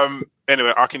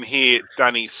 Anyway, I can hear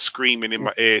Danny screaming in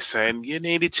my ear saying, "You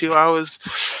needed 2 hours."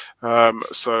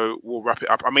 So we'll wrap it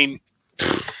up. I mean,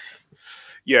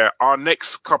 yeah, our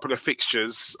next couple of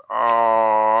fixtures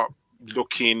are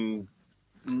looking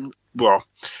well.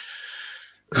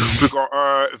 We've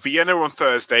got Vienna on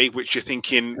Thursday, which you're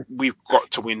thinking we've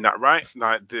got to win that, right?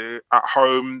 Like at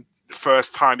home,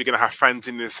 first time you're going to have fans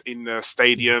in the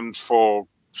stadiums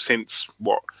since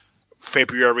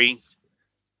February.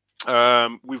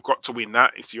 We've got to win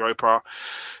that. It's Europa.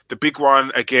 The big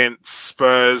one against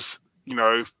Spurs.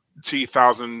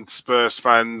 2,000 Spurs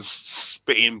fans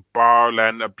spitting bile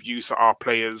and abuse at our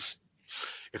players.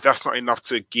 If that's not enough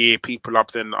to gear people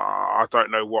up, then I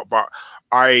don't know what. But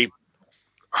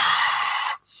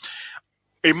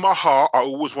in my heart, I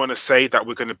always want to say that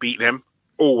we're going to beat them.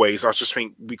 Always. I just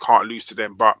think we can't lose to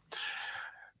them. But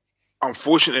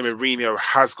unfortunately, Mourinho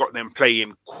has got them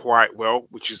playing quite well,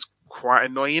 which is quite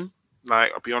annoying.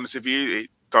 Like, I'll be honest with you, it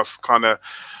does kind of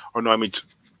annoy me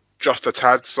just a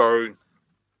tad. So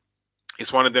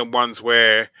it's one of them ones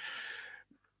where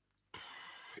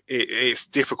it's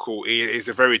difficult. It is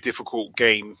a very difficult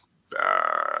game.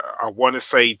 I want to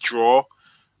say draw,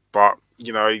 but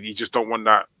you just don't want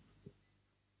that.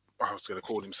 I was going to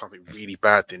call him something really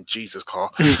bad then, Jesus,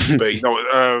 Carl. But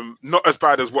not as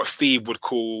bad as what Steve would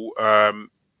call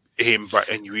him. But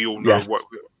and we all know what.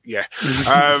 Yeah.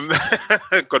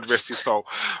 God rest his soul.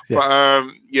 Yeah.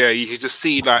 But you can just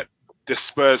see like the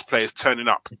Spurs players turning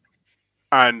up,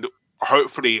 and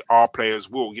hopefully our players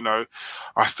will.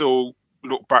 I still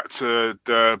look back to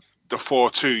the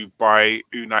 4-2 by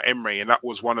Unai Emery, and that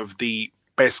was one of the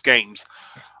best games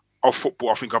of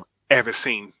football I think I've ever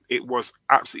seen. It was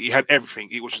absolutely, he had everything.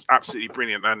 It was just absolutely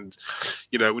brilliant, and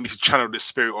we need to channel the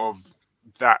spirit of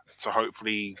that to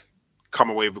hopefully come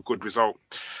away with a good result.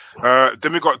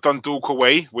 Then we got Dundalk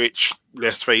away, which,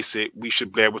 let's face it, we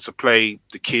should be able to play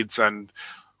the kids, and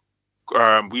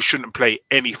we shouldn't play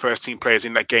any first team players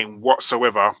in that game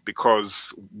whatsoever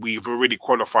because we've already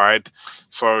qualified.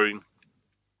 So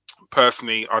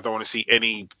personally, I don't want to see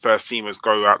any first teamers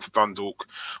go out to Dundalk,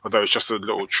 although it's just a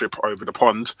little trip over the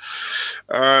pond.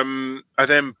 And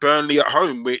then Burnley at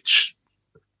home, which,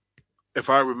 if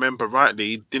I remember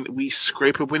rightly, didn't we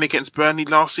scrape a win against Burnley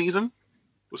last season?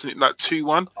 Wasn't it like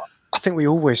 2-1? I think we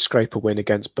always scrape a win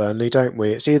against Burnley, don't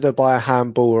we? It's either by a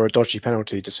handball or a dodgy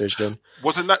penalty decision.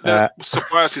 Wasn't that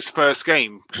Tobias' first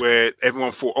game where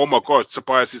everyone thought, "Oh my God,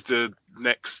 Tobias is the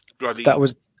next bloody"? That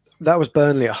was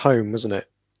Burnley at home, wasn't it?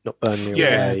 Not Burnley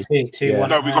away. 2-1.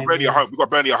 No, we got Burnley at home. We got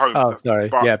Burnley at home. Oh,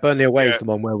 sorry. Burnley away is the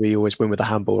one where we always win with a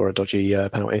handball or a dodgy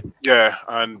penalty. Yeah,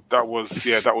 and that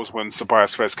was when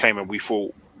Tobias first came, and we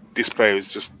thought this player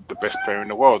is just the best player in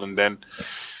the world, and then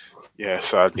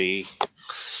sadly.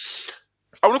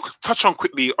 I want to touch on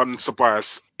quickly on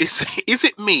Tobias. Is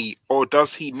it me, or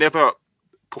does he never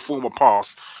perform a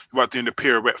pass without doing the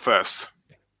pirouette first?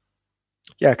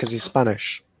 Yeah, because he's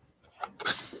Spanish.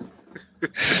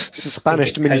 He's a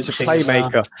Spanish diminutive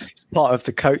playmaker. It's part of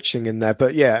the coaching in there.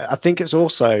 But yeah, I think it's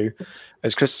also,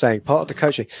 as Chris is saying, part of the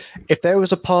coaching. If there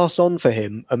was a pass on for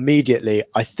him immediately,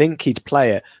 I think he'd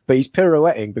play it. But he's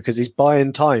pirouetting because he's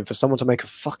buying time for someone to make a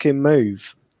fucking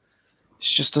move.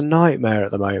 It's just a nightmare at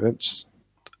the moment.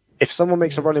 If someone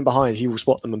makes a run in behind, he will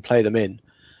spot them and play them in.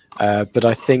 But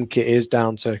I think it is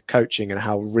down to coaching and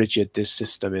how rigid this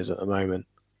system is at the moment.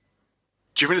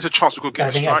 Do you think there's a chance we could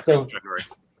get a striker in January?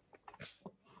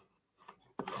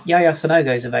 Yaya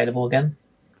Sanogo's available again.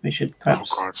 We should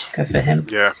perhaps go for him.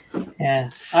 Yeah.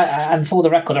 And for the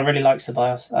record, I really like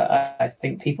Ceballos.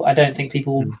 I don't think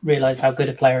people realise how good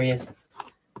a player he is.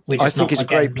 I think he's a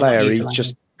great player.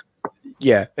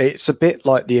 It's a bit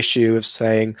like the issue of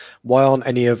saying, why aren't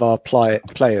any of our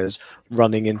players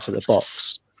running into the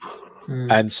box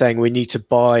and saying we need to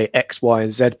buy X, Y,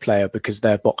 and Z player because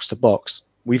they're box to box.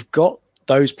 We've got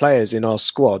those players in our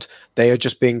squad. They are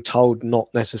just being told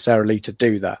not necessarily to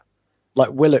do that.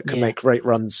 Like Willett can make great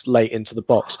runs late into the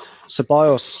box.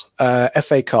 Ceballos,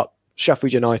 FA Cup,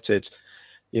 Sheffield United,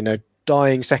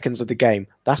 dying seconds of the game.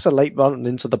 That's a late run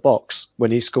into the box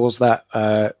when he scores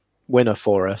that winner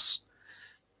for us.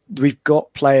 We've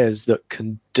got players that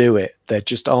can do it. They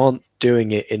just aren't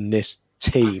doing it in this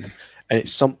team. And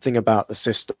it's something about the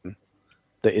system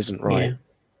that isn't right. Yeah.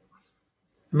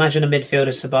 Imagine a midfielder,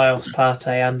 Ceballos,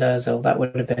 Partey and Ozil. That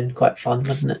would have been quite fun,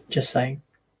 wouldn't it? Just saying.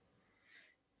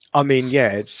 I mean,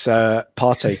 it's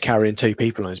Partey carrying two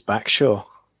people on his back, sure.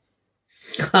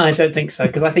 I don't think so,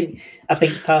 because I think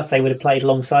Partey would have played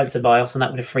alongside Ceballos, and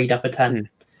that would have freed up a 10.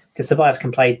 Because Ceballos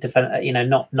can play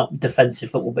not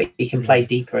defensive football, but he can play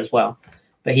deeper as well.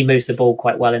 But he moves the ball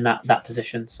quite well in that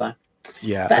position. So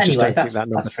but I just don't think that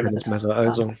number 10 is Mesut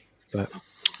Ozil. But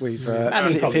we've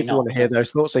if people want to hear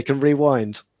those thoughts, they can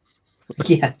rewind.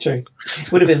 Yeah, true.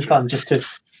 Would have been fun just to have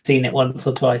seen it once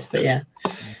or twice, but yeah.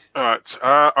 All right.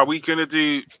 Are we going to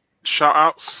do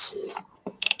shout-outs?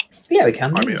 Yeah, we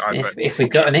can. If we've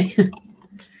got any.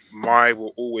 Mine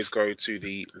will always go to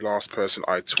the last person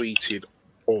I tweeted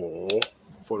or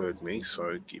followed me.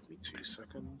 So give me 2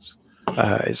 seconds.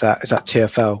 Is that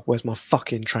TFL? Where's my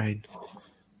fucking train?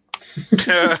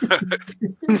 Fuck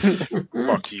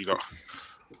you lot.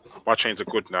 My trains are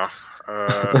good now.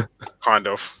 Kind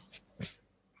of.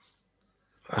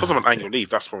 Because I'm on annual leave,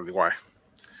 that's probably why.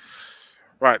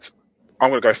 Right, I'm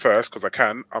going to go first because I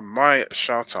can. And my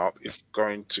shout out is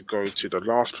going to go to the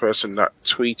last person that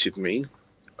tweeted me.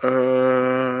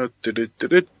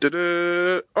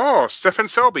 Stefan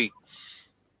Selby.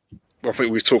 I think we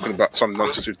were talking about some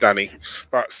nonsense with Danny.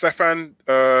 But Stefan,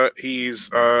 he's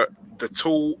the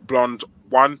tall blonde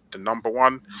one, the number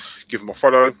one. Give him a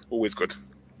follow. Always good.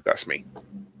 That's me.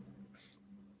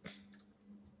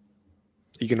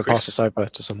 You're going to pass this over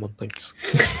to someone, thanks.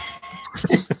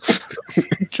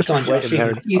 Just on, Josh,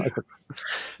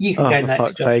 you can go next. For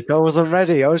fuck's sake, I wasn't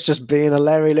ready. I was just being a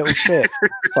Larry little shit.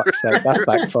 Fuck's sake, that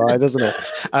backfired, doesn't it?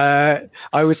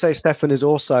 I would say Stefan is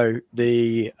also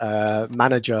the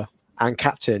manager and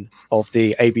captain of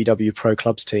the ABW Pro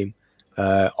Clubs team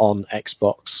on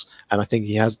Xbox, and I think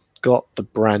he has got the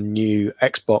brand new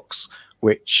Xbox,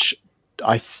 which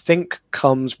I think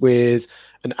comes with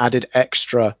an added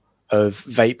extra of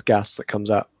vape gas that comes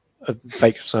out,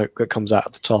 vape smoke that comes out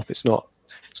at the top. It's not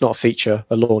a feature,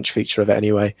 a launch feature of it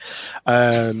anyway.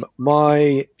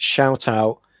 My shout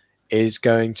out is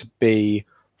going to be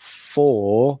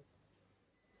for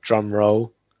drum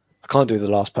roll. I can't do the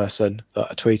last person that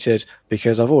I tweeted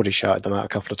because I've already shouted them out a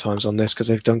couple of times on this because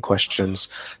they've done questions.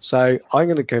 So I'm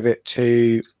going to give it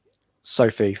to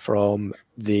Sophie from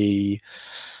the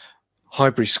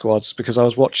Highbury Squads because I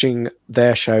was watching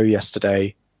their show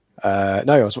yesterday. I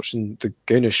was watching the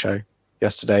Gooners show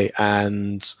yesterday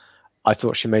and I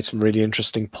thought she made some really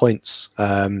interesting points.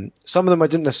 Some of them I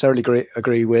didn't necessarily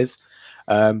agree with,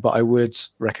 but I would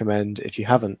recommend if you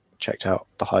haven't checked out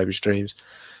the Highbury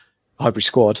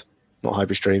Squad,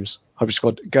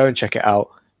 go and check it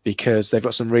out because they've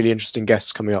got some really interesting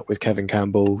guests coming up with Kevin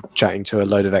Campbell chatting to a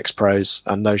load of ex-pros,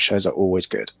 and those shows are always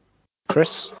good.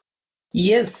 Chris?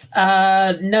 Yes,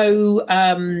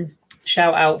 no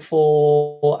shout out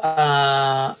for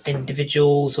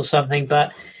individuals or something,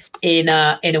 but in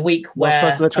a week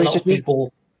where a lot of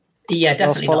people,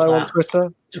 definitely follow not on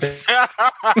Twitter.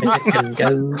 Can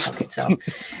go fuck itself.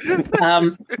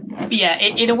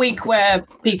 In a week where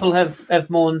people have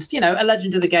mourned, a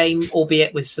legend of the game,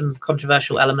 albeit with some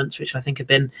controversial elements, which I think have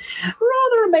been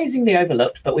rather amazingly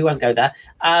overlooked, but we won't go there.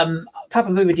 Papa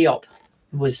Bouba Diop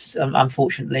was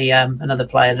unfortunately another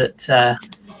player that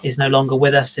is no longer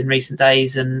with us in recent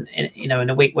days, and in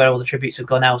a week where all the tributes have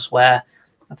gone elsewhere,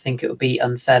 I think it would be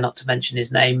unfair not to mention his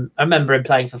name. I remember him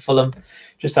playing for Fulham,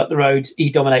 just up the road. He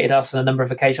dominated us on a number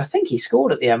of occasions. I think he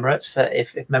scored at the Emirates,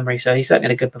 if memory. So he certainly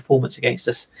had a good performance against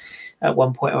us at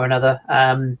one point or another.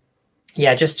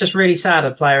 Just really sad.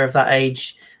 A player of that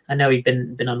age. I know he'd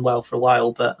been unwell for a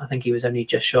while, but I think he was only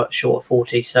just short of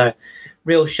 40. So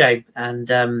real shame.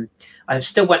 And I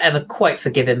still won't ever quite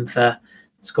forgive him for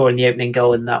scoring the opening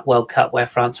goal in that World Cup where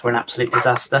France were an absolute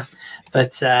disaster.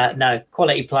 But no,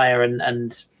 quality player.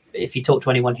 And if you talk to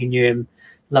anyone who knew him,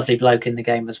 lovely bloke in the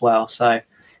game as well. So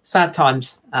sad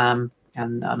times.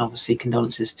 And obviously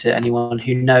condolences to anyone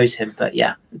who knows him. But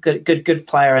yeah, good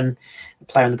player and a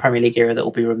player in the Premier League era that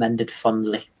will be remembered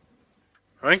fondly.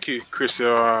 Thank you, Chris.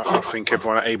 I think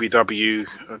everyone at ABW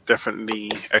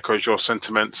definitely echoes your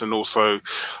sentiments, and also,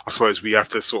 I suppose we have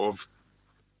to sort of,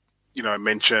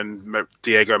 mention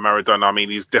Diego Maradona. I mean,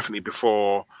 he's definitely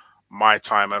before my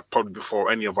time, probably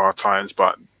before any of our times,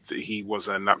 but he was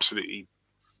an absolutely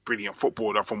brilliant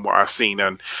footballer from what I've seen,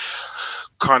 and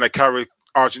kind of carried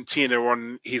Argentina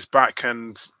on his back.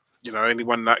 And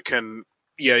anyone that can,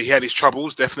 he had his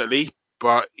troubles definitely,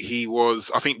 but he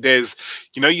was, I think there's,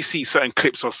 you see certain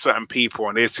clips of certain people,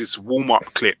 and there's this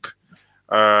warm-up clip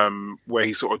where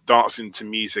he sort of dancing to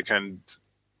music and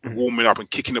warming up and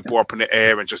kicking the ball up in the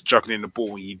air and just juggling the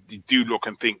ball. You do look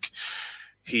and think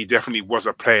he definitely was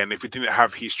a player, and if he didn't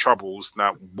have his troubles,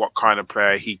 now what kind of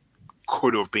player he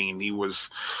could have been. He was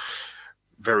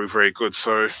very, very good.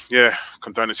 So yeah,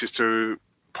 condolences to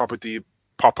Papa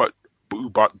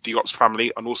Diop's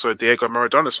family and also Diego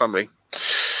Maradona's family.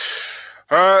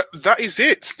 That is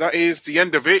it. That is the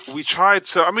end of it. We tried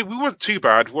to, we weren't too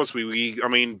bad, was we?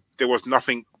 There was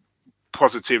nothing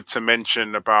positive to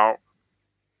mention about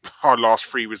our last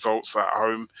 3 results at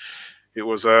home. It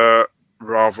was a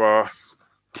rather,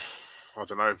 I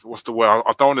don't know, what's the word?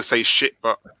 I don't want to say shit,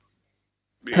 but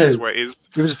it is what it is.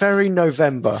 It was very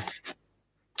November.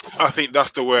 I think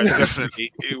that's the word,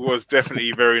 definitely. It was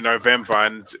definitely very November,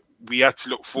 and we had to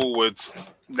look forward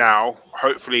now.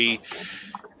 Hopefully,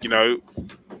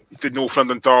 the North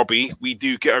London derby, we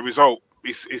do get a result.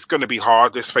 It's going to be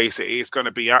hard, let's face it. It's going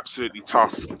to be absolutely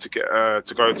tough to get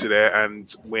to go to there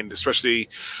and win, especially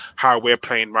how we're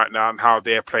playing right now and how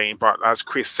they're playing. But as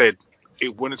Chris said,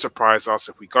 it wouldn't surprise us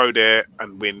if we go there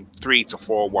and win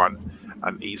 3-4-1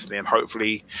 and easily, and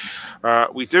hopefully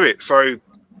we do it. So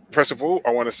first of all, I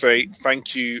want to say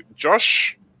thank you,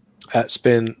 Josh. It's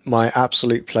been my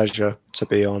absolute pleasure to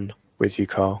be on with you,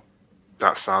 Carl.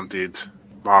 That sounded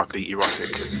mildly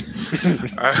erotic.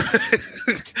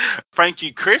 Thank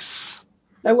you, Chris.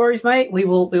 No worries, mate. We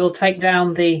will take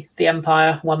down the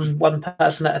empire one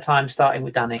person at a time, starting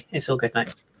with Danny. It's all good, mate.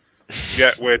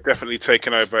 Yeah, we're definitely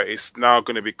taking over. It's now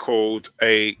going to be called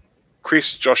a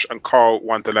Chris, Josh, and Carl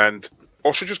Wonderland,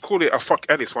 or should we just call it a Fuck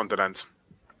Ellis Wonderland?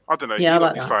 I don't know. Yeah, you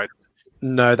like decide.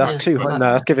 No, that's too high.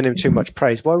 No, that's giving him too much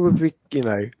praise. Why would we,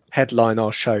 headline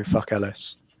our show Fuck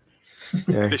Ellis?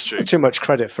 Yeah, It's true. It's too much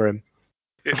credit for him.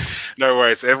 No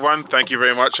worries, everyone. Thank you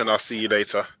very much, and I'll see you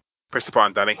later. Press the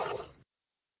button, Danny.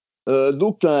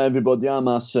 Look, everybody, I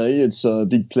must say it's a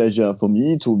big pleasure for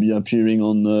me to be appearing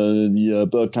on the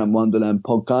Bergkamp Wonderland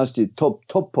podcast, the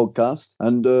top podcast.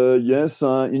 And yes,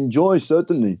 I enjoy,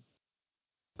 certainly.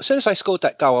 As soon as I scored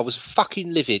that goal, I was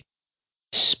fucking livid.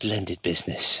 Splendid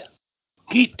business.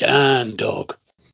 Get down, dog.